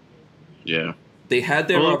that. Yeah. They had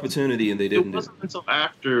their opportunity and they didn't. It wasn't until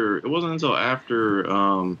after the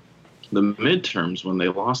midterms when they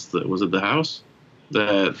lost was it the House?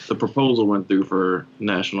 That the proposal went through for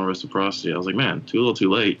national reciprocity. I was like, man, too little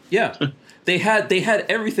too late. Yeah. They had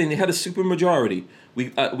everything. They had a super majority.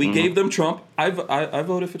 We gave them Trump. I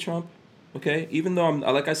voted for Trump. Okay, even though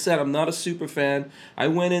like I said, I'm not a super fan. I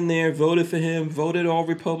went in there, voted for him, voted all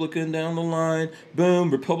Republican down the line.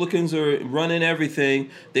 Boom, Republicans are running everything.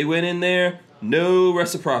 They went in there, no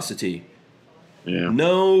reciprocity. Yeah.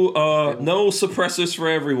 No suppressors for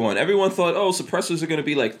everyone. Everyone thought, suppressors are going to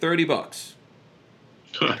be like $30.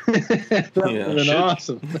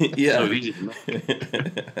 Awesome. Yeah. So easy. Like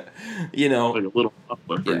a little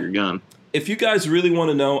muffler for your gun. If you guys really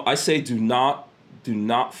want to know, I say do not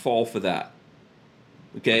fall for that.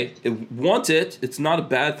 Okay? Want it. It's not a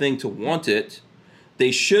bad thing to want it.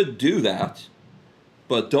 They should do that.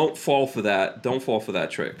 But don't fall for that. Don't fall for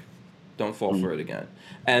that trick. Don't fall for it again.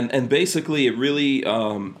 And basically it really,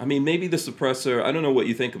 maybe the suppressor, I don't know what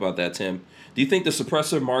you think about that, Tim. Do you think the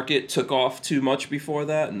suppressor market took off too much before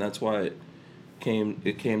that and that's why it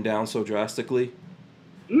came down so drastically?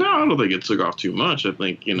 No, I don't think it took off too much. I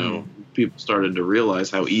think, people started to realize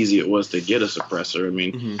how easy it was to get a suppressor. I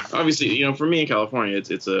mean, obviously, for me in California,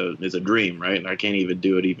 it's a dream, right? And I can't even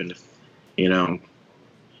do it even if,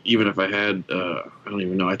 even if I had, I don't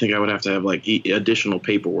even know. I think I would have to have like additional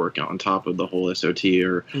paperwork on top of the whole SOT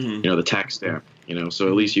or the tax stamp. So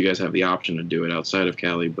at least you guys have the option to do it outside of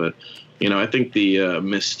Cali. But I think the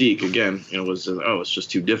mystique again, was it's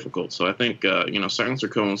just too difficult. So I think Silencer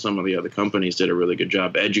Co. and some of the other companies did a really good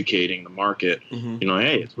job educating the market.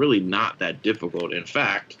 Hey, it's really not that difficult. In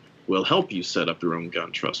fact, we'll help you set up your own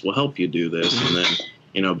gun trust. We'll help you do this, and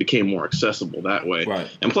then became more accessible that way. Right.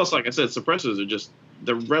 And plus, like I said, suppressors are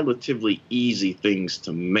they're relatively easy things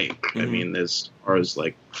to make. I mean, as far as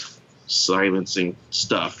like silencing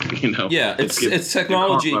stuff, Yeah, it's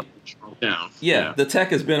technology. Down. Yeah, the tech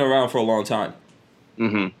has been around for a long time.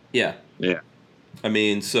 Yeah. I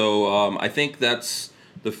mean, so I think that's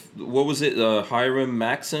what was it? Hiram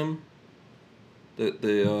Maxim,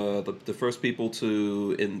 the first people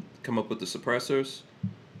to come up with the suppressors.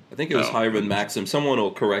 I think it was Hiram Maxim. Someone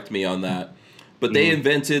will correct me on that. But they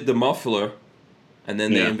invented the muffler, and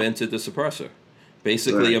then they invented the suppressor.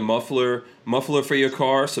 Basically, a muffler for your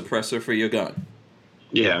car, suppressor for your gun.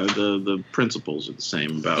 Yeah, the principles are the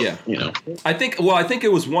same about, I think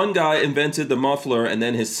it was one guy invented the muffler, and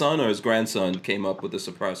then his son or his grandson came up with the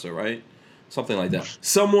suppressor, right? Something like that.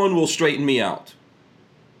 Someone will straighten me out.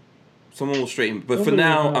 But for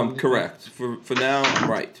now, I'm correct. For now,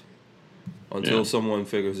 I'm right. Until someone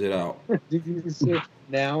figures it out. Did you say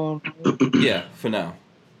now? Yeah, for now.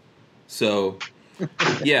 So,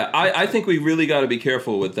 yeah, I think we really got to be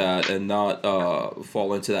careful with that and not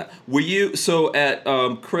fall into that. So at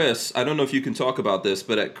Chris, I don't know if you can talk about this,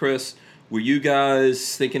 but at Chris, were you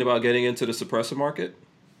guys thinking about getting into the suppressor market?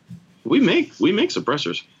 We make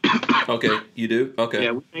suppressors. Okay, you do? Okay.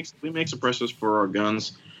 Yeah, we make suppressors for our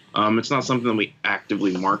guns. It's not something that we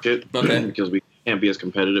actively market because we can't be as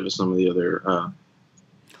competitive as some of the other.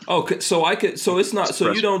 So it's not.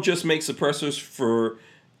 So you don't just make suppressors for.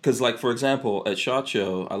 Because, like, for example, at SHOT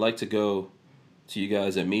Show, I like to go to you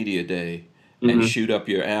guys at Media Day and shoot up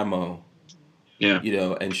your ammo. Yeah.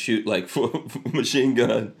 And shoot, like, for machine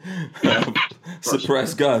gun,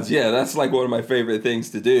 suppressed guns. Yeah, that's, like, one of my favorite things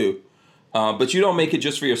to do. But you don't make it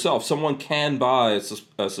just for yourself. Someone can buy a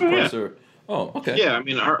suppressor. Oh, okay. Yeah, I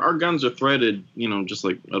mean, our guns are threaded, just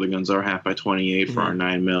like other guns are, 5.28 for our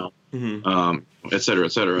 9mm. Et cetera,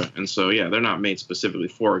 et cetera. And so, yeah, they're not made specifically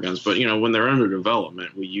for our guns. But, when they're under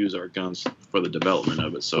development, we use our guns for the development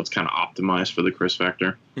of it. So it's kind of optimized for the Chris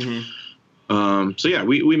factor. So, yeah,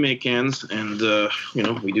 we make cans and,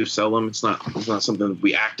 we do sell them. It's not something that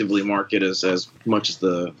we actively market as much as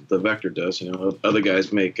the Vector does. Other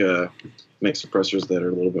guys make suppressors that are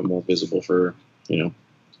a little bit more visible for, for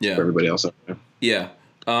everybody else out there. Yeah.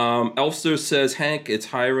 Elster says, Hank, it's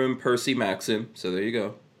Hiram Percy Maxim. So there you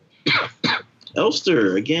go.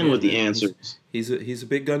 Elster again with the answers. He's a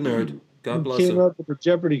big gun nerd. God bless him. Came up with the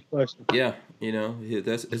Jeopardy question. Yeah,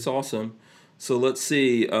 it's awesome. So let's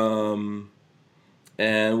see. And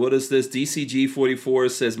what is this? DCG 44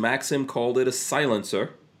 says Maxim called it a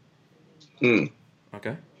silencer.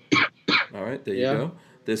 Okay. All right, there you go.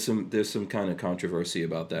 There's some kind of controversy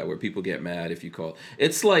about that where people get mad if you call it.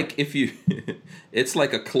 It's like it's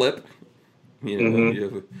like a clip.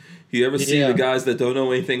 You ever see the guys that don't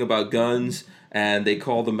know anything about guns and they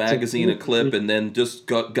call the magazine a clip, and then just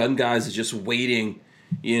gun guys are just waiting,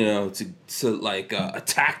 to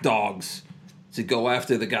attack dogs to go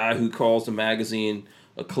after the guy who calls the magazine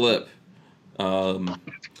a clip.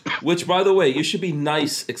 Which, by the way, you should be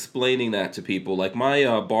nice explaining that to people. Like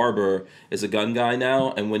my barber is a gun guy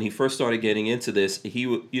now, and when he first started getting into this, he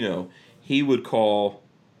would call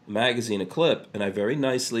the magazine a clip, and I very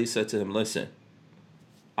nicely said to him, "Listen,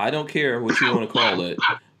 I don't care what you want to call it,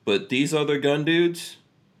 but these other gun dudes,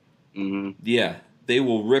 they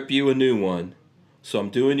will rip you a new one. So I'm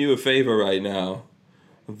doing you a favor right now.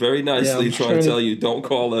 I'm very nicely trying to tell you, don't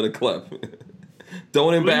call it a clip."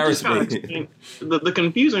 Don't embarrass me. The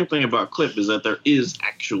confusing thing about clip is that there is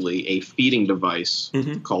actually a feeding device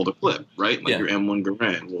called a clip, right? Like your M1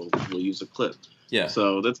 Garand will use a clip. Yeah.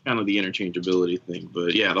 So that's kind of the interchangeability thing.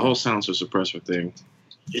 But yeah, the whole silencer suppressor thing,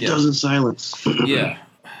 it doesn't silence. Yeah.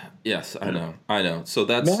 Yes, I know. So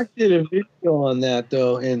that's Mac did a video on that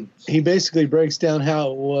though, and he basically breaks down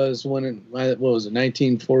how it was when what was it,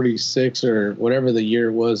 1946 or whatever the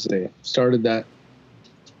year was they started that.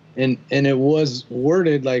 And it was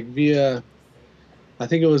worded like via, I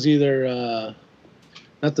think it was either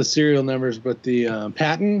not the serial numbers, but the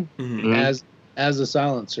patent as a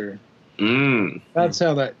silencer. That's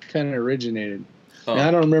how that kind of originated. Now,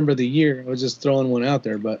 I don't remember the year. I was just throwing one out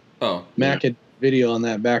there, but Mac had video on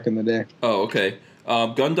that back in the day. Oh, okay.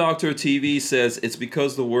 Gun Doctor TV says it's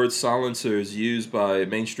because the word silencer is used by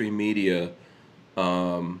mainstream media.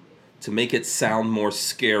 to make it sound more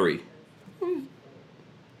scary.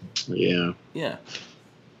 Yeah. Yeah.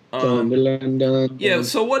 Yeah,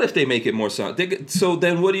 so what if they make it more sound? So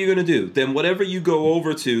then what are you going to do? Then whatever you go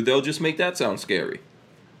over to, they'll just make that sound scary.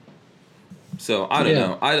 So I don't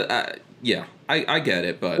know. I get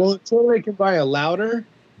it, but... Well, until they can buy a louder,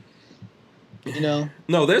 you know?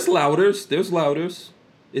 No, there's louders. There's louders.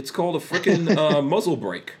 It's called a freaking muzzle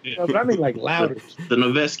brake. No, but I mean like louder. The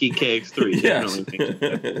Noveske KX3 Yes. definitely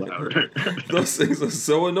makes it louder. Those things are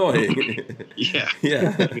so annoying. Yeah.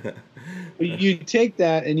 Yeah. You take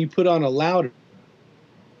that and you put on a louder.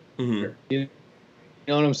 Mm-hmm. You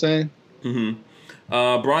know what I'm saying?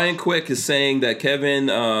 Mm-hmm. Brian Quick is saying that Kevin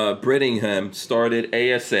Brittingham started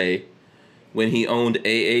ASA when he owned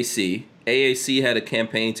AAC. AAC had a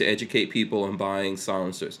campaign to educate people on buying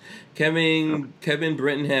silencers. Kevin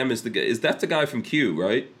Brittingham is the guy. Is that the guy from Q,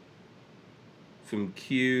 right? From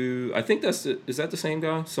Q, I think is that the same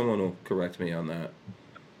guy? Someone will correct me on that.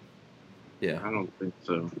 Yeah. I don't think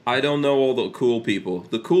so. I don't know all the cool people.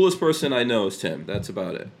 The coolest person I know is Tim. That's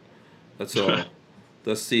about it. That's all.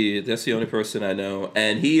 That's the only person I know.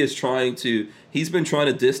 And he's been trying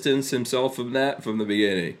to distance himself from that from the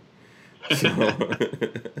beginning. So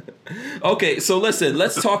okay, so listen,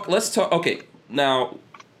 let's talk okay. Now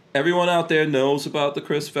everyone out there knows about the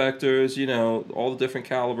Kriss Vectors, you know, all the different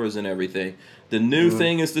calibers and everything. The new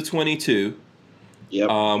thing is the 22.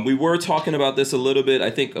 Yep. We were talking about this a little bit,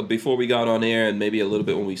 I think, before we got on air, and maybe a little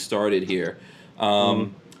bit when we started here.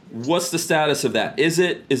 What's the status of that? Is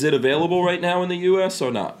it available right now in the U.S.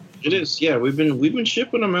 or not? It is. Yeah, we've been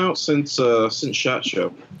shipping them out since SHOT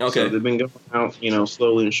Show. Okay. So they've been going out, you know,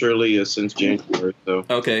 slowly and surely since January. So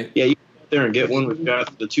okay. Yeah, you can go out there and get one. We've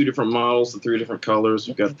got the 2 different models, the 3 different colors.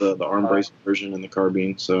 We've got the arm brace version and the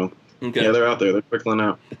carbine. So. Okay. Yeah, they're out there. They're trickling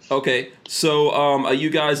out. Okay, so are you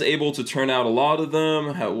guys able to turn out a lot of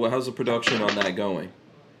them? How's the production on that going?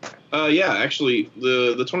 Yeah, actually,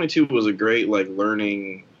 the 22 was a great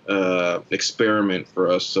learning experiment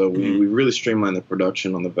for us. So we really streamlined the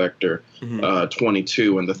production on the Vector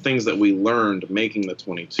 22, and the things that we learned making the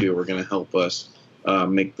 22 are going to help us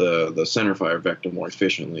make the centerfire Vector more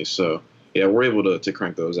efficiently. So yeah, we're able to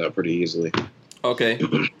crank those out pretty easily. Okay.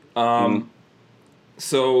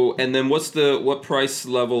 So, and then what price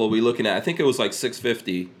level are we looking at? I think it was like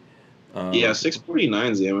 $650. Yeah, $649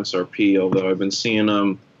 is the MSRP. Although I've been seeing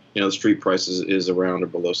you know, the street price is around or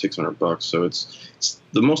below $600. So it's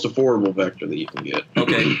the most affordable Vector that you can get.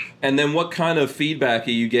 Okay. And then what kind of feedback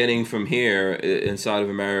are you getting from here inside of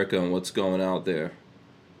America and what's going out there?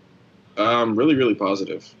 Really, really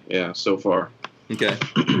positive. Yeah, so far. Okay.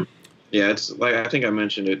 Yeah, it's like I think I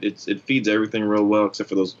mentioned it. It feeds everything real well except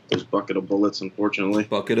for those bucket of bullets, unfortunately.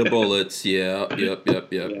 Bucket of bullets, yeah. Yep.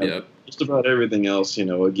 Just about everything else, you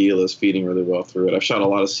know, Aguila is feeding really well through it. I've shot a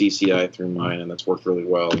lot of CCI through mine, and that's worked really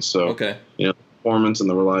well. And so, you know, the performance and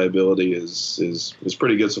the reliability is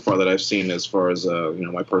pretty good so far that I've seen as far as you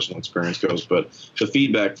know, my personal experience goes. But the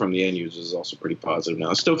feedback from the end users is also pretty positive.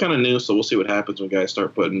 Now it's still kind of new, so we'll see what happens when guys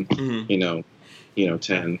start putting, you know,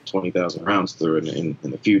 10, 20,000 rounds through it in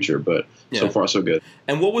the future. But so far, so good.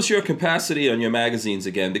 And what was your capacity on your magazines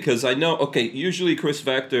again? Because I know, usually Kriss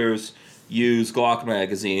Vectors use Glock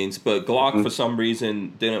magazines, but Glock for some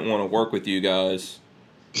reason didn't want to work with you guys.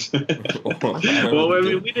 Well, I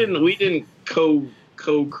mean, we didn't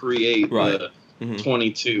co-create the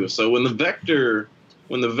 22. So when the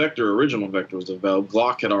original Vector was developed,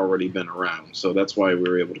 Glock had already been around. So that's why we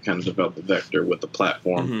were able to kind of develop the Vector with the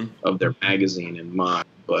platform of their magazine in mind.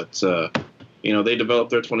 But you know, they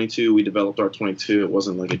developed their 22. We developed our 22. It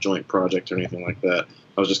wasn't like a joint project or anything like that.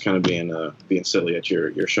 I was just kind of being silly at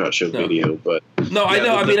your SHOT Show video, but no, I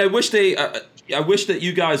know. I mean, I wish that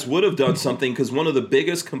you guys would have done something, because one of the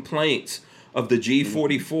biggest complaints of the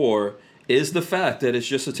G44 is the fact that it's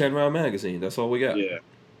just a 10-round magazine. That's all we got. Yeah.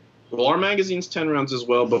 Well, our magazine's 10 rounds as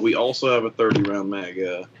well, but we also have a 30-round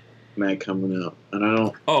mag coming out, and I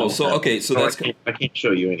don't. Oh, so I can't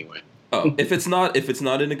show you anyway. Oh, if it's not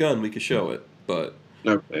in the gun, we could show it, but.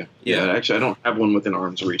 Okay. Yeah, actually, I don't have one within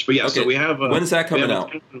arm's reach. But yeah, so we have. When's that coming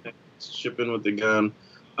out? Shipping with the gun.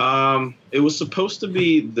 It was supposed to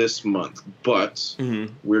be this month, but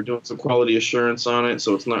we're doing some quality assurance on it,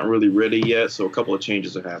 so it's not really ready yet. So a couple of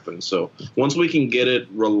changes have happened. So once we can get it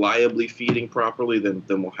reliably feeding properly, then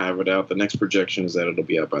we'll have it out. The next projection is that it'll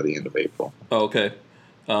be out by the end of April. Oh, okay.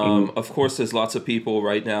 Of course, there's lots of people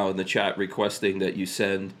right now in the chat requesting that you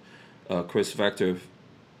send Kriss Vector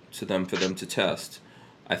to them for them to test.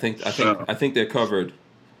 I think they're covered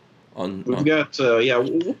We've got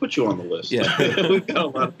we'll put you on the list. Yeah. We've got a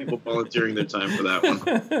lot of people volunteering their time for that one.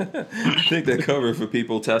 I think they're covered for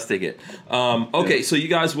people testing it. Okay, so you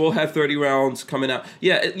guys will have 30 rounds coming out.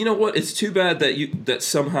 Yeah, you know what? It's too bad that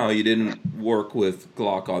somehow you didn't work with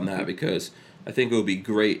Glock on that, because I think it would be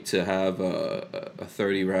great to have a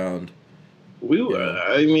 30 round. We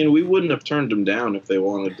wouldn't have turned them down if they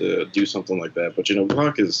wanted to do something like that. But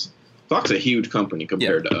Glock's a huge company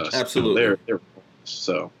compared to us. Absolutely. They're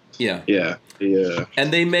so. Yeah.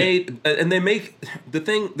 And they make the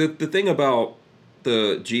thing about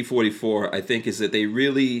the G44, I think, is that they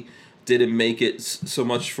really didn't make it so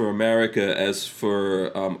much for America as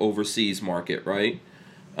for overseas market, right?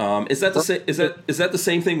 Is that the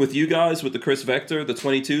same thing with you guys with the Chris Vector, the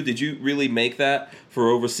 22? Did you really make that for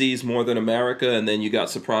overseas more than America, and then you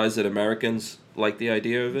got surprised that Americans liked the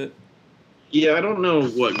idea of it? Yeah, I don't know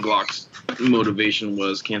what Glock's motivation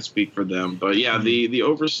was. Can't speak for them, but yeah, the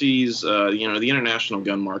overseas, the international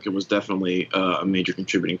gun market was definitely a major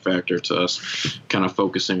contributing factor to us kind of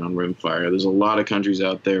focusing on rimfire. There's a lot of countries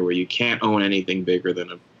out there where you can't own anything bigger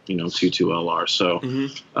than a 22 LR. So,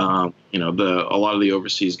 a lot of the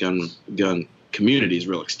overseas gun community is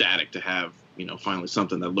real ecstatic to have finally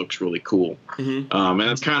something that looks really cool. And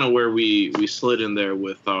that's kind of where we slid in there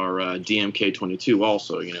with our DMK-22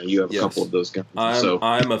 also. You have a couple of those guns.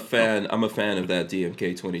 I'm a fan of that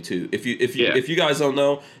DMK-22. If you guys don't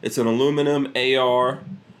know, it's an aluminum AR,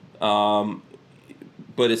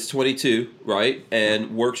 but it's 22, right?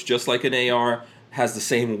 And works just like an AR, has the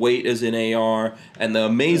same weight as an AR, and the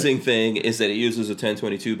amazing thing is that it uses a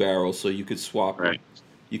 10/22 barrel, so you could swap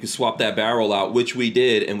You can swap that barrel out, which we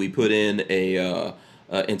did, and we put in a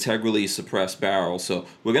integrally suppressed barrel. So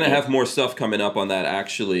we're going to have more stuff coming up on that,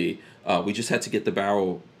 actually. We just had to get the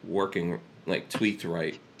barrel working, tweaked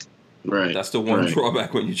right. Right. That's the one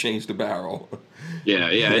drawback when you change the barrel. Yeah,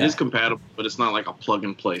 it is compatible, but it's not like a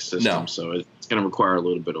plug-and-play system, so it's going to require a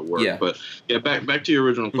little bit of work. Yeah. But back to your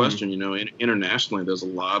original question, internationally, there's a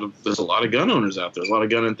lot of gun owners out there, there's a lot of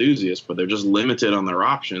gun enthusiasts, but they're just limited on their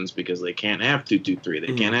options because they can't have 223,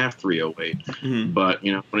 they can't have 308. But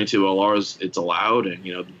 22 LRs, it's allowed, and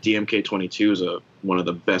the DMK-22 is one of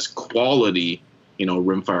the best quality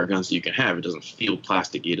rimfire guns that you can have. It doesn't feel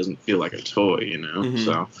plasticky. It doesn't feel like a toy,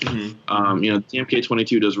 So,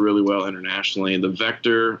 DMK-22 does really well internationally. The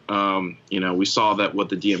Vector, we saw that what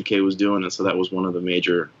the DMK was doing, and so that was one of the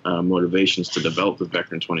major motivations to develop the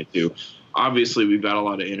Vector 22. Obviously, we've got a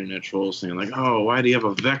lot of internet trolls saying like, "Oh, why do you have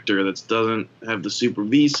a Vector that doesn't have the Super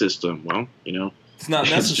V system?" Well, it's not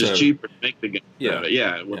necessary. It's just cheaper to make the gun.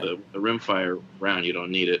 With the rimfire round, you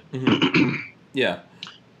don't need it. Yeah.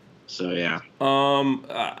 So yeah.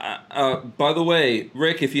 By the way,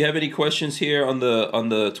 Rick, if you have any questions here on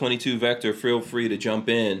the 22 Vector, feel free to jump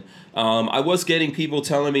in. I was getting people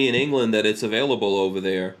telling me in England that it's available over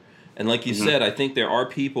there, and like you said, I think there are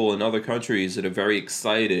people in other countries that are very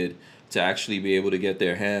excited to actually be able to get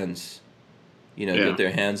their hands, get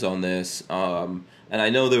their hands on this. And I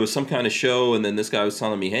know there was some kind of show, and then this guy was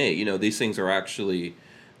telling me, hey, these things are actually.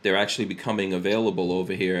 They're actually becoming available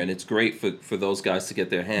over here, and it's great for those guys to get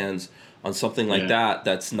their hands on something like that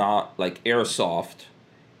that's not like airsoft.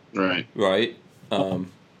 Right. Go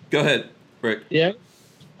ahead, Rick. Yeah.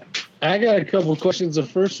 I got a couple of questions. The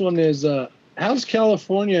first one is, how's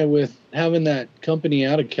California with having that company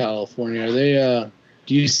out of California? Are they,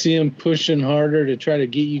 do you see them pushing harder to try to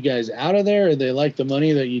get you guys out of there? Or they like the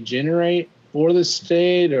money that you generate for the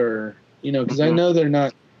state? Or, because I know they're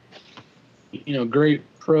not, great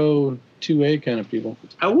pro 2A kind of people.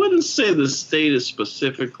 I wouldn't say the state is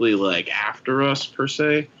specifically after us per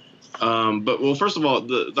se. But first of all,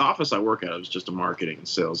 the office I work at is just a marketing and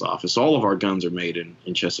sales office. All of our guns are made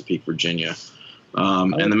in Chesapeake, Virginia.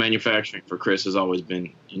 And the manufacturing for Chris has always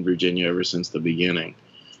been in Virginia ever since the beginning.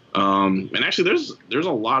 And actually there's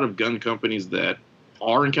a lot of gun companies that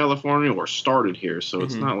are in California or started here. So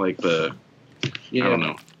it's not like I don't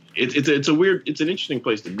know. It's an interesting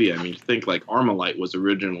place to be. I mean, you think Armalite was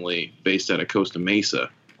originally based out of Costa Mesa,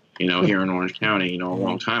 here in Orange County, a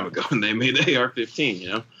long time ago, and they made the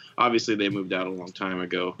AR-15. Obviously they moved out a long time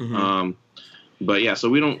ago. But yeah, so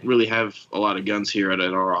we don't really have a lot of guns here at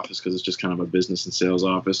our office because it's just kind of a business and sales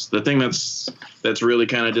office. The thing that's really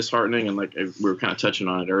kind of disheartening, and we were kind of touching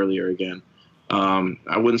on it earlier again.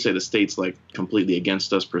 I wouldn't say the state's completely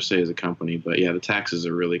against us per se as a company, but yeah, the taxes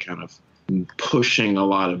are really kind of pushing a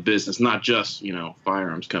lot of business, not just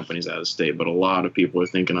firearms companies out of state, but a lot of people are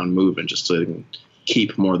thinking on moving just so they can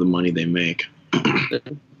keep more of the money they make.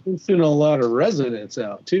 We've seen a lot of residents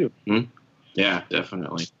out too. Yeah,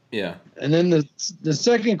 definitely. Yeah. And then the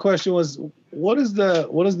second question was, what is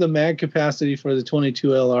the mag capacity for the 22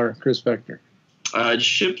 LR, Chris Vector? It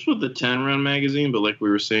ships with the 10-round magazine, but like we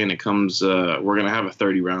were saying, it comes. We're gonna have a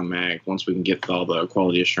 30-round mag once we can get all the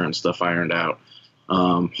quality assurance stuff ironed out.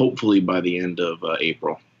 Hopefully by the end of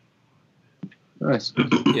April. Nice.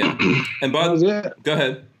 Yeah. And that was it. Go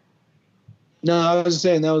ahead. No, I was just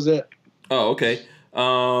saying that was it. Oh, okay.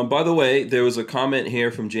 By the way, there was a comment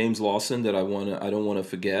here from James Lawson that I don't want to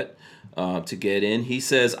forget to get in. He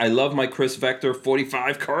says, "I love my Chris Vector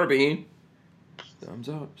 45 carbine." Thumbs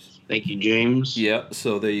up. Thank you, James. Yeah,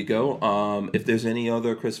 so there you go. If there's any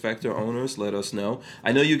other Chris Vector owners, let us know.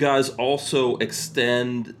 I know you guys also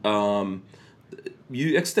extend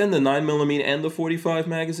you extend the 9mm and the 45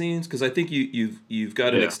 magazines, because I think you've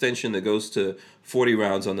got an extension that goes to 40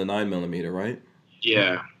 rounds on the 9mm, right?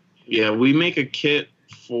 Yeah, we make a kit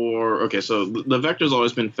for. Okay, so the Vector's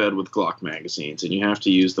always been fed with Glock magazines, and you have to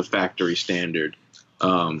use the factory standard,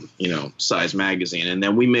 size magazine, and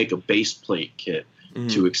then we make a base plate kit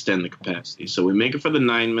to extend the capacity. So we make it for the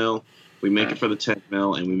 9mm, we make it for the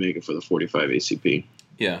 10mm, and we make it for the 45 ACP.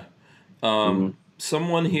 Yeah.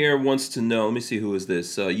 Someone here wants to know, let me see, who is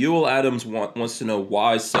this? Ewell Adams wants to know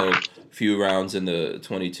why so few rounds in the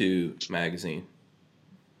 22 magazine.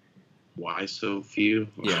 Why so few?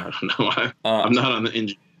 Yeah. I don't know. I'm not on the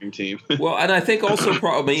engineering team. Well, and I think also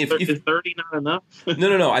probably if is 30 not enough?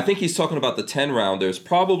 No. I think he's talking about the 10 rounders,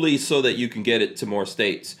 probably so that you can get it to more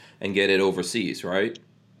states and get it overseas, right?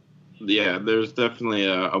 Yeah, there's definitely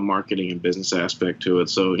a marketing and business aspect to it.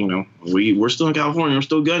 So, we're still in California, we're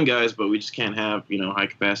still gun guys, but we just can't have,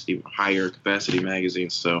 higher capacity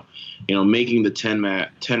magazines. So, making the 10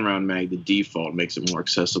 round mag the default makes it more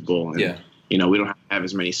accessible. And, we don't have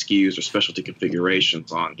as many SKUs or specialty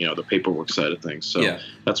configurations on, the paperwork side of things. So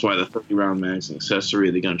that's why the 30 round mag is an accessory.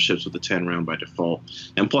 The gun ships with the 10 round by default.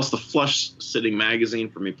 And plus the flush sitting magazine,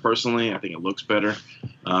 for me personally, I think it looks better.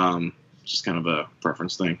 Just kind of a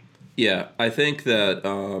preference thing. Yeah, I think that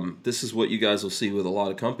this is what you guys will see with a lot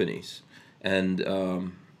of companies. And,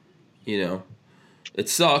 it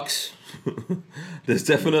sucks. There's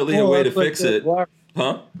definitely a way to fix it.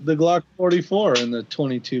 The Glock 44 and the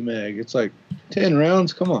 22 mag. It's like 10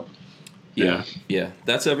 rounds. Come on. Yeah.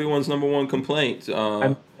 That's everyone's number one complaint.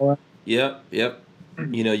 Yep.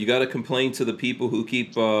 You got to complain to the people who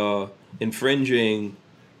keep infringing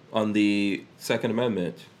on the Second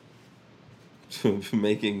Amendment.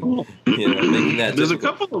 making that. There's a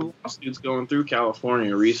couple of lawsuits going through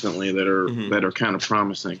California recently that are kind of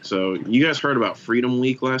promising. So you guys heard about Freedom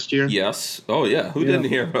Week last year? Yes. Oh yeah. Who didn't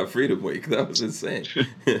hear about Freedom Week? That was insane.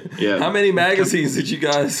 Yeah. How many magazines did you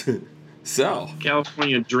guys sell?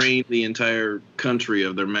 California drained the entire country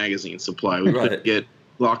of their magazine supply. We couldn't get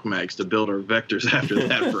Glock mags to build our Vectors after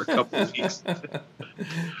that for a couple of weeks.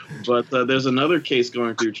 But there's another case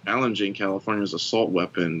going through challenging California's assault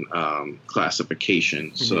weapon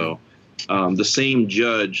classification. So the same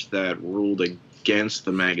judge that ruled against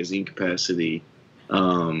the magazine capacity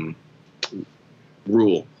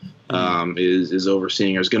rule is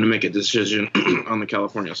overseeing or is going to make a decision on the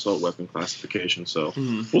California assault weapon classification. So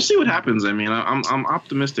we'll see what happens. I mean, I'm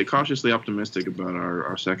optimistic, cautiously optimistic about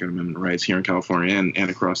our Second Amendment rights here in California and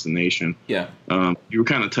across the nation. Yeah. You were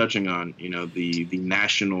kind of touching on, the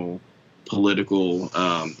national political,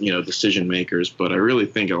 decision makers, but I really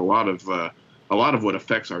think a lot of what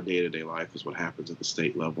affects our day-to-day life is what happens at the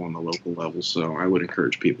state level and the local level. So I would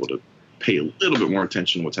encourage people to pay a little bit more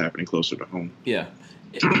attention to what's happening closer to home. Yeah.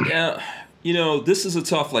 This is a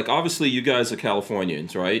tough, obviously you guys are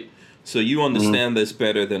Californians, right? So you understand this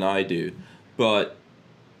better than I do. But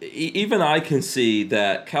even I can see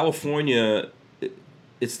that California,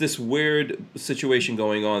 it's this weird situation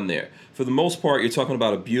going on there. For the most part, you're talking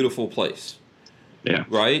about a beautiful place. Yeah.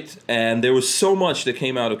 Right? And there was so much that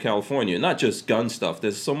came out of California, not just gun stuff.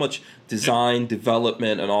 There's so much design,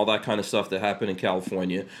 development, and all that kind of stuff that happened in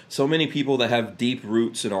California. So many people that have deep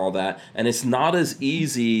roots and all that. And it's not as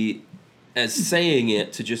easy as saying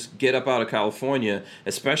it to just get up out of California,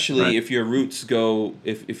 especially if your roots go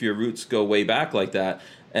way back like that.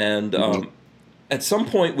 And at some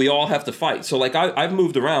point, we all have to fight. So, I've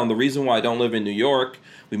moved around. The reason why I don't live in New York,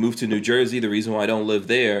 we moved to New Jersey. The reason why I don't live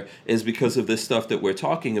there is because of this stuff that we're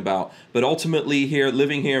talking about. But ultimately,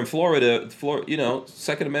 living here in Florida,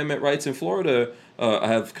 Second Amendment rights in Florida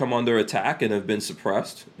have come under attack and have been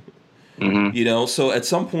suppressed. So at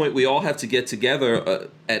some point, we all have to get together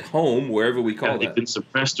at home, wherever we call that. They've been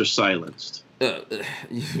suppressed or silenced.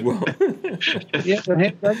 Well, yeah, but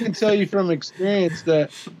I can tell you from experience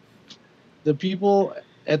that the people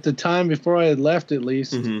at the time before I had left, at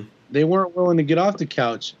least, they weren't willing to get off the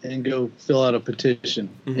couch and go fill out a petition.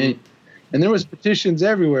 And And there was petitions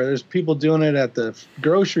everywhere. There's people doing it at the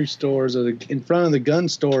grocery stores or in front of the gun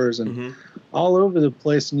stores and all over the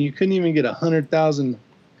place. And you couldn't even get 100,000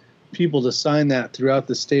 people to sign that throughout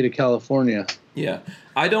the state of California. Yeah.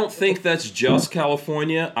 I don't think that's just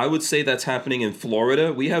California. I would say that's happening in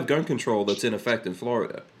Florida. We have gun control that's in effect in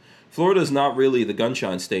Florida. Florida is not really the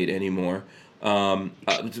gunshine state anymore.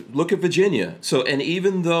 Look at Virginia. So, and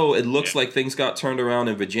even though it looks like things got turned around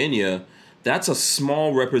in Virginia, that's a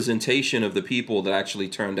small representation of the people that actually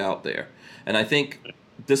turned out there. And I think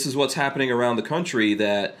this is what's happening around the country,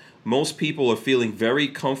 that most people are feeling very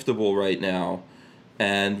comfortable right now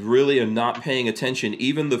and really are not paying attention.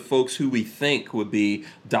 Even the folks who we think would be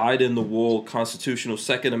dyed-in-the-wool constitutional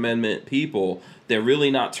Second Amendment people, they're really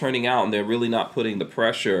not turning out, and they're really not putting the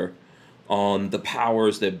pressure on the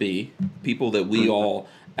powers that be, people that we all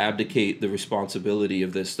abdicate the responsibility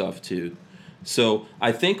of this stuff to. So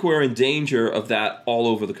I think we're in danger of that all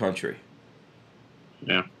over the country.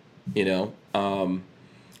 Yeah. You know,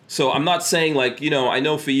 so I'm not saying like, you know, I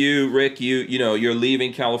know for you, Rick, you know, you're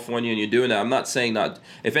leaving California and you're doing that. I'm not saying not.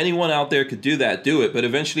 If anyone out there could do that, do it. But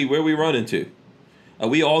eventually, where we run into? Are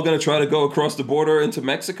we all going to try to go across the border into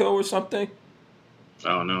Mexico or something?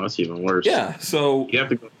 Oh, no, that's even worse. Yeah, so... You have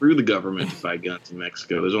to go through the government to buy guns in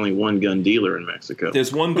Mexico. There's only one gun dealer in Mexico.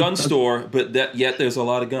 There's one gun store, but yet there's a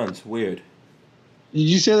lot of guns. Weird. Did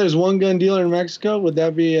you say there's one gun dealer in Mexico? Would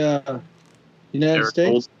that be United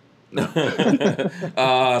States?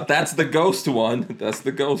 That's the ghost one. That's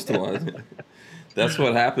the ghost one. That's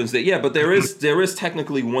what happens. Yeah, but there is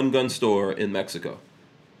technically one gun store in Mexico.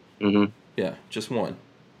 Mm-hmm. Yeah, just one.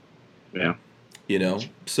 Yeah. You know,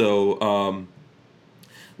 so...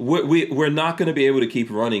 We're not going to be able to keep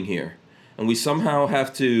running here. And we somehow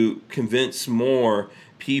have to convince more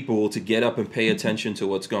people to get up and pay attention to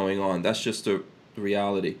what's going on. That's just the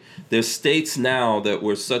reality. There's states now that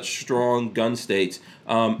were such strong gun states.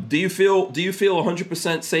 Do you feel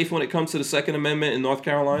 100% safe when it comes to the Second Amendment in North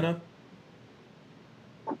Carolina?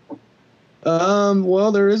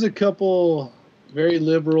 Well, there is a couple very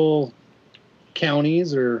liberal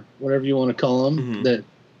counties, or whatever you want to call them, that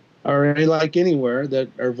are like anywhere, that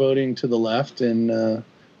are voting to the left. And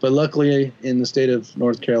but luckily in the state of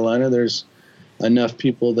North Carolina, there's enough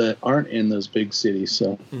people that aren't in those big cities.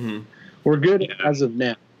 So we're good as of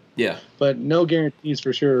now. Yeah. But no guarantees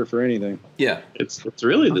for sure for anything. Yeah. It's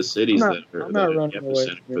really the cities that are I'm not the running away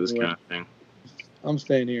epicenter for this kind of thing. I'm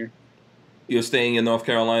staying here. You're staying in North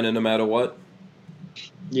Carolina no matter what?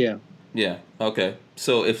 Yeah. Yeah. Okay.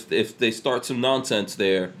 So if they start some nonsense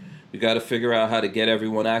there, we got to figure out how to get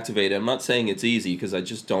everyone activated. I'm not saying it's easy, because I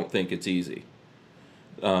just don't think it's easy.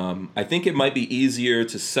 I think it might be easier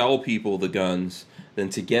to sell people the guns than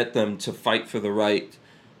to get them to fight for the right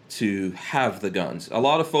to have the guns. A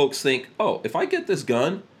lot of folks think, oh, if I get this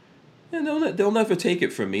gun, then they'll never take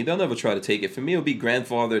it from me. They'll never try to take it from me. It'll be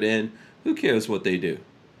grandfathered in. Who cares what they do?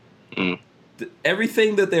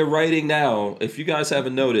 Everything that they're writing now, if you guys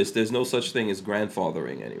haven't noticed, there's no such thing as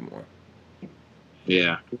grandfathering anymore.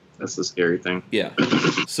 Yeah, that's the scary thing. Yeah,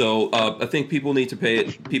 so I think people need to pay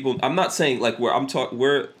it. People, I'm not saying like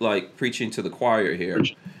we're like preaching to the choir here.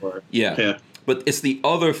 Yeah, but it's the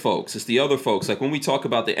other folks. It's the other folks. Like when we talk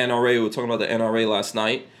about the NRA, we were talking about the NRA last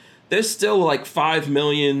night. There's still like 5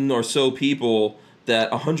 million or so people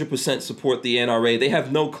that 100% support the NRA. They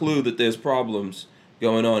have no clue that there's problems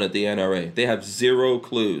going on at the NRA. They have zero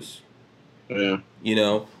clues. Yeah. You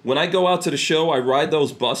know, when I go out to the show, I ride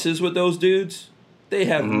those buses with those dudes. They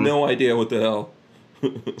have no idea what the hell.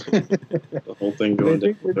 The whole thing going.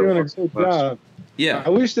 They think they're doing a good job. Yeah. I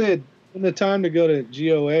wish they had the time to go to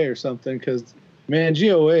GOA or something, because, man,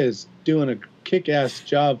 GOA is doing a kick-ass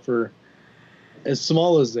job for as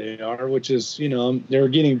small as they are, which is, you know, they're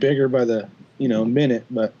getting bigger by the, you know, minute,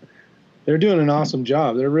 but they're doing an awesome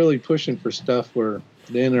job. They're really pushing for stuff where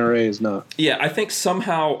the NRA is not. Yeah, I think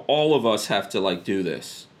somehow all of us have to, like, do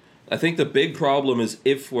this. I think the big problem is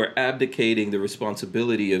if we're abdicating the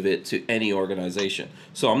responsibility of it to any organization.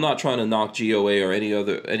 So I'm not trying to knock GOA or any of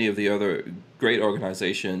the other great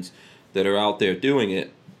organizations that are out there doing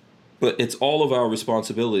it, but it's all of our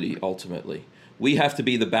responsibility ultimately. We have to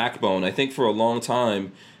be the backbone. I think for a long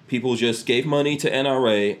time, people just gave money to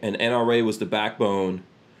NRA, and NRA was the backbone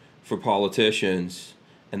for politicians,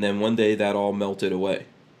 and then one day that all melted away.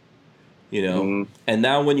 You know, and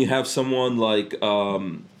now when you have someone like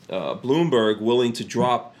Bloomberg willing to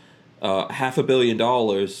drop $500 million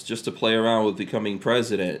just to play around with becoming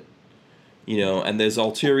president, you know, and there's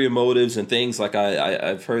ulterior motives and things like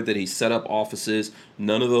I've heard that he set up offices.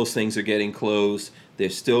 None of those things are getting closed. They're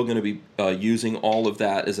still going to be using all of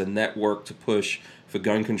that as a network to push for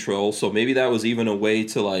gun control. So maybe that was even a way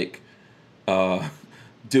to like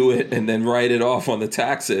do it and then write it off on the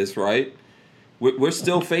taxes, right? We're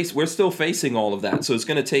still facing all of that. So it's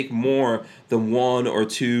going to take more than 1 or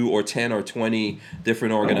 2 or 10 or 20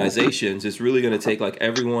 different organizations. It's really going to take like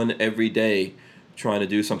everyone every day trying to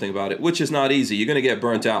do something about it, which is not easy. You're going to get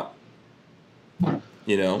burnt out.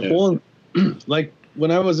 You know? Well, like when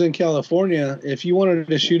I was in California, if you wanted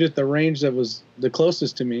to shoot at the range that was the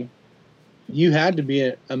closest to me, you had to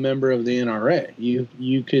be a member of the NRA.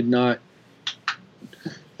 You could not.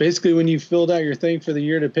 Basically, when you filled out your thing for the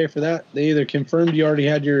year to pay for that, they either confirmed you already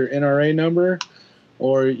had your NRA number,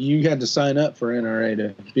 or you had to sign up for NRA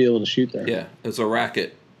to be able to shoot there. Yeah, it's a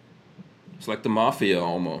racket. It's like the mafia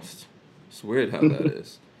almost. It's weird how that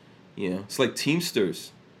is. You know, it's like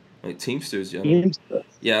Teamsters. Like Teamsters,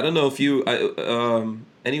 yeah. I don't know if you,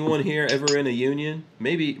 anyone here ever in a union?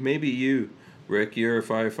 Maybe you, Rick. You're a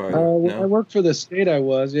firefighter. When I worked for the state, I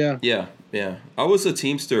was, yeah. Yeah. I was a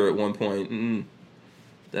Teamster at one point.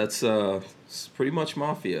 That's it's pretty much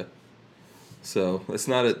mafia. So that's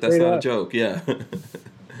not a joke. Yeah.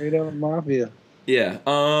 Straight up mafia. Yeah.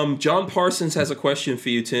 John Parsons has a question for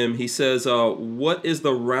you, Tim. He says, "What is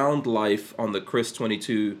the round life on the Chris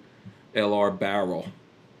 22 LR barrel?"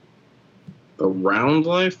 The round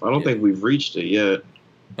life? I don't think we've reached it yet.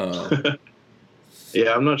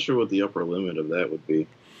 Yeah, I'm not sure what the upper limit of that would be.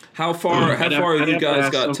 How far have you guys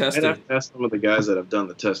got tested? I'd have to ask some of the guys that have done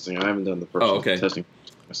the testing. I haven't done the personal testing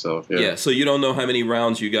myself. Yeah, so you don't know how many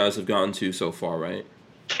rounds you guys have gotten to so far, right?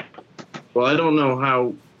 Well, I don't know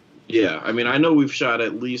how. Yeah, I mean, I know we've shot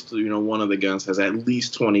at least, one of the guns has at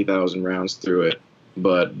least 20,000 rounds through it,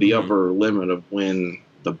 but the upper limit of when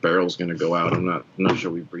the barrel's going to go out, I'm not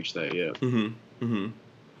sure we've reached that yet.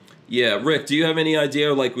 Yeah, Rick, do you have any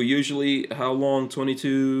idea, like, usually how long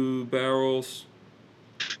 22 barrels?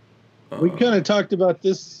 We kind of talked about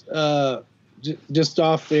this just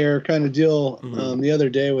off there kind of deal the other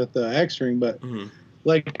day with the X-Ring, but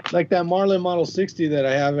like that Marlin Model 60 that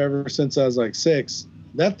I have ever since I was like 6,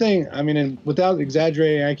 that thing, I mean, and without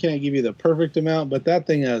exaggerating, I can't give you the perfect amount, but that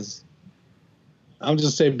thing has, I'll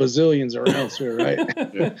just say bazillions of rounds to it, right?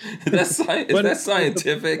 Is that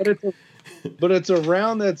scientific? But it's a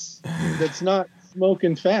round that's not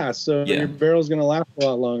smoking fast, so your barrel's going to last a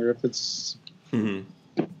lot longer if it's...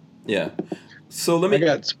 Yeah. So I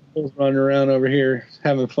got squirrels running around over here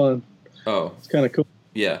having fun. Oh. It's kind of cool.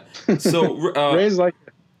 Yeah. So Ray's like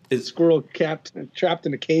a squirrel trapped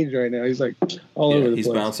in a cage right now. He's like all over the place.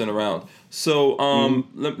 He's bouncing around. So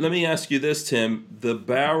let me ask you this, Tim. The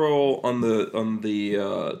barrel on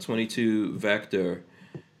the 22 Vector,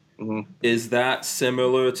 is that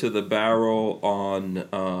similar to the barrel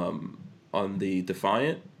on the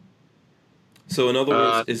Defiant? So in other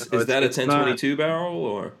words, is that a 1022 barrel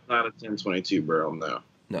or not a 1022 barrel? No.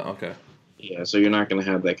 No. Okay. Yeah, so you're not going to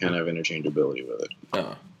have that kind of interchangeability with it.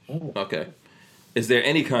 Oh. Okay. Is there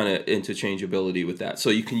any kind of interchangeability with that? So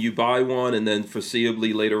you buy one and then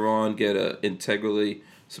foreseeably later on get a integrally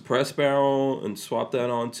suppressed barrel and swap that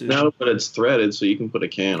onto? No, but it's threaded, so you can put a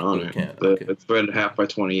can on it. Okay. It's threaded 1/2 by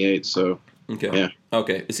 28, so. Okay. Yeah.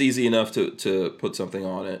 Okay. It's easy enough to put something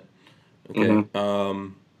on it.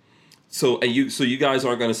 Okay. So you guys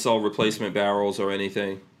aren't going to sell replacement barrels or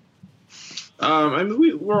anything? I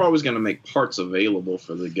mean, we're always going to make parts available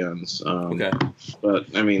for the guns. Okay. But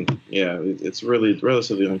I mean, yeah, it's really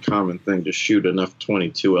relatively uncommon thing to shoot enough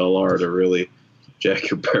 22 LR to really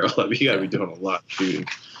jack your barrel up. You got to be doing a lot of shooting.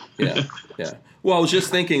 Yeah. Well, I was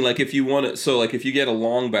just thinking, like, if you want to, so like if you get a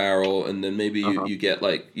long barrel and then maybe you get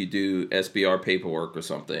like you do SBR paperwork or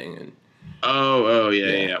something and.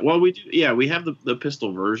 Yeah. Well, we do. Yeah, we have the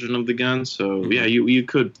pistol version of the gun, so yeah, you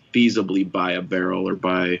could feasibly buy a barrel or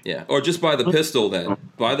buy. Yeah, or just buy the pistol then.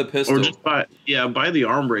 Buy the pistol. Or just buy the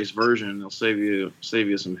arm brace version. It'll save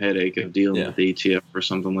you some headache of dealing with ATF or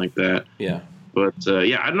something like that. Yeah. But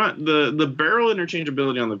I'm not the barrel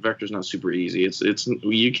interchangeability on the Vector is not super easy. It's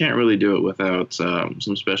you can't really do it without some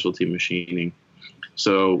specialty machining.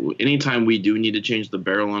 So anytime we do need to change the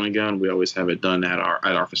barrel on a gun, we always have it done at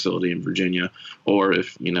our facility in Virginia. Or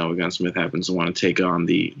if a gunsmith happens to want to take on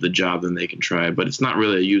the job, then they can try it. But it's not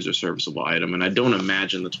really a user serviceable item, and I don't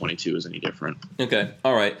imagine the 22 is any different. Okay,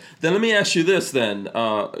 all right. Then let me ask you this. Then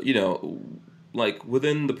like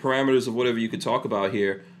within the parameters of whatever you could talk about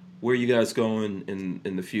here, where are you guys going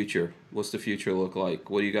in the future? What's the future look like?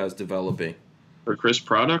 What are you guys developing for Chris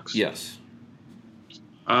products? Yes.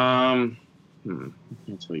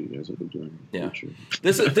 That's what you guys have been doing. Yeah,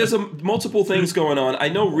 there's multiple things going on. I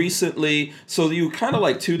know recently, so you kind of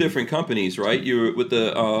like two different companies, right? You're with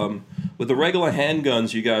the regular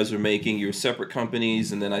handguns you guys are making. You're separate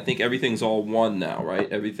companies, and then I think everything's all one now, right?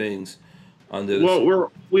 Everything's under this?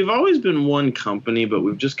 Well, we've always been one company, but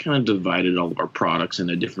we've just kind of divided all of our products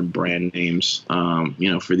into different brand names,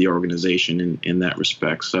 for the organization in that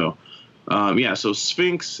respect. So, so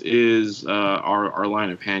Sphinx is our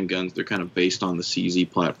line of handguns. They're kind of based on the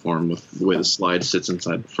CZ platform with the way the slide sits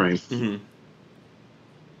inside the frame. Mm-hmm.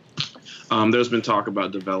 There's been talk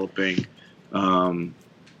about developing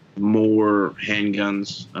more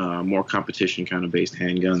handguns, more competition kind of based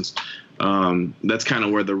handguns. That's kind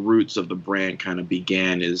of where the roots of the brand kind of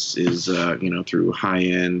began is through high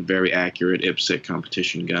end, very accurate IPSC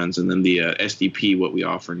competition guns. And then the SDP, what we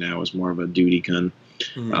offer now, is more of a duty gun,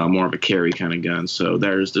 more of a carry kind of gun. So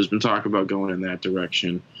there's been talk about going in that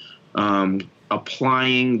direction.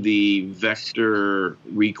 Applying the vector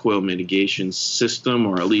recoil mitigation system,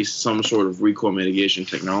 or at least some sort of recoil mitigation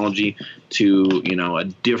technology, to a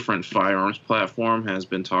different firearms platform has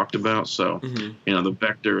been talked about. So the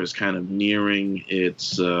vector is kind of nearing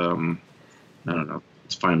its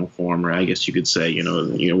its final form, or I guess you could say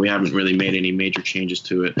we haven't really made any major changes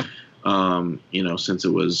to it since it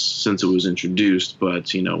was introduced.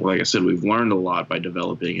 But like I said, we've learned a lot by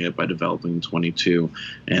developing the 22,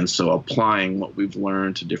 and so applying what we've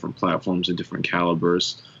learned to different platforms and different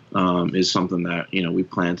calibers is something that we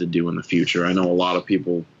plan to do in the future. I know a lot of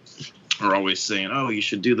people are always saying, "Oh, you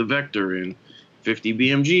should do the vector in 50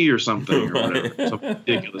 BMG or something, or whatever, something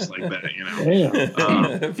ridiculous like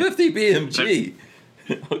that." 50 BMG.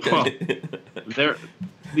 Okay. Well,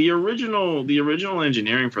 the original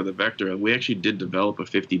engineering for the Vector, we actually did develop a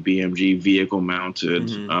 50 BMG vehicle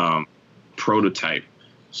mounted prototype.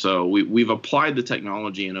 So we've applied the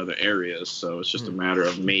technology in other areas. So it's just a matter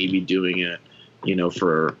of maybe doing it,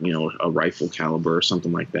 for a rifle caliber or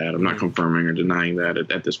something like that. I'm not confirming or denying that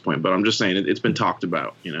at this point, but I'm just saying it's been talked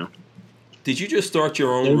about. Did you just start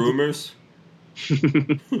your own rumors?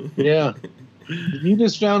 Yeah. You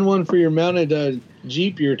just found one for your mounted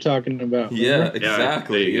Jeep you're talking about. Yeah,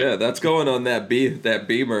 exactly. Yeah, that's going on that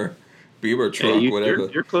Beamer truck, whatever.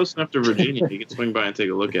 You're close enough to Virginia. You can swing by and take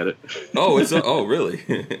a look at it. Oh, really?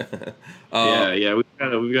 Yeah.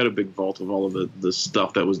 We've got a big vault of all of the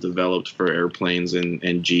stuff that was developed for airplanes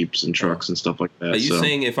and Jeeps and trucks and stuff like that. Are you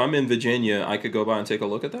saying if I'm in Virginia, I could go by and take a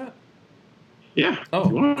look at that? Yeah.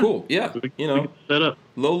 Oh, cool. Yeah. We can set up.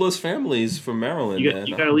 Lola's family's from Maryland. You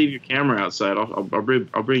got to leave your camera outside. I'll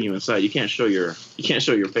bring you inside. You can't show your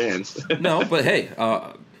fans. No, but hey,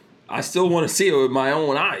 I still want to see it with my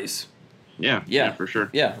own eyes. Yeah, for sure.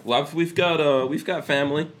 Yeah. Well, we've got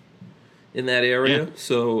family in that area,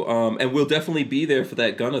 so and we'll definitely be there for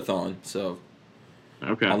that gunathon. So.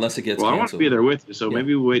 Okay. Unless it gets canceled. I want to be there with you, so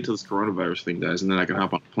maybe we'll wait till this coronavirus thing dies, and then I can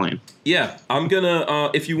hop on a plane. Yeah, I'm gonna.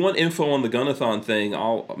 If you want info on the gunathon thing,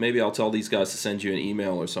 I'll tell these guys to send you an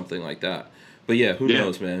email or something like that. But yeah, who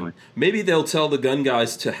knows, man? Definitely. Maybe they'll tell the gun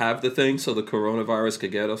guys to have the thing so the coronavirus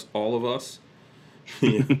could get us, all of us.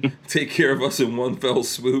 Take care of us in one fell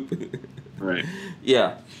swoop. Right.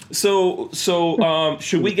 Yeah. So,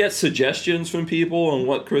 should we get suggestions from people on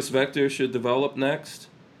what Chris Vector should develop next?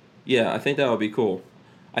 Yeah, I think that would be cool.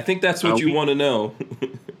 I think that's what you want to know.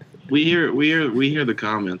 we hear the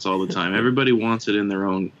comments all the time. Everybody wants it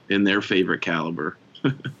in their favorite caliber.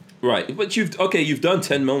 Right, but you've done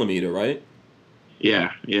 10 millimeter, right?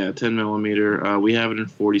 Yeah, 10 millimeter. We have it in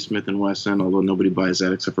 40 Smith & Wesson, although nobody buys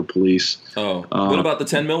that except for police. Oh, what about the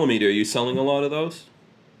 10 millimeter? Are you selling a lot of those?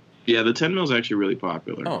 Yeah, the 10 mil is actually really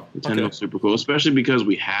popular. Oh, the 10 mil is super cool, especially because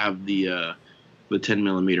we have the 10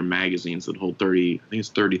 millimeter magazines that hold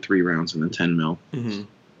 33 rounds in the 10 mil. Mm-hmm.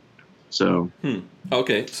 So.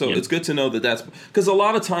 Okay, so it's good to know that's because a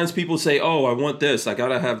lot of times people say, "Oh, I want this. I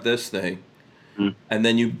gotta have this thing," and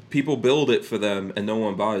then people build it for them, and no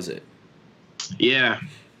one buys it. Yeah,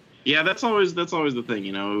 that's always the thing.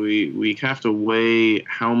 We have to weigh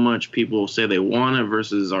how much people say they want it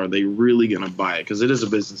versus are they really gonna buy it, because it is a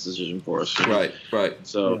business decision for us. Right.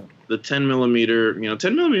 So the 10 millimeter,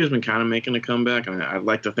 10 millimeter has been kind of making a comeback, and I'd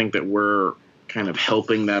like to think that we're kind of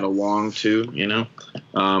helping that along too.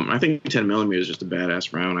 I think 10 millimeter is just a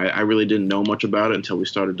badass round. I really didn't know much about it until we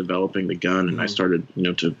started developing the gun, and I started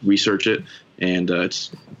to research it, and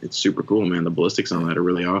it's super cool, man. The ballistics on that are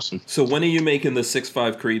really awesome. So when are you making the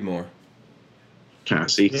 6.5 Creedmoor?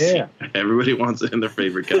 See, yeah. Everybody wants it in their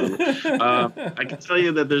favorite caliber. I can tell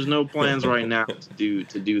you that there's no plans right now to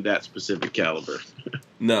do that specific caliber.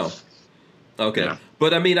 No. Okay. Yeah.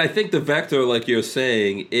 But I mean, I think the Vector, like you're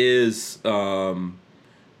saying, is, that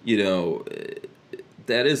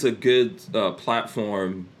is a good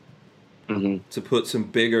platform to put some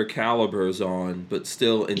bigger calibers on, but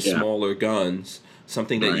still in smaller guns.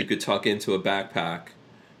 Something that you could tuck into a backpack,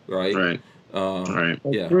 right? Right.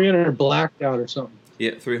 Like 300 blacked out or something.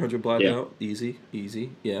 Yeah, 300 blackout, easy.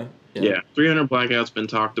 Yeah. 300 blackout's been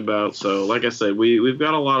talked about. So, like I said, we've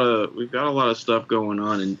got a lot of stuff going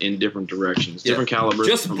on in different directions, different calibers.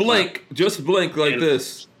 Just blink like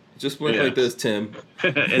this. Just blink like this, Tim.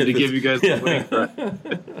 And to give you guys the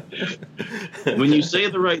blink. When you say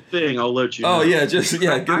the right thing, I'll let you know. Oh yeah, give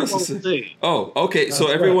us a. Oh, okay. So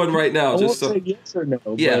everyone right now, I won't say yes or no,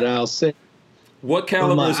 but I'll say. What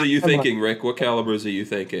calibers are you thinking, Rick? What calibers are you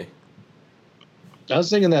thinking? I was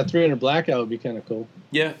thinking that 300 blackout would be kind of cool.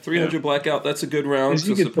 Yeah, 300 blackout. That's a good round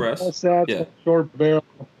to suppress. Short barrel,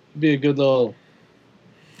 be a good little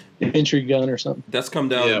entry gun or something. That's come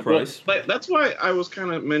down in price. But that's why I was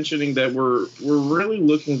kind of mentioning that we're really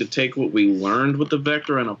looking to take what we learned with the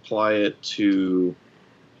Vector and apply it to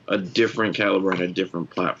a different caliber and a different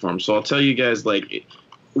platform. So I'll tell you guys, like,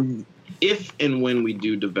 if and when we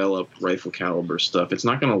do develop rifle caliber stuff, it's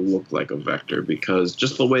not going to look like a Vector because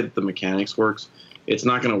just the way that the mechanics works, it's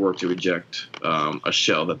not going to work to eject a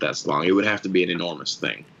shell that's long. It would have to be an enormous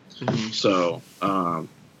thing. Mm-hmm. So,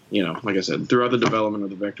 like I said, throughout the development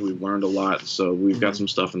of the Vector, we've learned a lot. So we've got some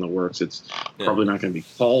stuff in the works. It's probably not going to be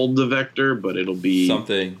called the Vector, but it'll be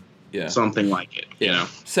something like it. You know,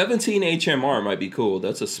 17 HMR might be cool.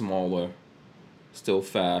 That's a smaller, still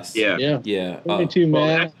fast. Yeah. 22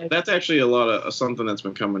 man. That's actually a lot of something that's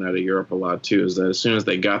been coming out of Europe a lot too. Is that as soon as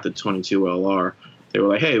they got the 22 LR, they were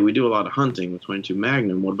like, "Hey, we do a lot of hunting with 22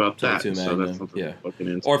 Magnum. What about that?" Magnum, so that's something we're looking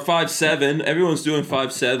into. Or 5.7. Everyone's doing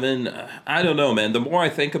 5.7. I don't know, man. The more I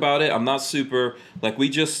think about it, I'm not super. Like we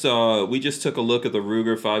just took a look at the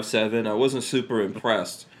Ruger 5.7. I wasn't super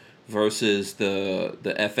impressed versus the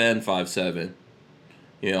FN 5.7.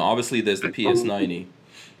 You know, obviously there's the PS90.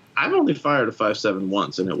 I've only fired a 5.7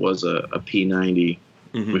 once, and it was a P90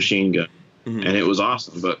 machine gun. Mm-hmm. And it was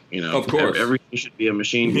awesome, but of course, everything should be a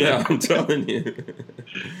machine gun. Yeah, I'm telling you.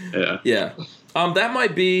 Yeah. That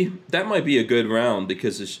might be a good round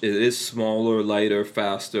because it is smaller, lighter,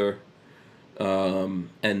 faster, and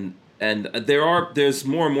there's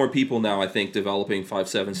more and more people now, I think, developing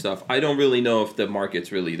 5.7 stuff. I don't really know if the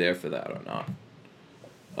market's really there for that or not.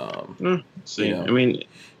 I mean,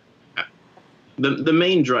 the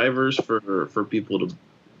main drivers for people to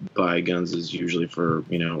buy guns is usually for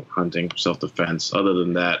hunting, self-defense. Other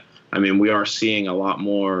than that, I mean, we are seeing a lot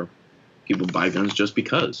more people buy guns just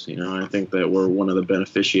because. I think that we're one of the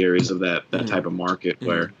beneficiaries of that type of market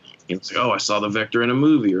where it's like, oh, I saw the Vector in a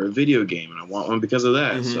movie or a video game and I want one because of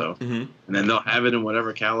that. And then they'll have it in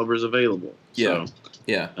whatever caliber is available.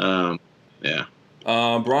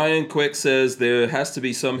 Brian Quick says there has to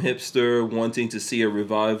be some hipster wanting to see a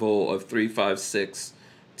revival of 3.56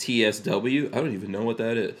 TSW. I don't even know what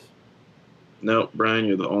that is. No, Brian,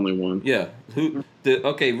 you're the only one. Yeah.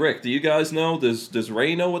 Okay, Rick, do you guys know? Does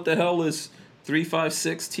Ray know what the hell is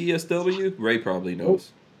 3.56 TSW? Ray probably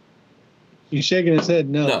knows. He's shaking his head.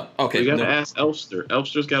 No. No. Okay. You got to ask Elster.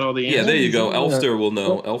 Elster's got all the answers. Yeah, there you go. Elster will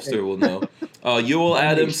know. Elster will know. Ewell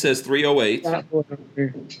Adams says 308.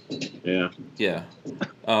 Yeah.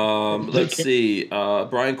 Let's see.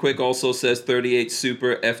 Brian Quick also says 38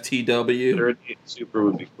 Super FTW. 38 Super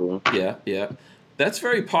would be cool. Yeah. That's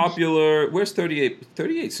very popular. Where's 38?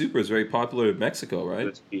 38 Super is very popular in Mexico, right?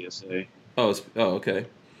 It's PSA. Oh, okay.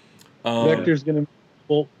 Vector's going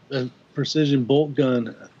to a precision bolt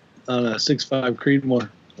gun on a 6.5 Creedmoor.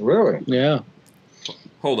 Really? Yeah.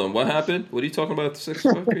 Hold on, what happened? What are you talking about? The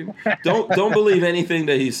 6.5 Creedmoor? Don't believe anything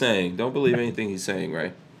that he's saying. Don't believe anything he's saying,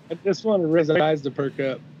 right? I just wanted his eyes to perk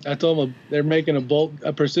up. I told him they're making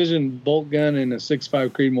a precision bolt gun in a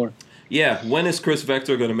 6.5 Creedmoor. Yeah. When is Chris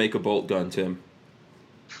Vector going to make a bolt gun, Tim?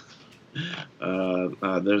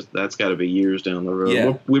 That's got to be years down the road.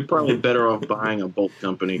 Yeah. We're probably better off buying a bolt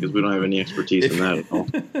company because we don't have any expertise in that at all.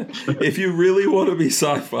 If you really want to be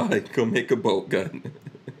sci-fi, go make a bolt gun.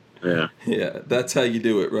 Yeah, that's how you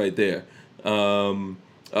do it right there.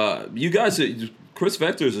 You guys, Chris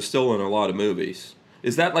Vectors are still in a lot of movies.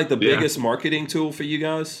 Is that like the biggest marketing tool for you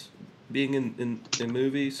guys, being in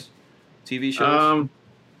movies, TV shows?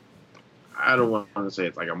 I don't want to say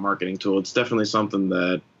it's like a marketing tool. It's definitely something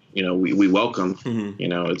that we welcome.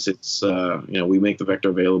 It's we make the Vector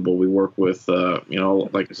available. We work with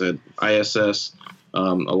like I said, ISS. A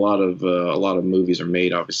lot of movies are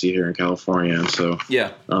made obviously here in California, and so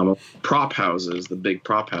prop houses, the big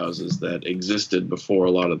prop houses that existed before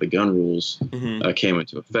a lot of the gun rules came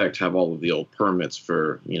into effect, have all of the old permits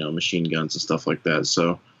for machine guns and stuff like that.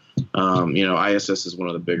 So ISS is one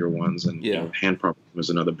of the bigger ones, and Hand Prop is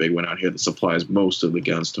another big one out here that supplies most of the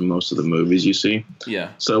guns to most of the movies you see.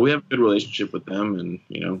 Yeah. So we have a good relationship with them, and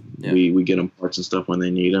we get them parts and stuff when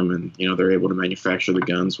they need them, and they're able to manufacture the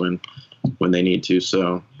guns when they need to.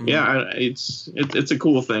 So it's a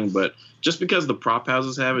cool thing, but just because the prop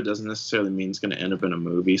houses have it doesn't necessarily mean it's going to end up in a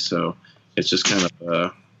movie. So it's just kind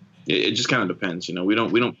of it just kind of depends. We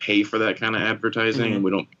don't pay for that kind of advertising, and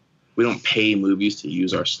we don't pay movies to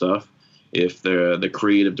use our stuff. If the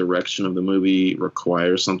creative direction of the movie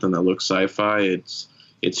requires something that looks sci-fi,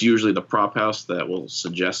 it's usually the prop house that will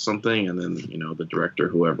suggest something, and then the director,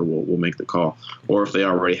 whoever, will make the call. Or if they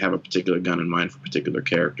already have a particular gun in mind for a particular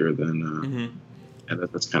character, then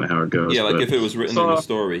that's kind of how it goes. Yeah, if it was written in the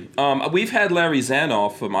story. We've had Larry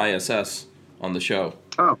Zanoff from ISS on the show.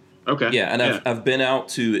 Oh, okay. Yeah, and I've been out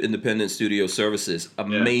to Independent Studio Services.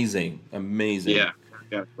 Amazing. Yeah.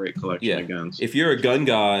 Got a great collection of guns. If you're a gun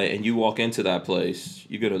guy and you walk into that place,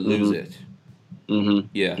 you're gonna lose it. Mm-hmm.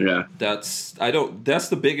 Yeah. That's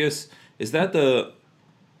the biggest. Is that the?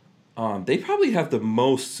 They probably have the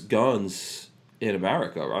most guns in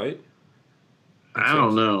America, right? I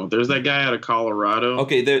don't know. There's that guy out of Colorado.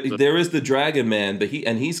 Okay, there is the Dragon Man, but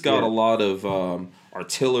he's got a lot of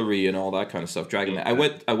artillery and all that kind of stuff. Dragon Man.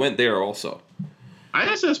 I went there also.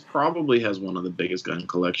 ISS probably has one of the biggest gun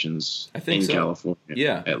collections in California.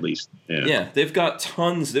 Yeah. At least. Yeah. They've got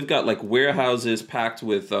tons. They've got warehouses packed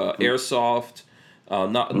with airsoft,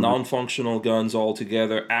 non-functional guns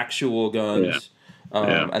altogether, actual guns.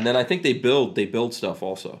 And then I think they build stuff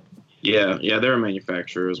also. Yeah, they're a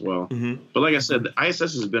manufacturer as well. Mm-hmm. But like I said, the ISS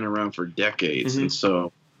has been around for decades, and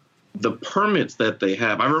so the permits that they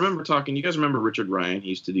have. I remember talking. You guys remember Richard Ryan? He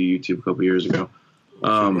used to do YouTube a couple years ago.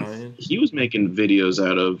 He was making videos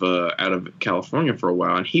out of California for a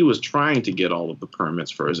while, and he was trying to get all of the permits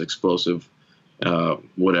for his explosive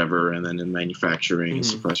whatever, and then in manufacturing and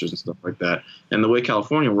suppressors and stuff like that. And the way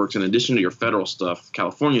California works, in addition to your federal stuff,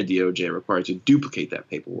 California DOJ requires you to duplicate that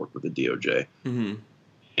paperwork with the DOJ. Mm-hmm.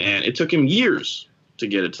 And it took him years to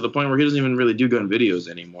get it, to the point where he doesn't even really do gun videos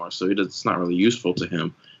anymore, so it's not really useful to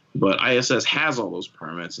him. But ISS has all those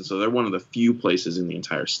permits, and so they're one of the few places in the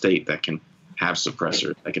entire state that can have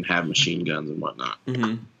suppressors, that can have machine guns and whatnot.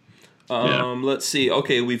 Mm-hmm. Let's see.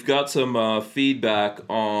 Okay, we've got some feedback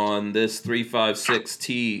on this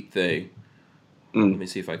 356T thing. Let me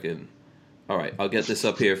see if I can. All right, I'll get this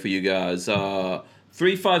up here for you guys.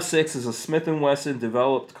 356 is a Smith & Wesson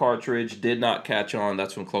developed cartridge. Did not catch on.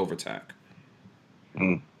 That's from CloverTac.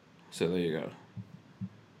 So there you go.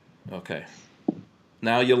 Okay.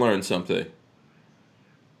 Now you learned something.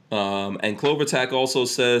 And CloverTac also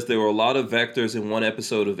says there were a lot of vectors in one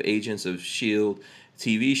episode of Agents of S.H.I.E.L.D.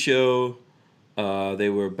 TV show. They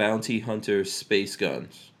were bounty hunter space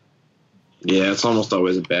guns. Yeah, it's almost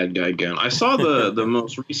always a bad guy gun. I saw the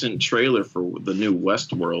most recent trailer for the new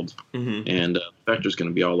Westworld, and Vector's going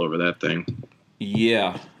to be all over that thing.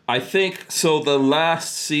 Yeah, I think so. The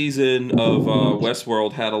last season of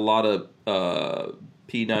Westworld had a lot of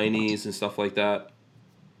P90s and stuff like that.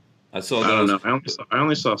 I don't know. I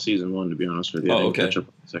only saw season 1, to be honest with you. I didn't catch up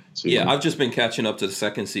on the second season. Yeah, I've just been catching up to the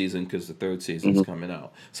second season because the third season's coming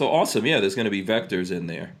out. So awesome. Yeah, there's going to be vectors in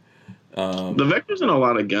there. The vectors in a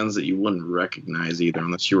lot of guns that you wouldn't recognize either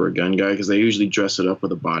unless you were a gun guy, because they usually dress it up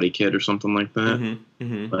with a body kit or something like that.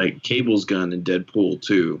 Like Cable's gun in Deadpool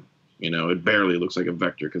 2, it barely looks like a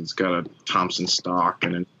vector because it's got a Thompson stock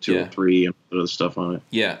and a 203 and other stuff on it.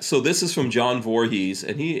 Yeah, so this is from John Voorhees,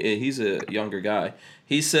 and he's a younger guy.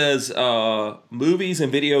 He says, movies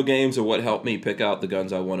and video games are what help me pick out the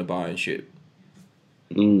guns I want to buy and shoot.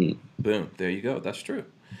 Boom, there you go. That's true.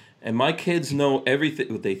 And my kids know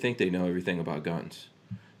everything. They think they know everything about guns,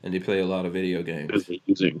 and they play a lot of video games. Because they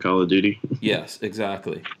use it in Call of Duty. Yes,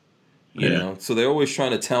 exactly. You know, so they're always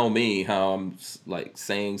trying to tell me how I'm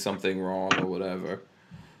saying something wrong or whatever.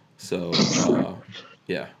 So,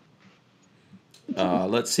 yeah.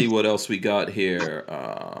 Let's see what else we got here.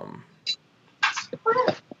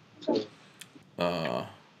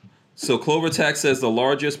 So CloverTac says the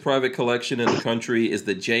largest private collection in the country is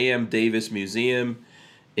the J.M. Davis Museum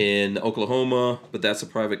in Oklahoma, but that's a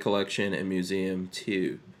private collection and museum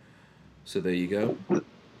too. So there you go.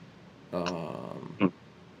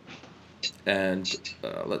 And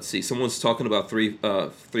let's see. Someone's talking about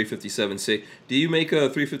 357 SIG. Do you make a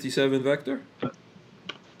 357 Vector?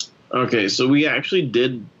 Okay, so we actually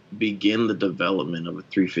did begin the development of a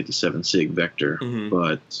 357 SIG Vector,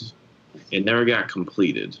 but it never got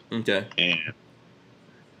completed. Okay. And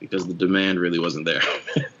because the demand really wasn't there.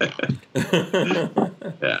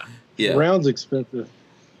 Yeah. Round's expensive.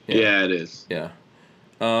 Yeah, it is. Yeah.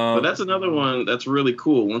 But that's another one that's really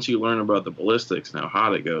cool. Once you learn about the ballistics and how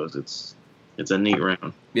hot it goes, it's a neat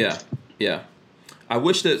round. Yeah, yeah. I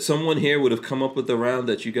wish that someone here would have come up with the round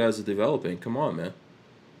that you guys are developing. Come on, man.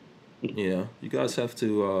 You know, you guys have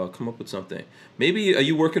to come up with something. Maybe, are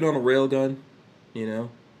you working on a railgun? You know?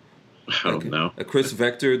 I don't know. A Chris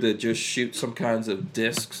Vector that just shoots some kinds of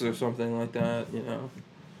discs or something like that, you know?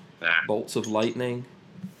 Bolts of lightning.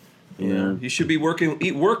 Yeah. You should be work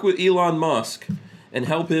with Elon Musk and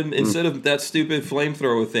help him instead of that stupid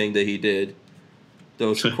flamethrower thing that he did. That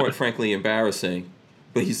was quite frankly embarrassing.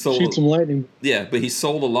 But he sold shoot some lightning. Yeah, but he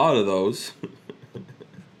sold a lot of those.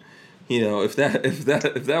 You know, if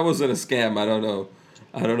that wasn't a scam, I don't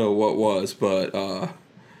know what was, but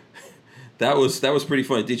that was pretty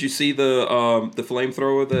funny. Did you see the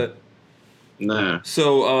flamethrower that? Nah.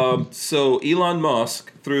 So Elon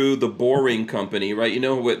Musk, through the Boring Company, right? You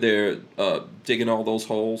know what they're digging all those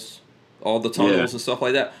holes, all the tunnels and stuff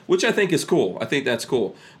like that, which I think is cool. I think that's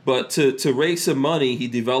cool. But to raise some money, he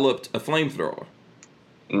developed a flamethrower,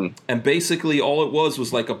 and basically all it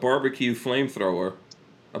was like a barbecue flamethrower,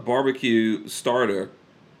 a barbecue starter,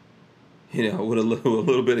 you know, with a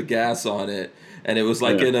little bit of gas on it, and it was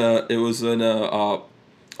like the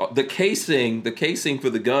casing for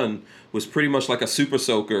the gun was pretty much like a super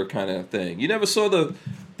soaker kind of thing. You never saw the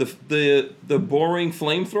Boring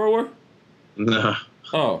flamethrower? No.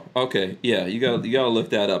 Oh, okay. Yeah, you gotta look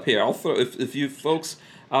that up. Here, I'll throw if you folks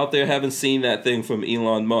out there haven't seen that thing from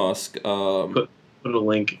Elon Musk. Put a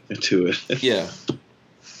link to it. Yeah.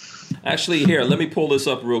 Actually, here, let me pull this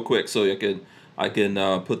up real quick so I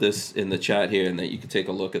can put this in the chat here and that you can take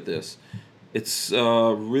a look at this. It's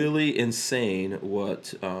really insane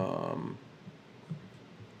what.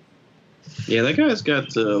 Yeah, that guy's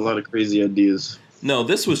got a lot of crazy ideas. No,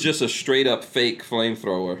 this was just a straight up fake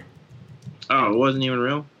flamethrower. Oh, it wasn't even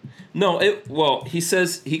real? No, he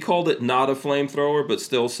says he called it not a flamethrower, but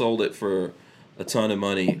still sold it for a ton of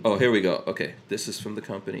money. Oh, here we go. Okay, this is from the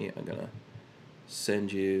company. I'm gonna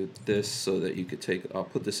send you this so that you could I'll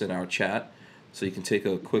put this in our chat so you can take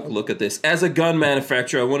a quick look at this. As a gun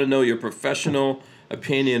manufacturer, I want to know your professional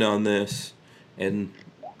opinion on this and,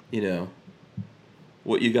 you know,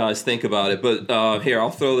 what you guys think about it. But here, I'll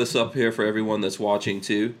throw this up here for everyone that's watching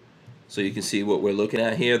too so you can see what we're looking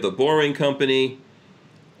at here. The Boring Company.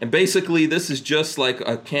 And basically, this is just like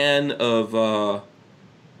a can of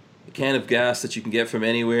gas that you can get from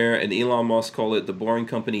anywhere, and Elon Musk called it the Boring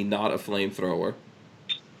Company, not a flamethrower.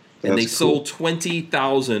 And they sold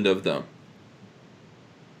 20,000 of them.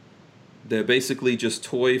 They're basically just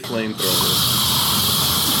toy flamethrowers.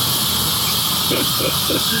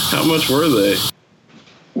 How much were they?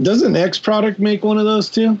 Doesn't X Product make one of those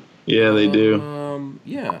too? Yeah, they do.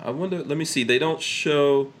 Yeah, I wonder. Let me see. They don't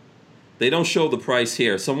show the price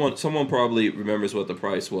here. Someone probably remembers what the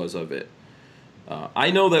price was of it.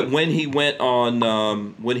 I know that when he went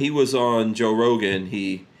on, when he was on Joe Rogan,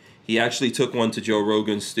 he actually took one to Joe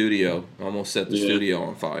Rogan's studio, almost set the studio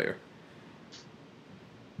on fire.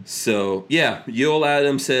 So yeah, Yul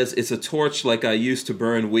Adams says it's a torch like I used to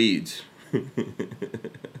burn weeds.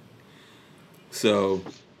 So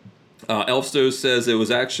Elfster says it was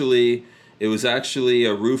actually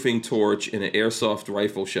a roofing torch in an airsoft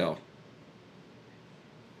rifle shell.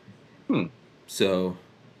 So.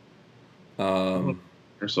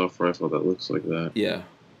 Airsoft rifle that looks like that. Yeah.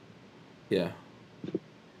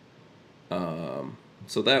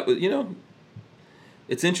 So that was, you know,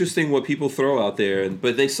 it's interesting what people throw out there,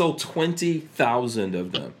 but they sold 20,000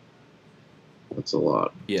 of them. That's a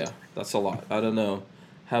lot. Yeah, that's a lot. I don't know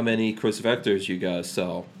how many Chris Vectors you guys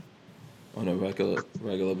sell on a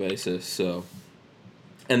regular basis. So,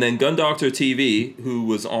 and then Gun Doctor TV, who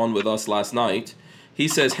was on with us last night. He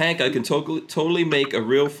says, Hank, I can totally make a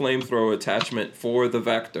real flamethrower attachment for the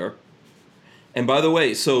Vector. And by the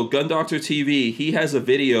way, so Gun Doctor TV, he has a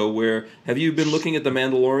video where, have you been looking at the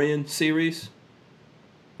Mandalorian series?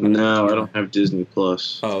 No, I don't have Disney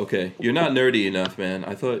Plus. Oh, okay. You're not nerdy enough, man.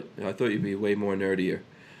 I thought you'd be way more nerdier.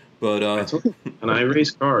 But and I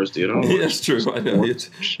race cars, dude. I don't know. That's true. I know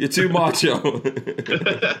you're too macho.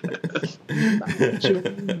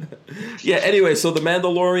 Yeah. Anyway, so the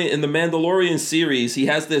Mandalorian series, he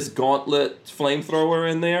has this gauntlet flamethrower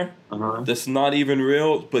in there. That's not even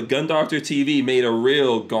real. But Gun Doctor TV made a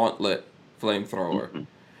real gauntlet flamethrower,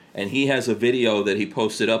 and he has a video that he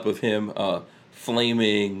posted up of him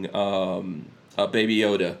flaming a Baby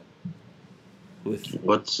Yoda.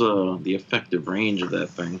 What's the effective range of that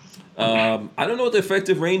thing? I don't know what the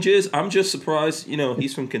effective range is. I'm just surprised. You know,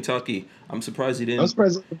 he's from Kentucky. I'm surprised he didn't. I'm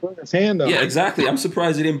surprised he put his hand on. Yeah, exactly. I'm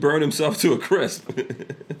surprised he didn't burn himself to a crisp.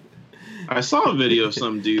 I saw a video of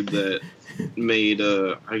some dude that made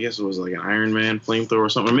I guess it was like an Iron Man flamethrower or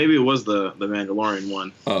something, or maybe it was the Mandalorian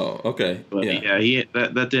one. Oh, okay. But yeah,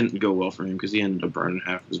 that didn't go well for him because he ended up burning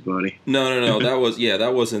half his body. No.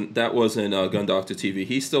 That wasn't Gun Doctor TV.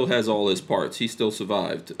 He still has all his parts. He still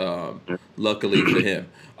survived. Luckily for him.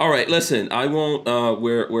 All right, listen. I won't.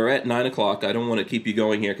 We're at 9:00. I don't want to keep you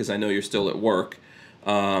going here because I know you're still at work.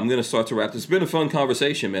 I'm gonna start to wrap. It's been a fun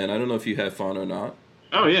conversation, man. I don't know if you had fun or not.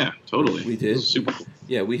 Oh yeah, totally. We did. This is super cool.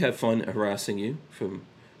 Yeah, we had fun harassing you from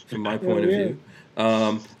my point of view.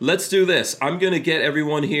 Let's do this. I'm going to get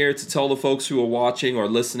everyone here to tell the folks who are watching or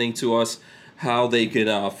listening to us how they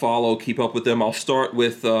can follow, keep up with them. I'll start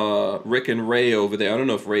with Rick and Ray over there. I don't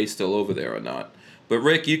know if Ray's still over there or not. But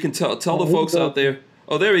Rick, you can tell the folks out there.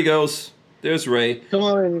 Oh, there he goes. There's Ray. Come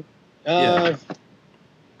on.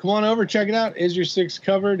 Come on over. Check it out. Is Your Six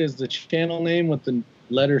Covered is the channel name with the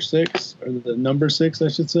letter 6, or the number 6, I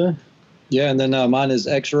should say. Yeah, and then mine is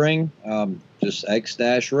X Ring, just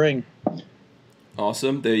X-Ring.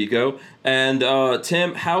 Awesome. There you go. And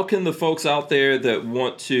Tim, how can the folks out there that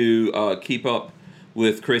want to keep up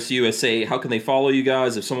with Chris USA, how can they follow you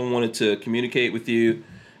guys? If someone wanted to communicate with you,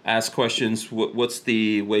 ask questions, what's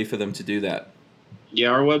the way for them to do that? Yeah,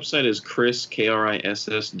 our website is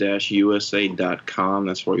kriss-usa.com.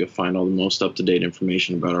 That's where you'll find all the most up-to-date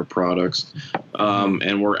information about our products.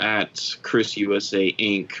 And we're at Chris USA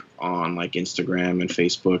Inc. on like Instagram and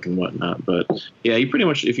Facebook and whatnot. But yeah, you pretty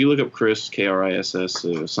much, if you look up Chris,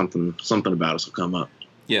 Kriss, something about us will come up.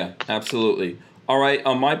 Yeah, absolutely. All right,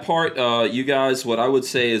 on my part, you guys, what I would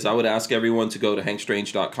say is I would ask everyone to go to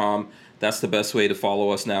hankstrange.com. That's the best way to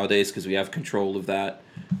follow us nowadays because we have control of that.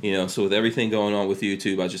 So with everything going on with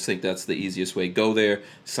YouTube, I just think that's the easiest way. Go there,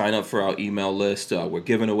 sign up for our email list. We're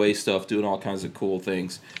giving away stuff, doing all kinds of cool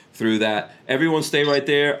things through that. Everyone stay right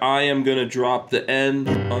there. I am going to drop the end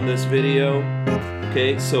on this video.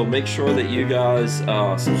 Okay, so make sure that you guys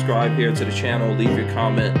subscribe here to the channel, leave your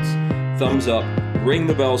comments, thumbs up, ring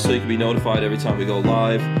the bell so you can be notified every time we go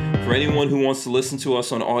live. For anyone who wants to listen to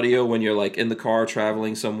us on audio when you're like in the car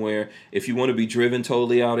traveling somewhere, if you want to be driven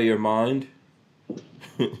totally out of your mind,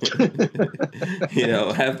 have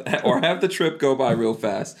the trip go by real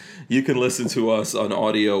fast, you can listen to us on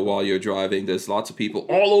audio while you're driving. There's lots of people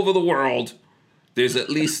all over the world. There's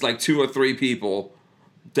at least like 2 or 3 people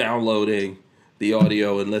downloading the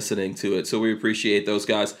audio and listening to it. So we appreciate those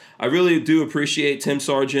guys. I really do appreciate Tim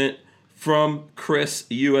Sargent from Chris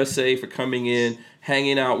USA for coming in,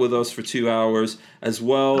 hanging out with us for 2 hours, as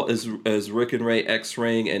well as Rick and Ray X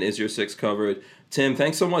Ring and Is Your Six Covered. Tim,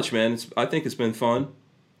 thanks so much, man. I think it's been fun.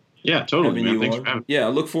 Yeah, totally, man. Thanks for having me. Yeah, I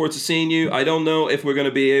look forward to seeing you. I don't know if we're going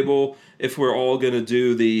to be able, if we're all going to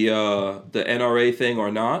do the NRA thing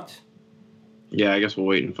or not. Yeah, I guess we'll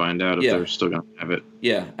wait and find out if they're still going to have it.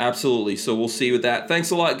 Yeah, absolutely. So we'll see with that.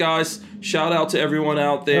 Thanks a lot, guys. Shout out to everyone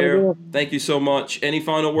out there. Thank you so much. Any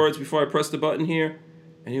final words before I press the button here?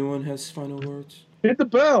 Anyone has final words? Hit the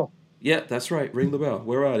bell. Yeah, that's right. Ring the bell.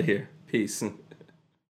 We're out of here. Peace.